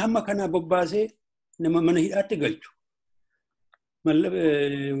humna hamma kanaa bobbaasee nama mana hidhaatti galchu.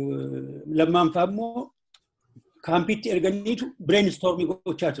 Lammaanfaa immoo kaampiitti erganiitu brainstorming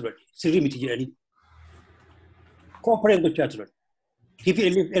gochaa turan. Sirrii miti jedhanii. Cooperate gochaa turan.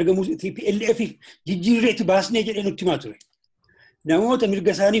 TPLF jijjiirreetti baasnee jedhee nutti himaa ture. Namoota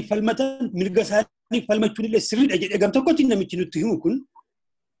mirga isaanii falmatan mirga isaanii falmachuun illee sirriidha jedhee gam tokkotti namichi nutti himu kun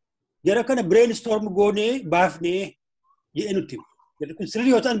jara kana brainstorm goonee baafnee jedhee nutti himu. Jarri kun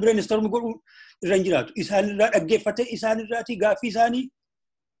sirrii yoo ta'an brainstorm godhuu irra hin jiraatu. Isaanirraa dhaggeeffatee isaanirraatii gaaffii isaanii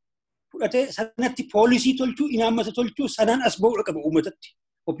fudhatee sanatti poolisii tolchuu inaammata tolchuu sanaan as ba'uudha qaba uummatatti.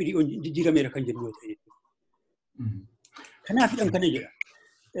 OPDO jijjiirameera kan jennu yoo ta'e. Kanaafidhaan kana jedha.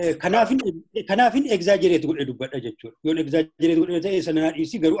 Kanaafin exaggerate godhee dubbadha jechuudha. Yoon exaggerate godhee ta'e sanaa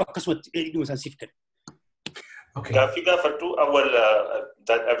dhiisii garuu akkasumatti dhuma isaan siif kenna. Gaaffii gaafadhu awwal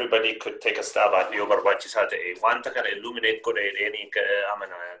that everybody could take a stab at yoo barbaachisaa ta'e wanta kana illuminate godhee dheeni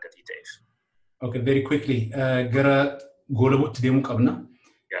amanaa gatii ta'eef. Okay, very quickly. Gara goolabuutti deemuu qabna.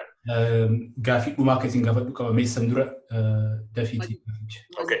 Gaaffii dhumaa akkasiin gaafadhu qaba meessan dura dafiitii.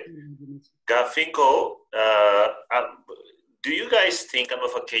 Okay. Gaaffiin koo do you guys think I'm a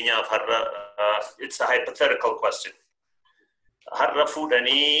fakkeenyaaf har'a it's a hypothetical question. Har'a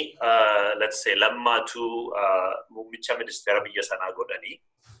fuudhanii let's say lammaatu muummicha ministeera biyya sanaa godhanii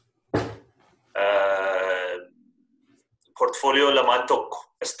portfolio lamaan tokko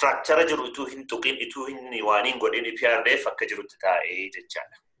structure jiru ituu hin tuqin ituu hin waaniin godhin EPRDF akka jirutti taa'ee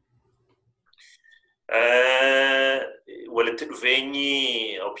jechaadha. Walitti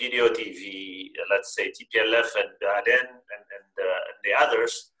dhufeenyi OPDO TV, let's say TPLF and Aden and the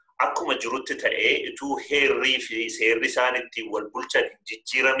others akkuma jirutti ta'ee ituu heerrii fi seerri isaanitti wal bulchan hin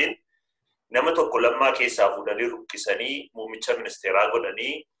jijjiiramin nama tokko lammaa keessaa fuudhanii rukkisanii muummicha ministeeraa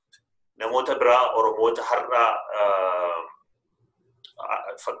godhanii namoota biraa Oromoota har'a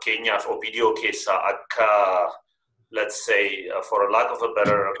fakkeenyaaf OPDO keessaa akka let's say for a lack of a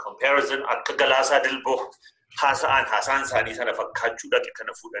better comparison akka galaasaa dilboo haasaan isaanii sana fakkaachuu dhaqe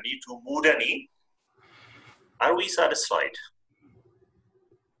kana fuudhaniitu muudanii are we satisfied?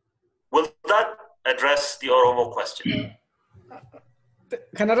 Will that address the Oromo question?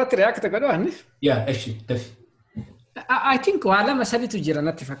 Kanarratti react godhan? Yeah, actually, definitely. I think waa lama sadiitu jira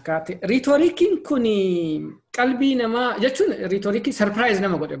natti fakkaate. Rhetoricin kun qalbii namaa jechuun rhetoricin surprise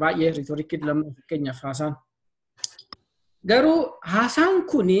nama godhe baay'ee rhetoricin lama fakkeenyaaf haasaan. Garuu haasaan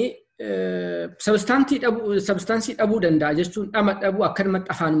kun substaansii dhabuu danda'a jechuun dhama dhabuu akkanumatti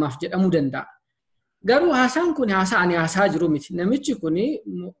afaanumaaf jedhamuu danda'a. Garuu haasaan kun haasaa jiru miti. Namichi kun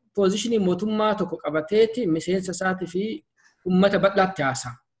poozishinii mootummaa tokko qabateeti miseensa isaatii fi uummata bal'aatti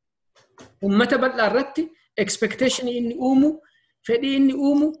haasaa. Uummata bal'aa irratti expectationii inni uumu, fedhii inni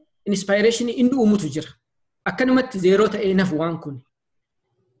uumu, inspirationii inni uumutu jira. Akkanumatti zeeroo ta'ee nafu waan kun.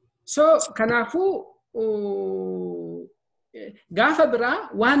 So kanaafuu gaafa biraa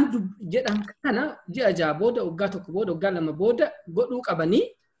waan jedhan kana ji'a ja'a booda, waggaa tokko booda, waggaa lama booda godhuu qabanii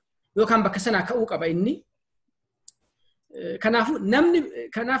yookaan bakka sanaa ka'uu qaba inni.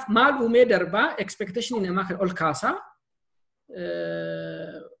 Kanaaf maal uumee darbaa expectationii namaa kan ol kaasaa.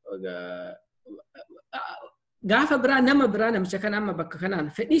 Gaafa biraa nama biraa namicha kana amma bakka kanaan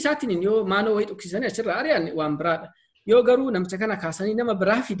fedhii isaatiin yoo maanoo wayii dhukkisanii achirraa ari'an waan biraadha. Yoo garuu namicha kana kaasanii nama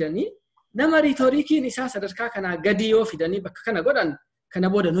biraa fidanii nama riitoriikiin isaa sadarkaa kanaa gadi yoo fidanii bakka kana godhan kana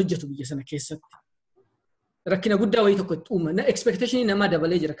booda hojjetu biyya sana keessatti. Rakkina guddaa wayii tokko uuma. Expectationii namaa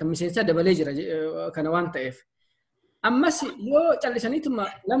dabalee jira, kan miseensaa dabalee jira kana waan ta'eef. Ammas yoo callisaniituma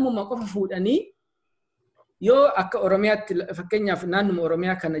lammuma qofa fuudhanii yoo akka Oromiyaatti fakkeenyaaf naannuma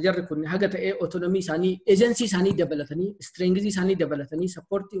Oromiyaa kana jarri kun haga ta'ee autonomii isaanii, eejensii isaanii dabalatanii, strengthii isaanii dabalatanii,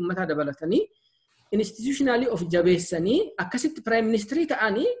 sappoortii uummataa dabalatanii, institutionally of jabeessanii akkasitti prime ministeerii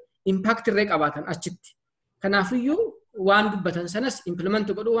ta'anii impact irree qabaatan achitti. Kanaafiyyuu waan dubbatan sanas implement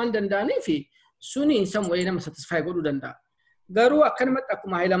godhuu waan danda'aniif suni some way nama satisfy godhuu danda'a. Garuu akkanumatti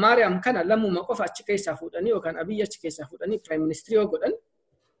akkuma Hayilamaariyaam kana lammuma qofa achi keessaa fuudhanii yookaan Abiyyi achi keessaa fuudhanii prime ministeerii yoo godhan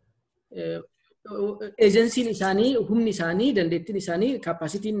ejensiin isaanii, humni isaanii, dandeettiin isaanii,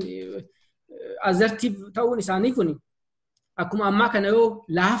 kapaasitiin assertive ta'uun isaanii kun akkuma ammaa kana yoo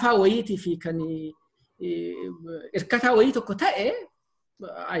laafaa wayiitii fi kan hirkataa wayii tokko ta'e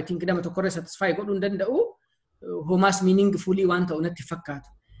I think nama tokkorra satisfy godhuu hin danda'u homaas meaningfully waan ta'u natti fakkaatu.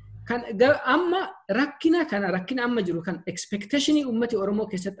 Amma rakkina amma jiru kan expectationii uummati Oromoo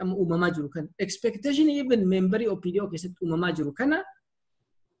keessatti amma uumamaa jiru kan expectationii even memberii OPDO keessatti uumamaa jiru kana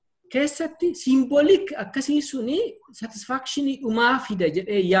keessatti symbolic akkasii suni satisfactionii dhumaa fida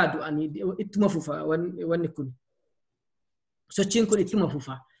jedhee yaadu ani ittuma fufa wanni kun. Sochiin kun ittuma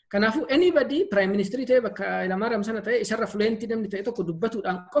fufa. Kanaafuu anybody prime minister ta'e bakka Hayilamaariyaam sana ta'e isarra fluent namni ta'e tokko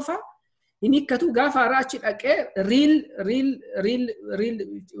dubbatuudhaan qofa inni hikkatu gaafa haaraa achi dhaqee real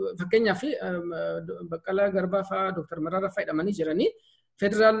fakkeenyaaf Baqqalaa Garbaa fa'aa Dr. Mararaa fa'aa jedhamanii jiranii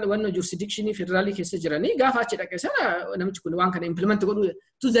federal wanno jurisdictionii federaalii keessa jiranii gaafa achi dhaqee sana namichi kun waan kana implement godhuu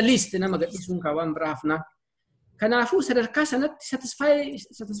to the list nama gadhiisuun kan waan biraa hafnaa. Kanaafuu sadarkaa sanatti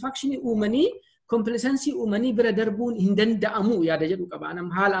satisfactionii uumanii complacency uumanii bira darbuun hin danda'amu yaada jedhu qaba anam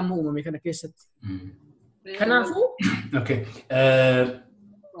haala amma uumame kana keessatti. Kanaafuu okay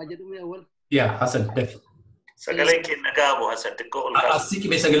Hassan dafi. Sagaleen keenya gaamu Hassan xiqqoo ol kaasu. Asii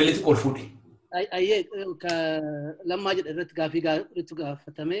qibee sagalee xiqqoo ol fuudhi. Lammaa jedha irratti gaafii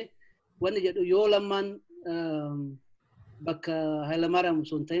gaafatame wanni jedhu yoo lammaan bakka Hayilamaariyaam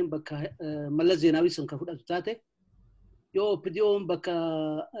osoo hin ta'in bakka Meles Zenawi sun kan fudhatu taate yoo OPDO'n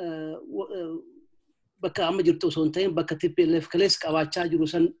bakka amma jirtu osoo hin ta'in bakka TPLF kalees qabaachaa jiru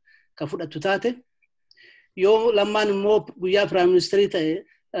san kan fudhatu taate yoo lammaan immoo guyyaa prime ministeerii ta'e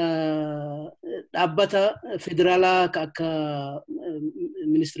dhaabbata federaalaa akka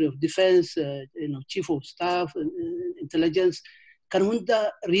Ministry of Defense, Chief of Staff, Intelligence kan hunda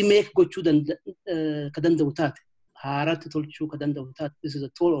remake gochuu ka danda'u taate haaratti tolchuu ka danda'u taate this is a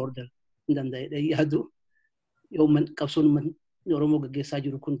tall order hin danda'e yaadu yoo qabsoon Oromoo gaggeessaa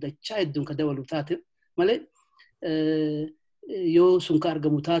jiru kun dachaa hedduun ka dabalu taate malee yoo sun ka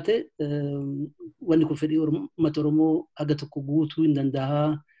argamu taate wanni kun fedhii uummata Oromoo haga tokko guutuu hin danda'a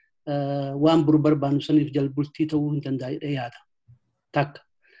waan buru barbaannu saniif jalbultii ta'uu hin danda'e yaada. Takka.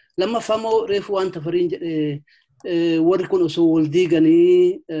 Lammaffaa immoo reefu waan Tafariin jedhee warri kun osoo wal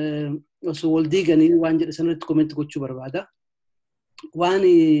diiganii waan jedhe sanarratti koomenti gochuu barbaada. Waan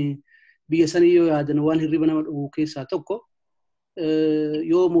biyya sanii yoo yaadan waan hirriba nama dhowwu keessaa tokko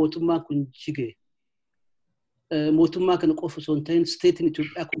yoo mootummaa kun jige mootummaa kana qofa osoo hin ta'in steetiin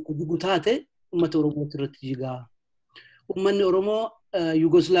Itoophiyaa kun jigu taate uummata Oromooti irratti jigaa. Uummanni Oromoo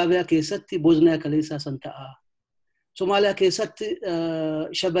Yugoslaaviyaa keessatti Bosniyaa kaleessaa san ta'a. Somaaliyaa keessatti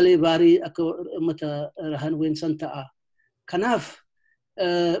shabalee baarii akka uummata rahanween san ta'a. Kanaaf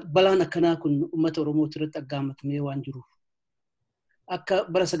balaan akkanaa kun uummata Oromooti irratti aggaamatamee waan jiruuf. Akka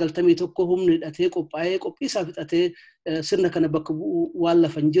bara 91 humni hidhatee qophaa'ee qophii isaa fixatee sirna kana bakka bu'uu waan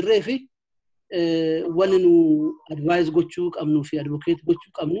lafa hin jirree fi wanni nu advise gochuu qabnuu fi advocate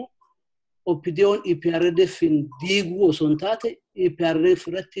gochuu qabnu OPDO'n EPRDF'n diiguu osoo hin taate EPRDF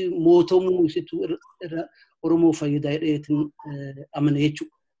irratti mootummaa isitu irra Oromoo fayyadaa jedheetiin amana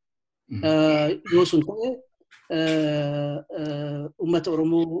jechuudha. yoo sun ta'e uummata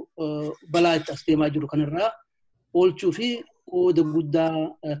Oromoo balaa itti as deemaa jiru kanarraa oolchuu fi qooda guddaa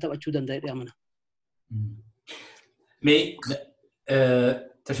taphachuu danda'e amana. Mee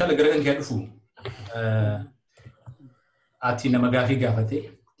tashaala gara kan kee dhufu ati nama gaafii gaafate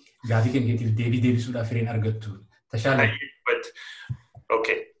gaafii kan keetiif deebisuudhaaf fireen argattu tashaala.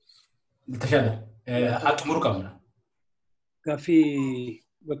 Okay. Tashaala xumuruu qabna. Gaafii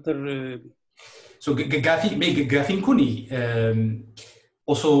Dr. So gaafiin kuni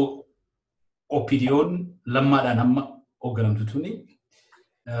osoo OPDO'n lammaadhaan amma hoogganamtu tuni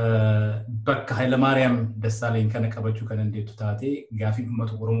bakka Hayilamaariyaam Dassaaleen kana qabachuu kan dandeettu taate gaafiin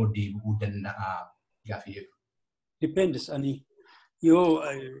uummata Oromoo deebi'uu danda'a gaafii jedhu. Depends ani yoo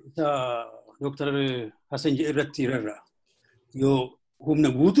Dr. Hassan jedhe irratti irra yoo humna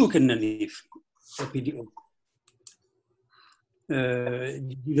guutuu kennaniif OPDO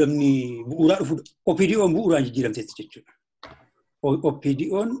jijjiiramni bu'uuraa dhufu OPDO'n bu'uuraan jijjiiramteetti jechuudha.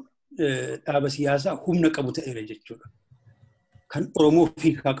 OPDO'n dhaaba siyaasaa humna qabu ta'eera jechuudha. Kan Oromoo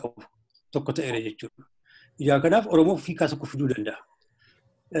fiikaa qabu tokko ta'eera jechuudha. Ijaa kanaaf Oromoo fiikaa tokko fiduu danda'a.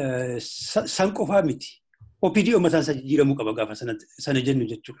 San qofaa miti. OPDO mataan isaa jijjiiramuu qaba gaafa sana jennu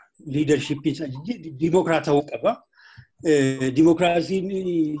jechuudha. Liidarshiippiin isaa diimokiraat ta'uu qaba. Diimokiraasiin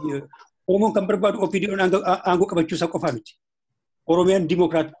Oromoon kan barbaadu OPDO'n aangoo qabachuu isaa qofaa miti.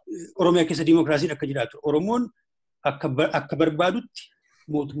 Oromiyaa keessa diimokiraasiin akka jiraatu. Oromoon akka barbaadutti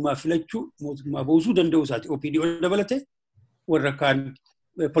mootummaa filachuu, mootummaa buusuu danda'u isaati. OPDO dabalate warra kaan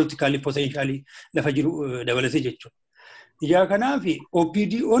politikaalii poteenshaalii lafa jiru dabalate jechuudha. Ijaa kanaaf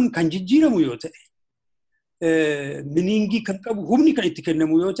OPDO'n kan jijjiiramu yoo ta'e miniingii kan qabu humni kan itti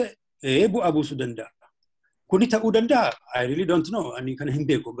kennamu yoo ta'e bu'aa buusuu danda'a. Kuni ta'uu danda'a. I really don't know. Ani kana hin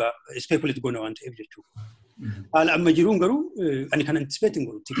beeku speculate goona waan ta'eef jechuudha. Haala amma jiruun garuu ani kan anticipating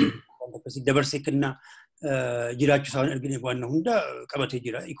godhu dabarsee kennaa jiraachuu isaa waan argine waan hunda qabatee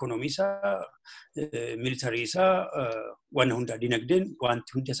jira. Ikoonoomii isaa, militarii isaa, waan hunda dinagdeen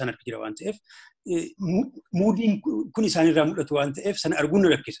wanti hundi isaan argaa jira waan ta'eef muudiin kun isaanirraa mul'atu waan ta'eef sana arguun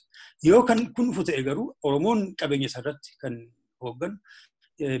rakkisa. Yoo kan kun dhufu ta'e garuu Oromoon qabeenya isaa irratti kan hoogganu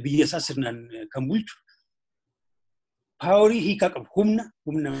biyya isaa sirnaan kan bulchu paaworii hiikaa qabu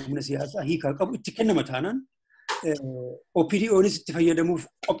humna siyaasaa hiikaa qabu itti kennama taanaan OPDO'nis itti fayyadamuuf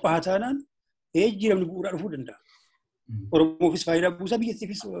qophaa'aa taanaan jijjiiramni bu'uuraa dhufuu danda'a. Oromoofis faayidaa buusaa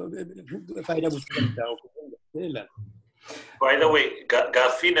biyyattiifis faayidaa buusuu danda'a. By the way,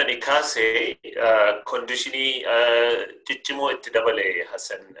 gaaffii ani kaasee conditionii ciccimoo itti dabale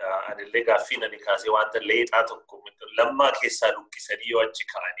Hassan anillee gaaffii ani kaasee wanta leexaa tokko lammaa keessaa luqqisanii yoo achi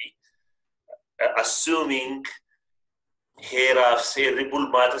ka'anii assuming heeraaf seerri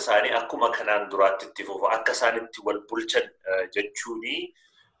bulmaata isaanii akkuma kanaan duraatti itti fufu akka isaan itti wal bulchan jechuuni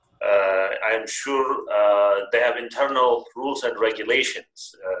I am sure they have internal rules and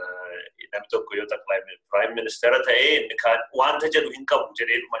regulations. Namni tokko yoo prime minister ta'ee inni kaan wanta jedhu hin qabu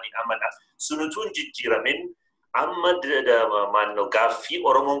jedheedhuma ni amana. Sunutuun jijjiiramin amma maannoo gaaffii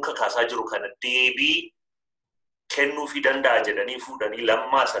Oromoon kakaasaa jiru kana deebii kennuufii danda'a jedhanii fuudhanii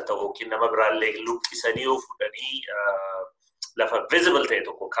lammaas haa ta'u yookiin nama biraallee luqqisanii yoo fuudhanii lafa visible ta'e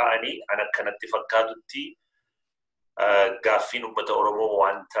tokko kaa'anii an akkanatti fakkaatutti gaaffiin uummata Oromoo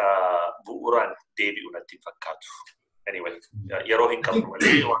wanta bu'uuraan deebi'u natti fakkaatu. Anyway, yeroo hin qabnu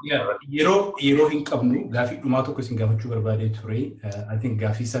malee yeroo hin qabnu gaaffii dhumaa tokko isin gaafachuu barbaadee ture. I think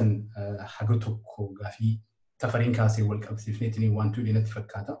gaaffii san haga tokko gaaffii tafariin kaasee wal qabsiifneetiin wantu natti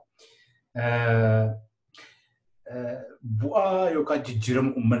fakkaata. Bu'aa yookaan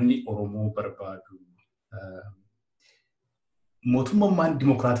jijjiirama uummanni Oromoo barbaadu mootummaan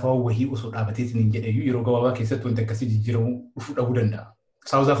dimokiraatawaa wahii osoo dhaabateetiin hin jedhayyuu yeroo gabaabaa keessatti wanti akkasii jijjiiramu dhufuu dhabuu danda'a.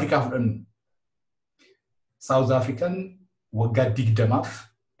 South Africa fudhannu. South African waggaa 20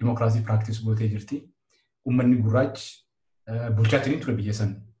 dimokiraasii practice gootee jirti. Uummanni gurraachi bulchaatiin ture biyya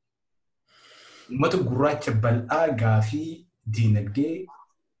san. Uummata gurraacha bal'aa gaafii diinagdee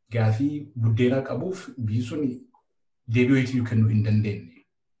gaafii buddeenaa qabuuf biyyi sun deebi'eetii kennuu hin dandeenye.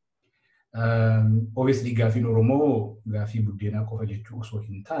 Obviously gaafiin Oromoo gaafii buddeenaa qofa jechuu osoo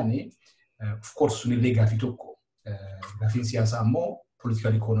hin taane of course sunillee gaafii tokko. Gaafiin siyaasaa ammoo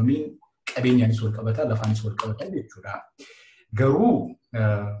political economiin qabeenyaanis wal qabataa lafaanis wal qabataa jechuudha. Garuu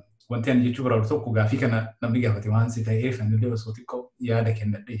wanti ani jechuu barbaadu tokko gaafii kana namni gaafate waan si ta'eef anillee osoo xiqqoo yaada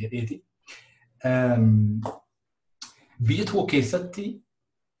kennadhe jedheeti. Biyya tokko keessatti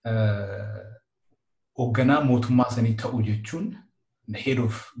hoogganaa mootummaa sanii ta'uu jechuun head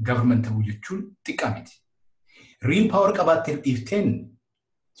of government ta'uu jechuun xiqqaa miti. Real power qabaattee dhiifteen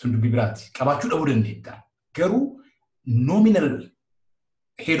sun dubbii biraati. Qabaachuu dhabuu dandeetta. Garuu nominal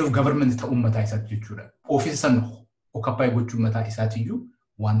head of government ta'uu mataa isaatti jechuudha. Ofiisa san occupy gochuun mataa isaatiiyyuu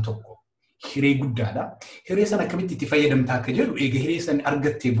waan tokko hiree guddaadha. Hiree sana akkamitti itti fayyadamtaa akka jedhu eega hiree sana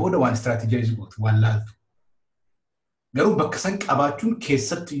argattee booda waan strategize gootu waan laaltu. Garuu bakka san qabaachuun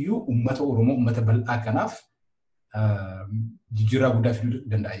keessattiyyuu uummata Oromoo uummata bal'aa kanaaf jijjiirraa guddaa fiduu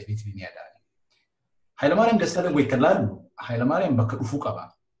danda'a jedheetiin ni yaadaan. Hayilamaariyaam Dassaalany wayita laallu Hayilamaariyaam bakka dhufuu qaba.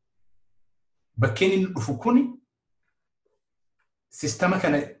 Bakkeen inni dhufu kuni sistema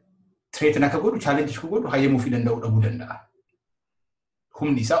kana threaten akka godhu challenge akka godhu hayyamuu fi danda'uu dhabuu danda'a.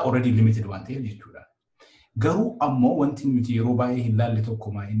 Humni isaa already limited waan ta'eef jechuudha. Garuu ammoo wanti nuti yeroo baay'ee hin laalle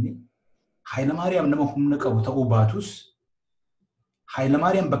tokko maa inni Hayilamaariyaam nama humna qabu ta'uu baatus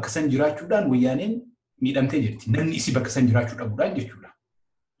Hayilamaariyaam bakka san jiraachuudhaan wayyaaneen miidhamtee jirti. Namni isii bakka san jiraachuu dhabuudhaan jechuudha.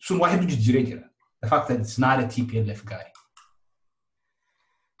 Sun waa hedduu jijjiiree jira. The fact that it's not a TPLF guy.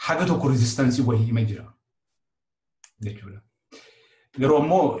 Haga tokko resistance wahii hima jira. Jechuudha. Garuu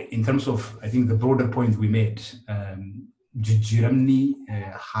ammoo in terms of I think the broader point we made jijjiiramni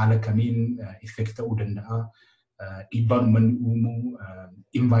haala kamiin effect ta'uu danda'a. Dhiibbaan uummanni uumuu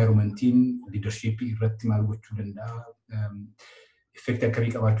environmentiin leadership irratti maal gochuu danda'a. Effect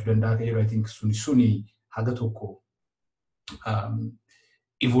akkamii qabaachuu danda'a ta'ee I think suni haga tokko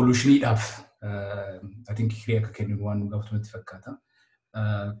evolutioniidhaaf I think hiree akka kennu waan gaafatu natti fakkaata.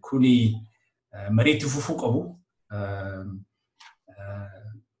 Kuni mareetti fufuu qabu.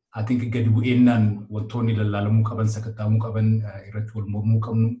 I think gadi bu'eennaan wantoonni lallaalamuu qaban sakattaamuu qaban irratti wal mormuu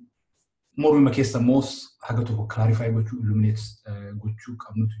qabnu. Mormuma keessa moos haga tokko clarify gochuu illuminate gochuu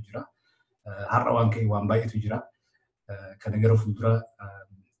qabnutu jira. Har'a waan ka'e waan baay'eetu jira. Kana gara fuuldura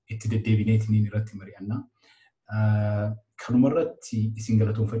itti deddeebineetiin irratti mari'annaa. Kanumarratti isin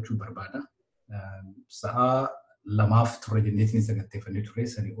galatoonfachuu barbaada. Sa'a lamaaf turre jenneetiin saganteeffannee turre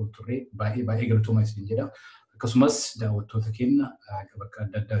sanii ol turre baay'ee galatoomaa isin jedha. Akkasumas daawwattoota keenya bakka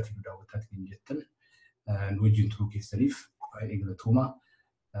adda addaatiin daawwataatiin jettan nu wajjin turuu keessaniif baay'ee galatoomaa.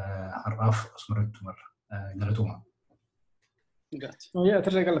 Har'aaf asumarratti marra galatoomaa.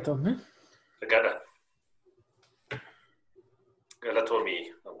 Atirree galatoomne. Galatoomii.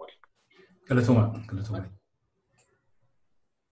 Galatoomaa.